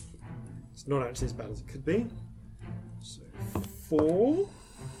 So it's not actually as bad as it could be. So 4,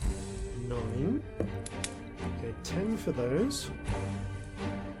 9. Okay, 10 for those.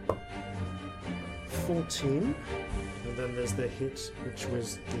 14. And then there's the hit, which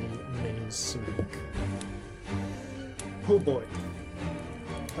was the mini smack. Oh boy.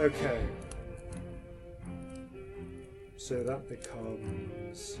 Okay. So that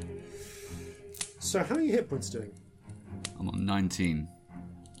becomes... So how are your hit points doing? I'm on 19.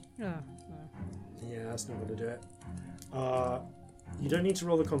 Oh, Yeah, that's not going to do it. You don't need to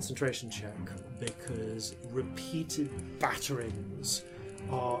roll a concentration check because repeated batterings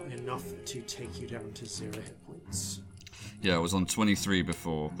are enough to take you down to 0 hit points. Yeah, I was on 23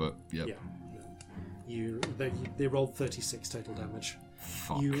 before, but yep. Yeah. They rolled 36 total damage.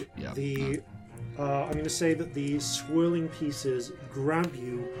 Fuck. Yeah. I'm going to say that the swirling pieces grab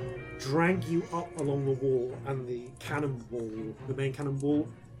you, drag you up along the wall, and the cannon wall, the main cannon wall,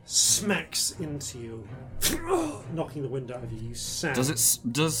 smacks into you, knocking the wind out of you. You sound.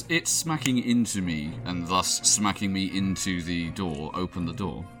 Does it smacking into me and thus smacking me into the door open the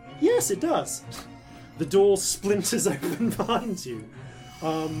door? Yes, it does. The door splinters open behind you.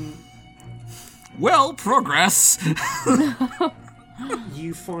 Well, progress.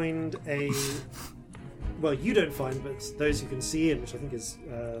 You find a. Well, you don't find, but those who can see in, which I think is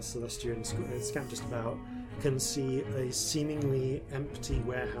Celestia and Scamp just about, can see a seemingly empty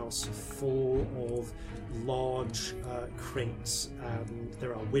warehouse full of large crates.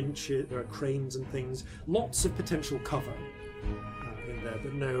 There are winches, there are cranes and things. Lots of potential cover in there,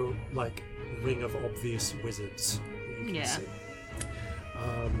 but no like ring of obvious wizards that you can see.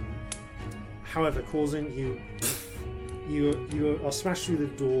 However, causing you are smashed through the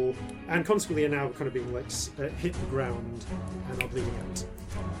door, and consequently are now kind of being like hit the ground and are bleeding out.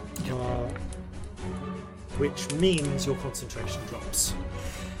 Which means your concentration drops.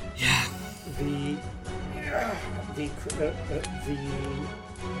 Yeah. The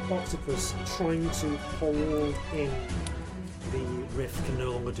octopus trying to hold in the rift can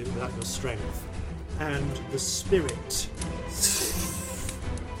no longer do it without your strength, and the spirit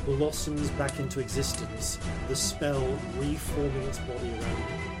blossoms back into existence, the spell reforming its body around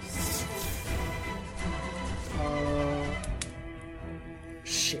you.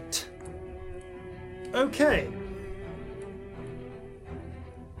 Shit. Okay.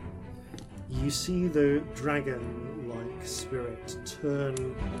 You see the dragon-like spirit turn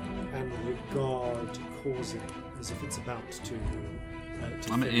and regard Causing as if it's about to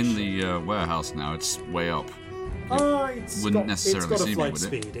I'm in the warehouse now. It's way up. It's wouldn't got, necessarily it's got see a me, flight would it?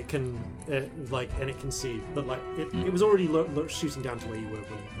 speed. It can, and it can see, but it was already shooting down to where you were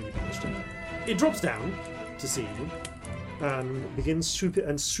when you finished it. It drops down to see you, and begins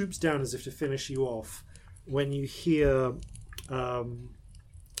swoops down as if to finish you off. When you hear a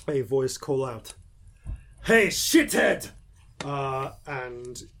voice call out, "Hey, shithead!"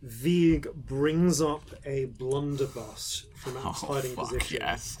 And Vig brings up a blunderbuss from its hiding position.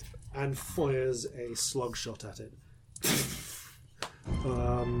 Yes. And fires a slug shot at it.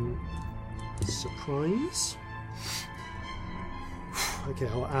 Surprise. Okay,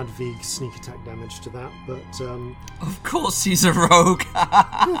 I'll add Vig's sneak attack damage to that, but Of course he's a rogue.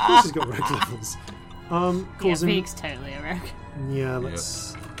 of course he's got rogue levels. Causing, Vig's totally a rogue. Yeah,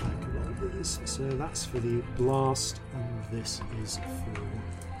 let's calculate this. So that's for the blast, and this is for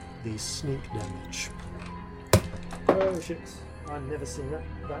the sneak damage. Oh shit. I've never seen that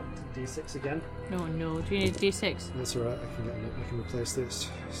D6 again. No, do you need a D6? That's alright, I can replace this.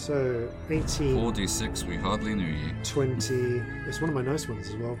 So, 18, 4d6, we hardly knew you. 20... It's one of my nice ones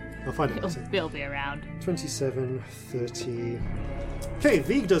as well. I'll find it later. It'll be around. 27, 30... Okay,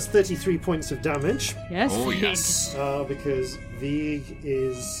 Vig does 33 points of damage, Yes. Oh, Vig. yes. because Vig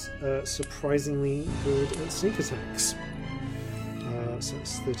is surprisingly good at sneak attacks. So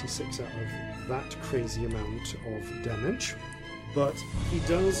it's 36 out of that crazy amount of damage. But he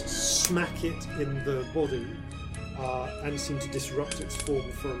does smack it in the body and seem to disrupt its form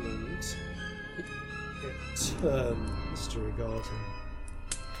for a moment. It turns to regard him.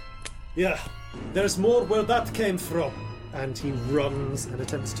 Yeah, there's more where that came from. And he runs and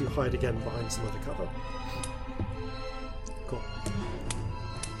attempts to hide again behind some other cover. Cool.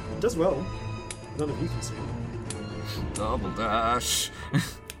 Does well. None of you can see him. Double dash.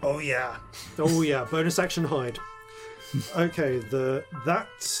 Oh yeah. Bonus action hide. Okay,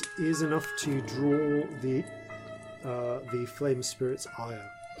 that is enough to draw the flame spirit's ire.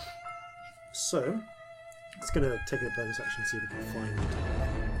 So it's going to take a bonus action to see if we can find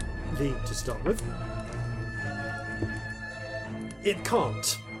Vig to start with. It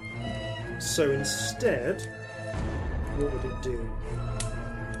can't. So instead, what would it do?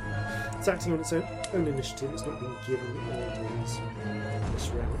 It's acting on its own initiative. It's not being given orders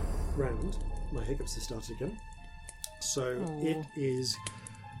this round. My hiccups have started again. So it is...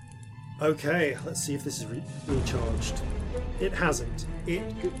 Okay, let's see if this is recharged. It hasn't.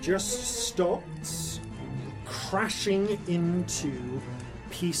 It just stops crashing into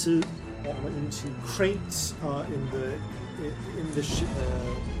pieces, into crates into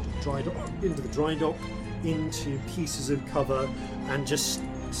the dry dock, into pieces of cover, and just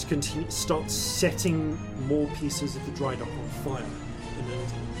starts setting more pieces of the dry dock on fire in an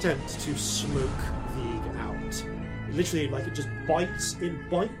attempt to smoke Vig out. Literally, like it bites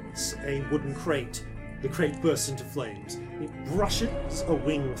a wooden crate. The crate bursts into flames. It brushes a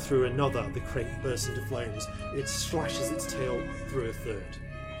wing through another. The crate bursts into flames. It slashes its tail through a third.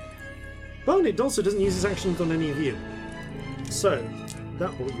 But it also doesn't use its actions on any of you. So,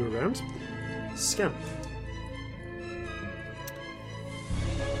 that will go around. Scamp.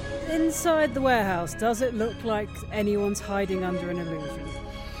 Inside the warehouse, does it look like anyone's hiding under an illusion?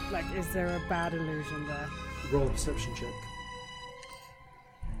 Like, is there a bad illusion there? Roll a perception check.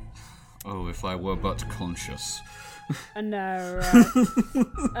 Oh, if I were but conscious. No,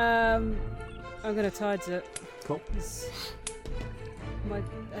 right. I'm gonna tides it. Cool.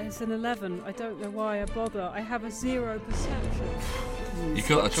 It's an 11. I don't know why I bother. I have a 0 perception. You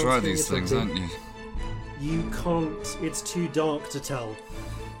gotta try these things, haven't haven't you? You can't. It's too dark to tell.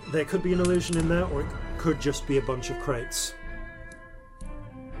 There could be an illusion in there, or it could just be a bunch of crates.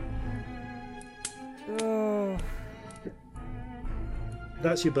 Oh,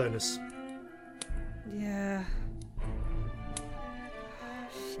 That's your bonus. yeah.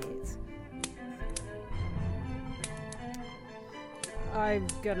 Shit. I'm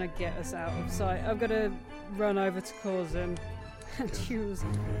gonna get us out of sight. I'm gonna run over to Corzin and use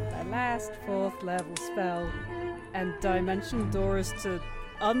my last 4th level spell and dimension doors to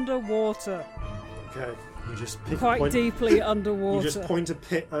underwater. Okay. You just pick a Quite point. deeply underwater. You just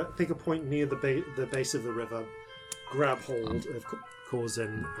pick a point near the base of the river, grab hold of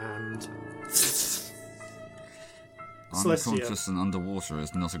Corzin, and Celestia. Unconscious and underwater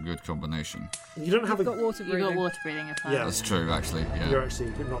is not a good combination. You don't have You've got water You breathing. got water breathing in Yeah. That's true, actually. Yeah. You're actually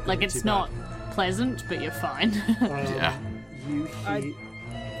not Like doing it's too not pleasant, but you're fine. bad. Yeah.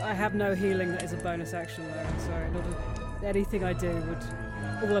 I have no healing that is a bonus action though, so in order, anything I do would...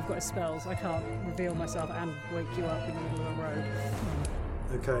 All I've got is spells. I can't reveal myself and wake you up in the middle of a road.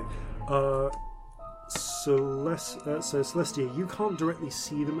 Okay. So Celestia, you can't directly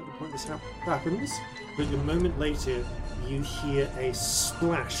see them at the point this happens, but a moment later you hear a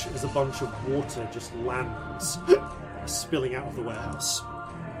splash as a bunch of water just lands, spilling out of the warehouse.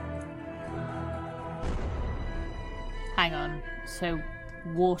 Hang on. So,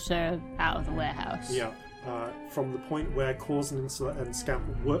 water out of the warehouse. Yeah. From the point where Corzin and Scamp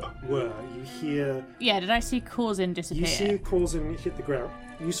were, you hear... Yeah, did I see Corzin disappear? You see Corzin hit the ground.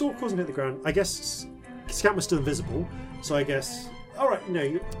 You saw Corzin hit the ground. I guess Scamp was still invisible, so I guess... Alright, no,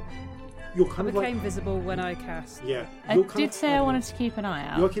 you're I kind of became like... visible when I cast. Yeah. I you're kind did of say I wanted to keep an eye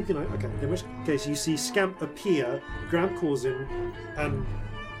out. You're keeping an eye. Okay. In which case, you see Scamp appear, grab Corzin, and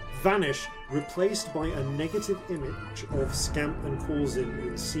vanish, replaced by a negative image of Scamp and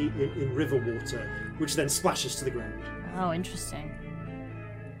Corzin in river water, which then splashes to the ground. Oh, interesting.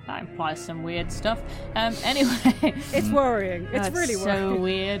 That implies some weird stuff. Anyway. It's worrying. It's That's really so worrying.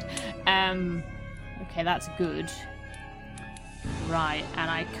 weird. Okay, that's good. Right, and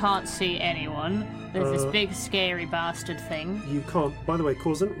I can't see anyone. There's this big scary bastard thing. You can't. By the way,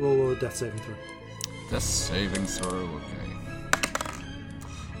 Corzin, roll a death saving throw. Death saving throw, okay.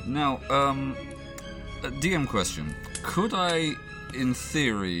 Now, a DM question. Could I, in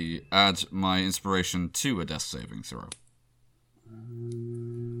theory, add my inspiration to a death saving throw?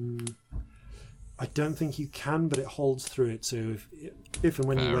 I don't think you can, but it holds through it. So if and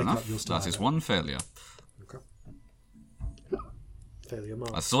when you Fair wake enough. up, you'll still That have is it. one failure. Okay. Failure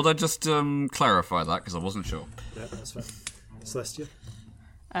mark. I thought I'd just clarify that because I wasn't sure. Yeah, that's fair. Celestia.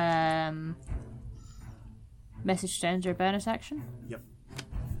 Message stones are a bonus action. Yep.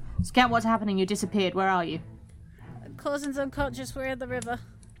 Scout, what's happening? You disappeared. Where are you? Corzin's unconscious. We're in the river.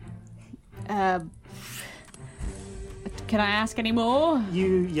 Can I ask any more?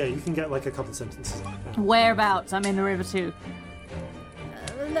 You can get like a couple of sentences. Whereabouts? I'm in the river too.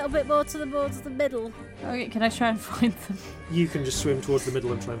 A little bit more to the middle. Okay, can I try and find them? You can just swim towards the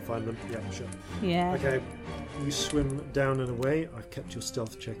middle and try and find them. Yeah, sure. Yeah. Okay. You swim down and away. I've kept your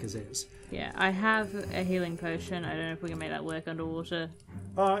stealth check as is. Yeah, I have a healing potion. I don't know if we can make that work underwater.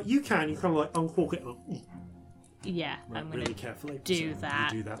 You can. You kind of like uncork it. Yeah, I'm gonna really carefully. do So you that.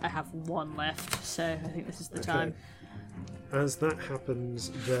 do that. I have one left, so I think this is the Okay. time. As that happens,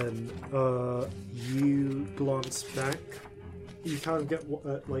 then you glance back. You kind of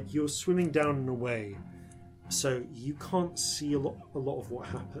get like you're swimming down and away, so you can't see a lot of what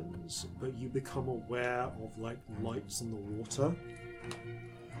happens, but you become aware of like lights in the water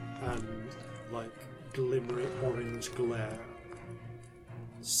and like glimmering orange glare.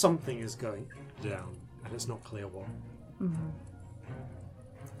 Something is going down, and it's not clear what.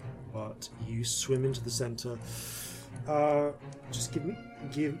 But you swim into the center. Just give me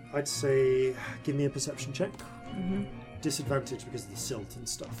a perception check. Disadvantage because of the silt and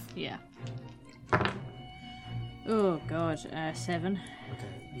stuff. Yeah. Oh god, 7.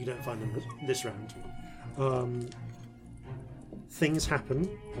 Okay, you don't find them this round. Things happen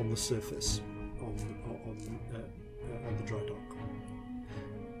on the surface on the dry dock.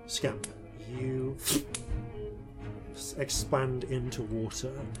 Scamp, you expand into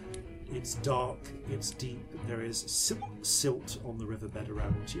water. It's dark, it's deep, there is silt on the riverbed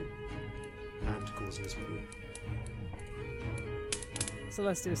around you. And Corzin is with you.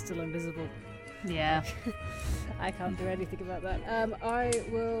 Celestia is still invisible. Yeah. I can't do anything about that. I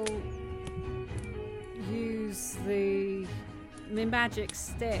will use the magic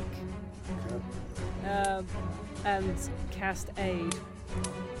stick and cast aid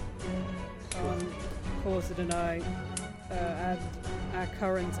on Corzin and I, and our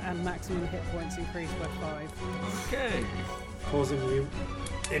current and maximum hit points increased by 5. Okay. Causing you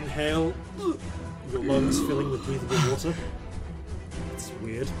inhale, your lungs filling with breathable water. It's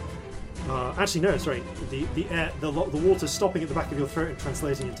weird. Actually, no, sorry. The air, the water stopping at the back of your throat and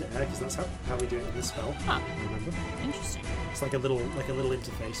translating into air, because that's how we do it in this spell. Huh. Remember? Interesting. It's like a little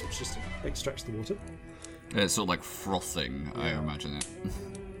interface which just extracts the water. It's sort of like frothing, I imagine it.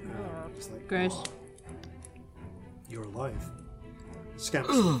 It's like, Gross. You're alive. Scamps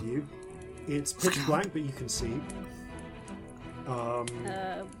with you. It's pitch black, but you can see.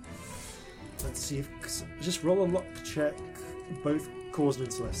 Let's see if just roll a luck check, both Corzin and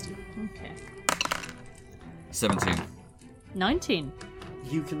Celestia. Okay. 17. 19.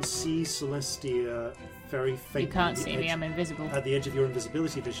 You can see Celestia very faintly. You can't see me, I'm invisible. At the edge of your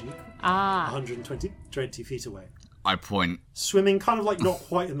invisibility vision, Ah. 120 feet away. I point. Swimming kind of like not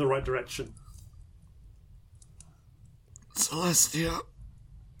quite in the right direction. Celestia.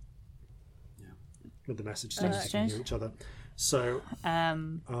 With the message Thanks, so you can hear James. each other. So,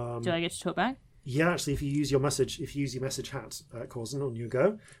 Do I get to talk back? yeah, actually, if you use your message hat, Corzin, on your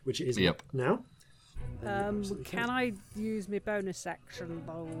go, which it is Yep. now. then you absolutely Can I use my bonus action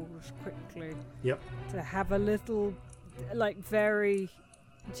though, just quickly, Yep. to have a little,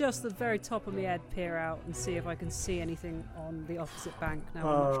 just the very top of my head peer out and see if I can see anything on the opposite bank now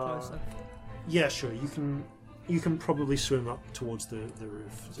I'm much closer? Yeah, sure. You can probably swim up towards the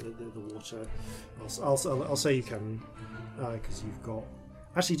roof, the water. I'll say you can, because you've got.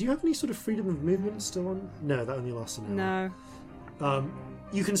 Actually, do you have any sort of freedom of movement still on? No, that only lasts an hour. No.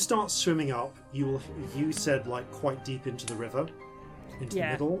 You can start swimming up. You said like quite deep into the river, into the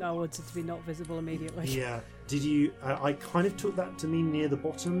Yeah, middle. I wanted to be not visible immediately. Yeah. Did you? I kind of took that to mean near the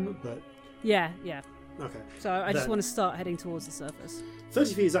bottom, but Yeah. okay. So I just Then- want to start heading towards the surface.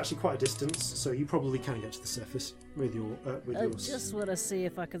 30 feet is actually quite a distance, so you probably can get to the surface with your I just want to see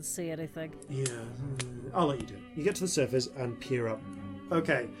if I can see anything. Yeah, I'll let you do it. You get to the surface and peer up.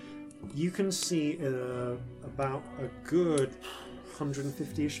 Okay, you can see about a good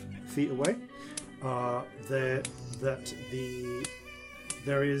 150-ish feet away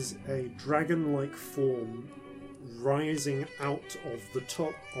there is a dragon-like form rising out of the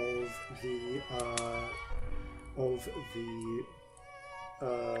top of the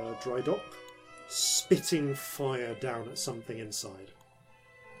dry dock, spitting fire down at something inside.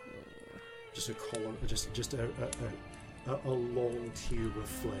 Just a column, just a long tube of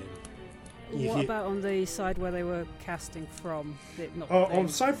flame. You What hear- about on the side where they were casting from? on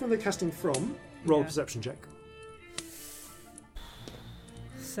the side from the casting from, roll a Yeah. perception check.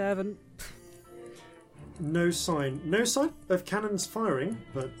 7. No sign of cannons firing,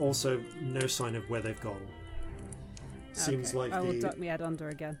 but also no sign of where they've gone. Seems Okay, like I will duck my head under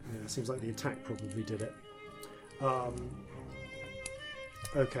again. seems like the attack probably did it.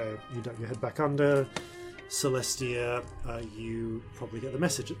 Okay, you duck your head back under. Celestia, you probably get the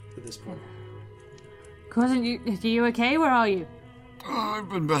message at this point. Cousin, are you okay? Where are you? I've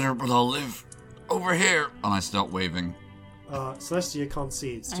been better, but I'll live. Over here. And I start waving. Celestia can't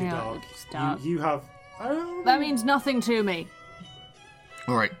see; it's too I know, dark. it's dark. You have. That means nothing to me.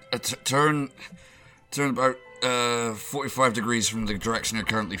 Alright, turn about 45 degrees from the direction you're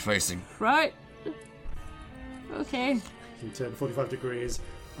currently facing. Right? Okay. You turn 45 degrees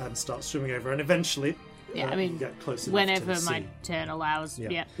and start swimming over, and eventually, Yeah, I you mean, get close enough whenever to my see. turn allows.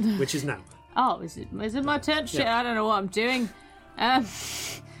 Yeah. Which is now. Oh, is it my turn? Shit, Yeah. I don't know what I'm doing.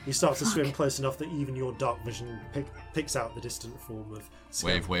 You start to swim close enough that even your dark vision picks out the distant form of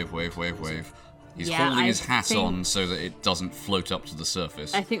Wave, wave, wave, wave, wave. He's Yeah, holding I his hat think- on so that it doesn't float up to the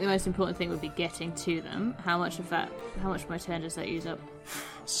surface. I think the most important thing would be getting to them. How much of my turn does that use up?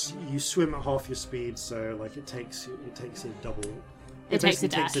 You swim at half your speed, so like it takes a double. It takes a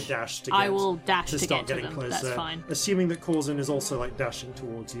basically dash. dash to get, I will dash to start get to getting them. closer. That's fine. Assuming that Corzin is also like dashing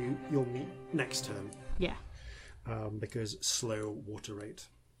towards you, you'll meet next turn Yeah. because slow water rate.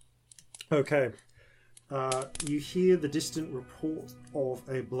 Okay. You hear the distant report of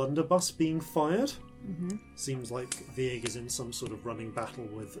a blunderbuss being fired. Mm-hmm. Seems like Vieg is in some sort of running battle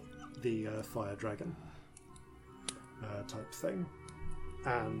with the fire dragon type thing.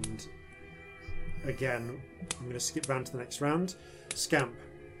 And again, I'm going to skip round to the next round. Scamp,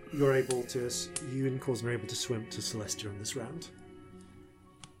 you're able to. You and Corzin are able to swim to Celestia in this round.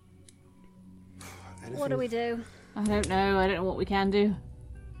 What do we do? I don't know what we can do.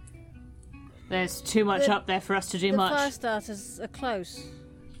 There's too much up there for us to do The much. fire starters are close.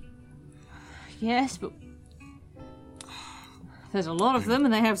 Yes, but there's a lot of them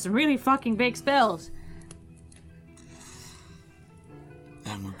and they have some really fucking big spells.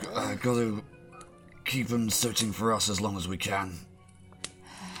 And we've got to keep them searching for us as long as we can.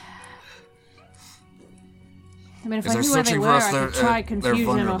 I mean, if Is I there knew where they searching were, for us? I could They're, try they're confusion or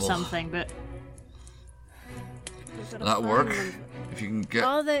vulnerable. something, but We've got to That find work? them. If you can get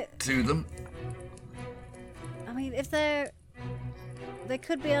Are they? to them. I mean, if they're. They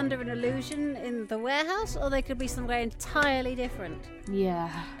could be under an illusion in the warehouse, or they could be somewhere entirely different.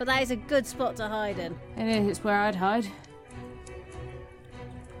 yeah. But that is a good spot to hide in. It is, it's where I'd hide.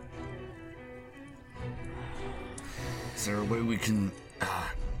 Is there a way we can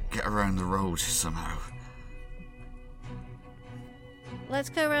get around the road somehow? Let's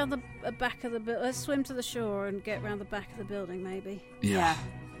go around the back of the building. Let's swim to the shore and get around the back of the building, maybe. Yeah.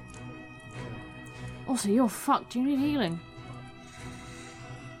 Also, you're fucked. Do you need healing?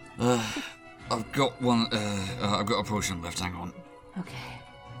 I've got one. I've got a potion left. Hang on. Okay.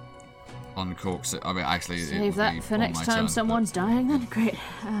 On corks. I mean, actually, it Save would that be for on next my time turn, someone's dying then? Great.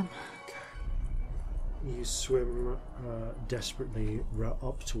 You swim desperately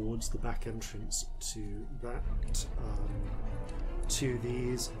up towards the back entrance to that, to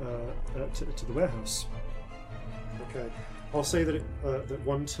these, to the warehouse. Okay, I'll say that that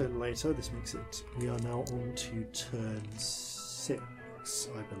one turn later. This makes it. We are now on to turn 6,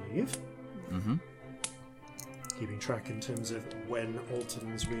 I believe. Mm-hmm. Keeping track in terms of when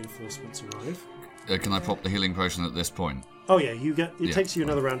Alton's reinforcements arrive. Can I pop the healing potion at this point? Oh yeah, you get. It Yeah. takes you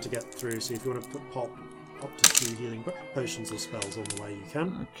another round to get through. So if you want to pop up to 2 healing potions or spells on the way, you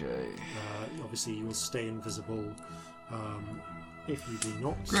can. Okay. Obviously, you will stay invisible if you do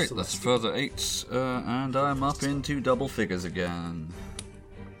not. Great. Celestia. That's further 8, and I'm up into double figures again.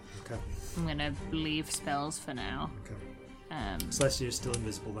 Okay. I'm gonna leave spells for now. Okay. Celestia is still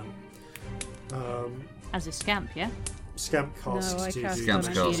invisible then. As a scamp, yeah? Scamp casts No, I to cast do Scamp's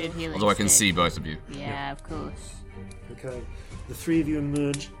on damage. a cast. shielded healing Although I can stick. see both of you. Yeah, of course. Okay. The three of you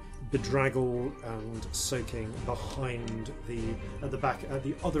emerge, bedraggled and soaking behind at the back at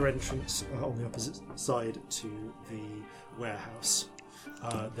the other entrance on the opposite side to the warehouse.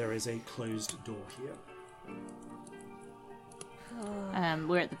 There is a closed door here.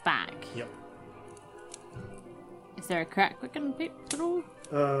 We're at the back. Yep. Is there a crack we can peep through?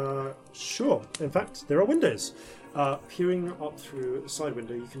 Sure. In fact, there are windows. Peering up through a side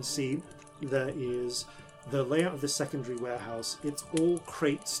window, you can see there is the layout of the secondary warehouse. It's all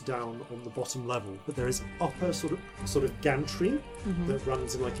crates down on the bottom level, but there is upper sort of gantry that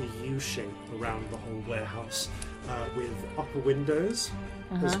runs in like a U shape around the whole warehouse, with upper windows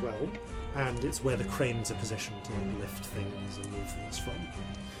as well. And it's where the cranes are positioned to like, lift things and move things from.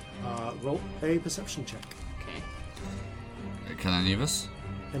 Roll a perception check. Okay. Can any of us?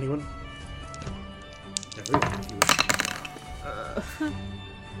 Anyone? Everyone, if you wish.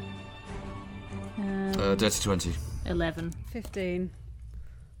 Dirty 20. 11. 15.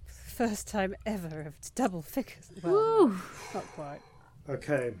 First time ever of double figures. Well, Woo! not quite.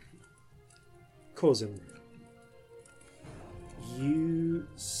 Okay. Corzin. You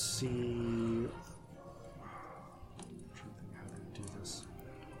see. I'm trying to think how to do this.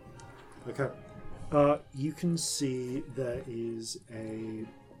 Okay. You can see there is a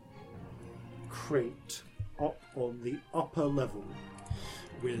crate up on the upper level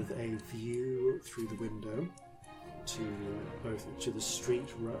with a view through the window to both to the street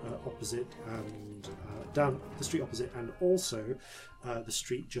opposite and down the street opposite, and also the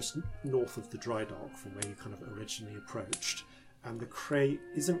street just north of the dry dock from where you kind of originally approached. And the crate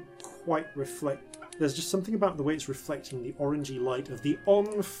isn't quite there's just something about the way it's reflecting the orangey light of the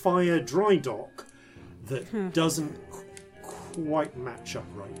on-fire dry dock that doesn't quite match up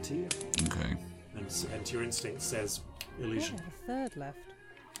right to you. Okay. And your instinct says I illusion. have a third left.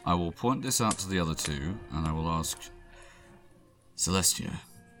 I will point this out to the other two, and I will ask Celestia,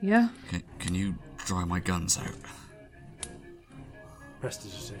 Yeah? can you dry my guns out?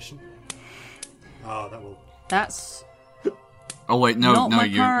 Prestidigitation. Ah, that will. That's... Oh wait, no, Not my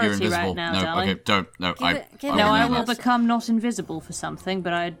you're priority invisible. right now, no, darling. okay, don't. No, Give it No, Yeah, I no, will that's- become not invisible for something,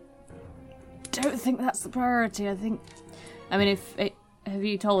 but I don't think that's the priority. I think... I mean, have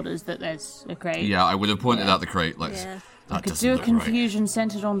you told us that there's a crate? Yeah, I would have pointed out the crate. Like Yeah. that I could doesn't do a look confusion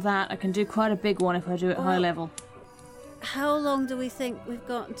centered on that. I can do quite a big one if I do it high level. How long do we think we've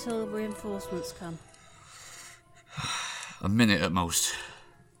got until reinforcements come? right. A minute at most.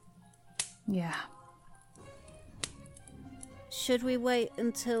 Yeah. Should we wait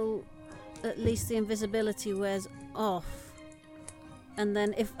until at least the invisibility wears off? And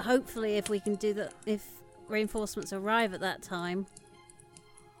then hopefully if we can do that, if reinforcements arrive at that time,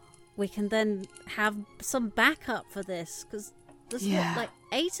 we can then have some backup for this, because there's what, like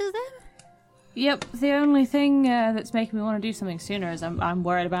 8 of them? Yep, the only thing that's making me want to do something sooner is I'm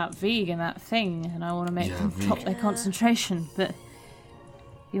worried about Vig and that thing, and I want to make them drop their concentration, but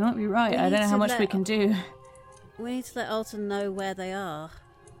you might be right, I don't know how much we can do. We need to let Alton know where they are.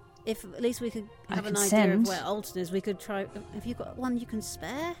 If at least we could have an idea send. of where Alton is, we could try... Have you got one you can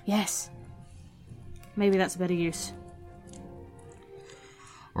spare? Yes. Maybe that's a better use.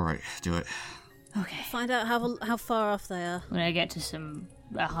 Alright, do it. Okay. Find out how far off they are. I'm gonna get to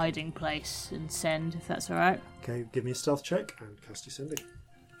a hiding place and send, if that's alright. Okay, give me a stealth check and cast your sending.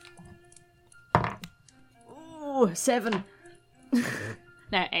 Ooh, 7. Okay.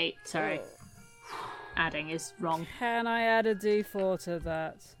 No, 8, sorry. Adding is wrong. Can I add a d4 to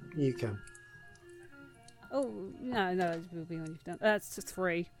that? You can. Oh, no, it will be when you've done. That's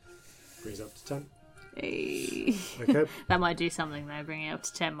 3. Brings up to 10. Hey. Okay. That might do something though, bringing it up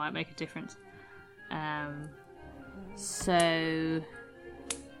to 10 might make a difference. So...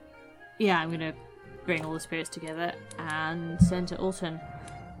 Yeah, I'm gonna bring all the spirits together and send to Alton.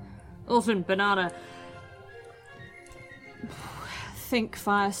 Alton, Banana. Think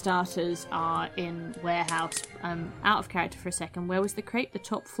fire starters are in warehouse. Out of character for a second. Where was the crate? The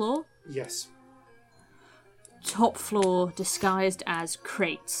top floor? Yes. Top floor disguised as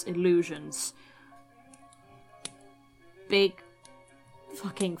crates, illusions. Big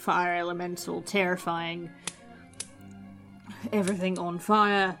fucking fire elemental, terrifying. Everything on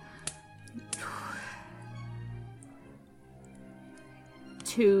fire.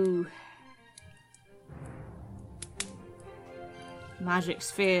 2 magic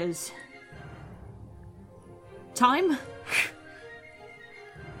spheres. Time?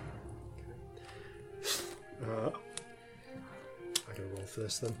 I gotta roll for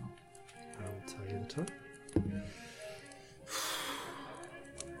this then. I'll tell you the time.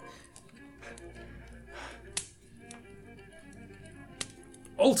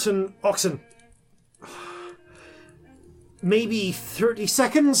 Alton Oxen. Maybe 30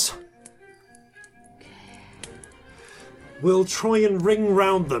 seconds? We'll try and ring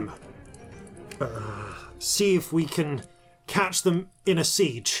round them. See if we can catch them in a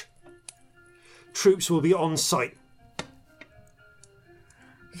siege. Troops will be on site.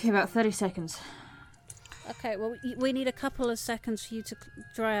 Okay, about 30 seconds. Okay, well, we need a couple of seconds for you to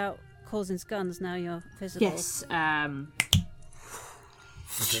dry out Corzin's guns now you're visible. Yes,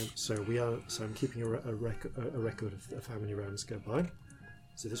 Okay, so I'm keeping a record of how many rounds go by.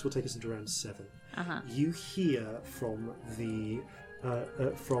 So this will take us into round 7. Uh-huh. You hear from the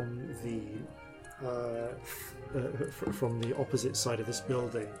opposite side of this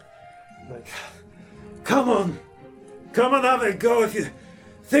building, like, come on, have a go if you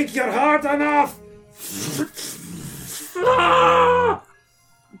think you're hard enough.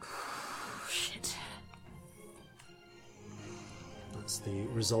 Shit. That's the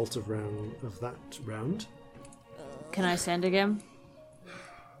result of that round. Can I send again?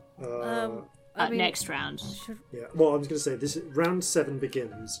 I mean, Next round. Yeah. Well, I was going to say this round 7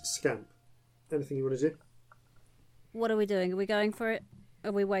 begins. Scamp. Anything you want to do? What are we doing? Are we going for it?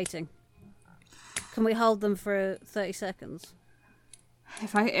 Are we waiting? Can we hold them for 30 seconds?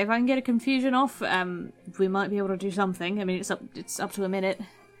 If I can get a confusion off, we might be able to do something. I mean, it's up to a minute.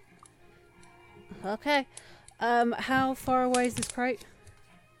 Okay. How far away is this crate?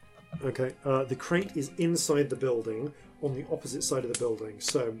 Okay. The crate is inside the building, on the opposite side of the building.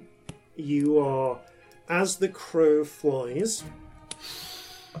 So you are, as the crow flies.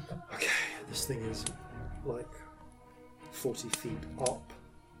 Okay, this thing is like 40 feet up.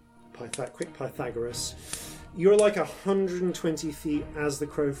 Quick Pythagoras. You're like 120 feet as the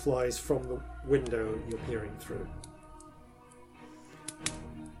crow flies from the window you're peering through.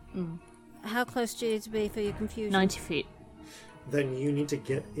 How close do you need to be for your confusion? 90 feet. Then you need to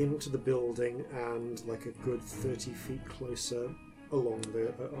get into the building and like a good 30 feet closer along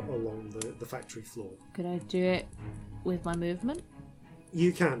the factory floor. Could I do it with my movement?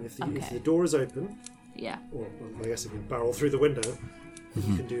 You can if the door is open. Yeah. Or I guess if you barrel through the window,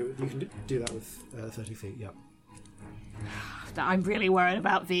 you can do that with 30 feet. Yeah. I'm really worried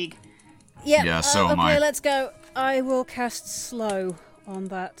about Vig. Yeah, so am I. Okay, let's go. I will cast slow on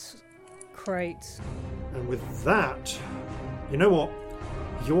that crate. And with that, you know what?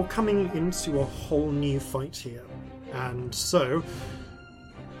 You're coming into a whole new fight here, and so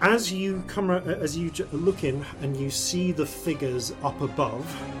as you look in and you see the figures up above,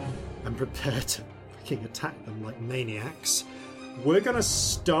 and prepare to fucking attack them like maniacs. We're going to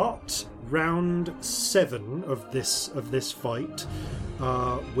start round 7 of this fight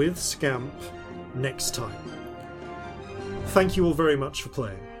with Scamp next time. Thank you all very much for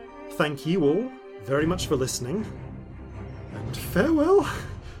playing. Thank you all very much for listening. And farewell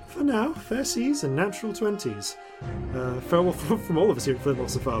for now. Fair seas and natural 20s. Farewell from all of us here at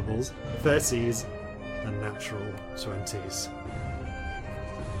Flintlocks and Fireballs. Fair seas and natural 20s.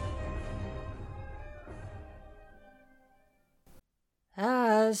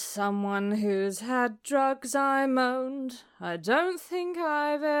 As someone who's had drugs, I moaned. I don't think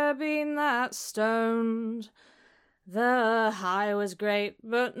I've ever been that stoned. The high was great,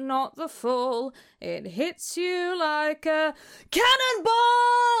 but not the full. It hits you like a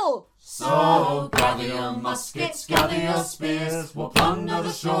cannonball! So gather your muskets, gather your spears, we'll plunder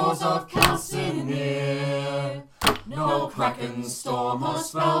the shores of Calcinear. No kraken, storm or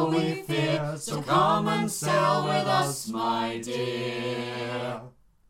spell we fear, so come and sail with us, my dear.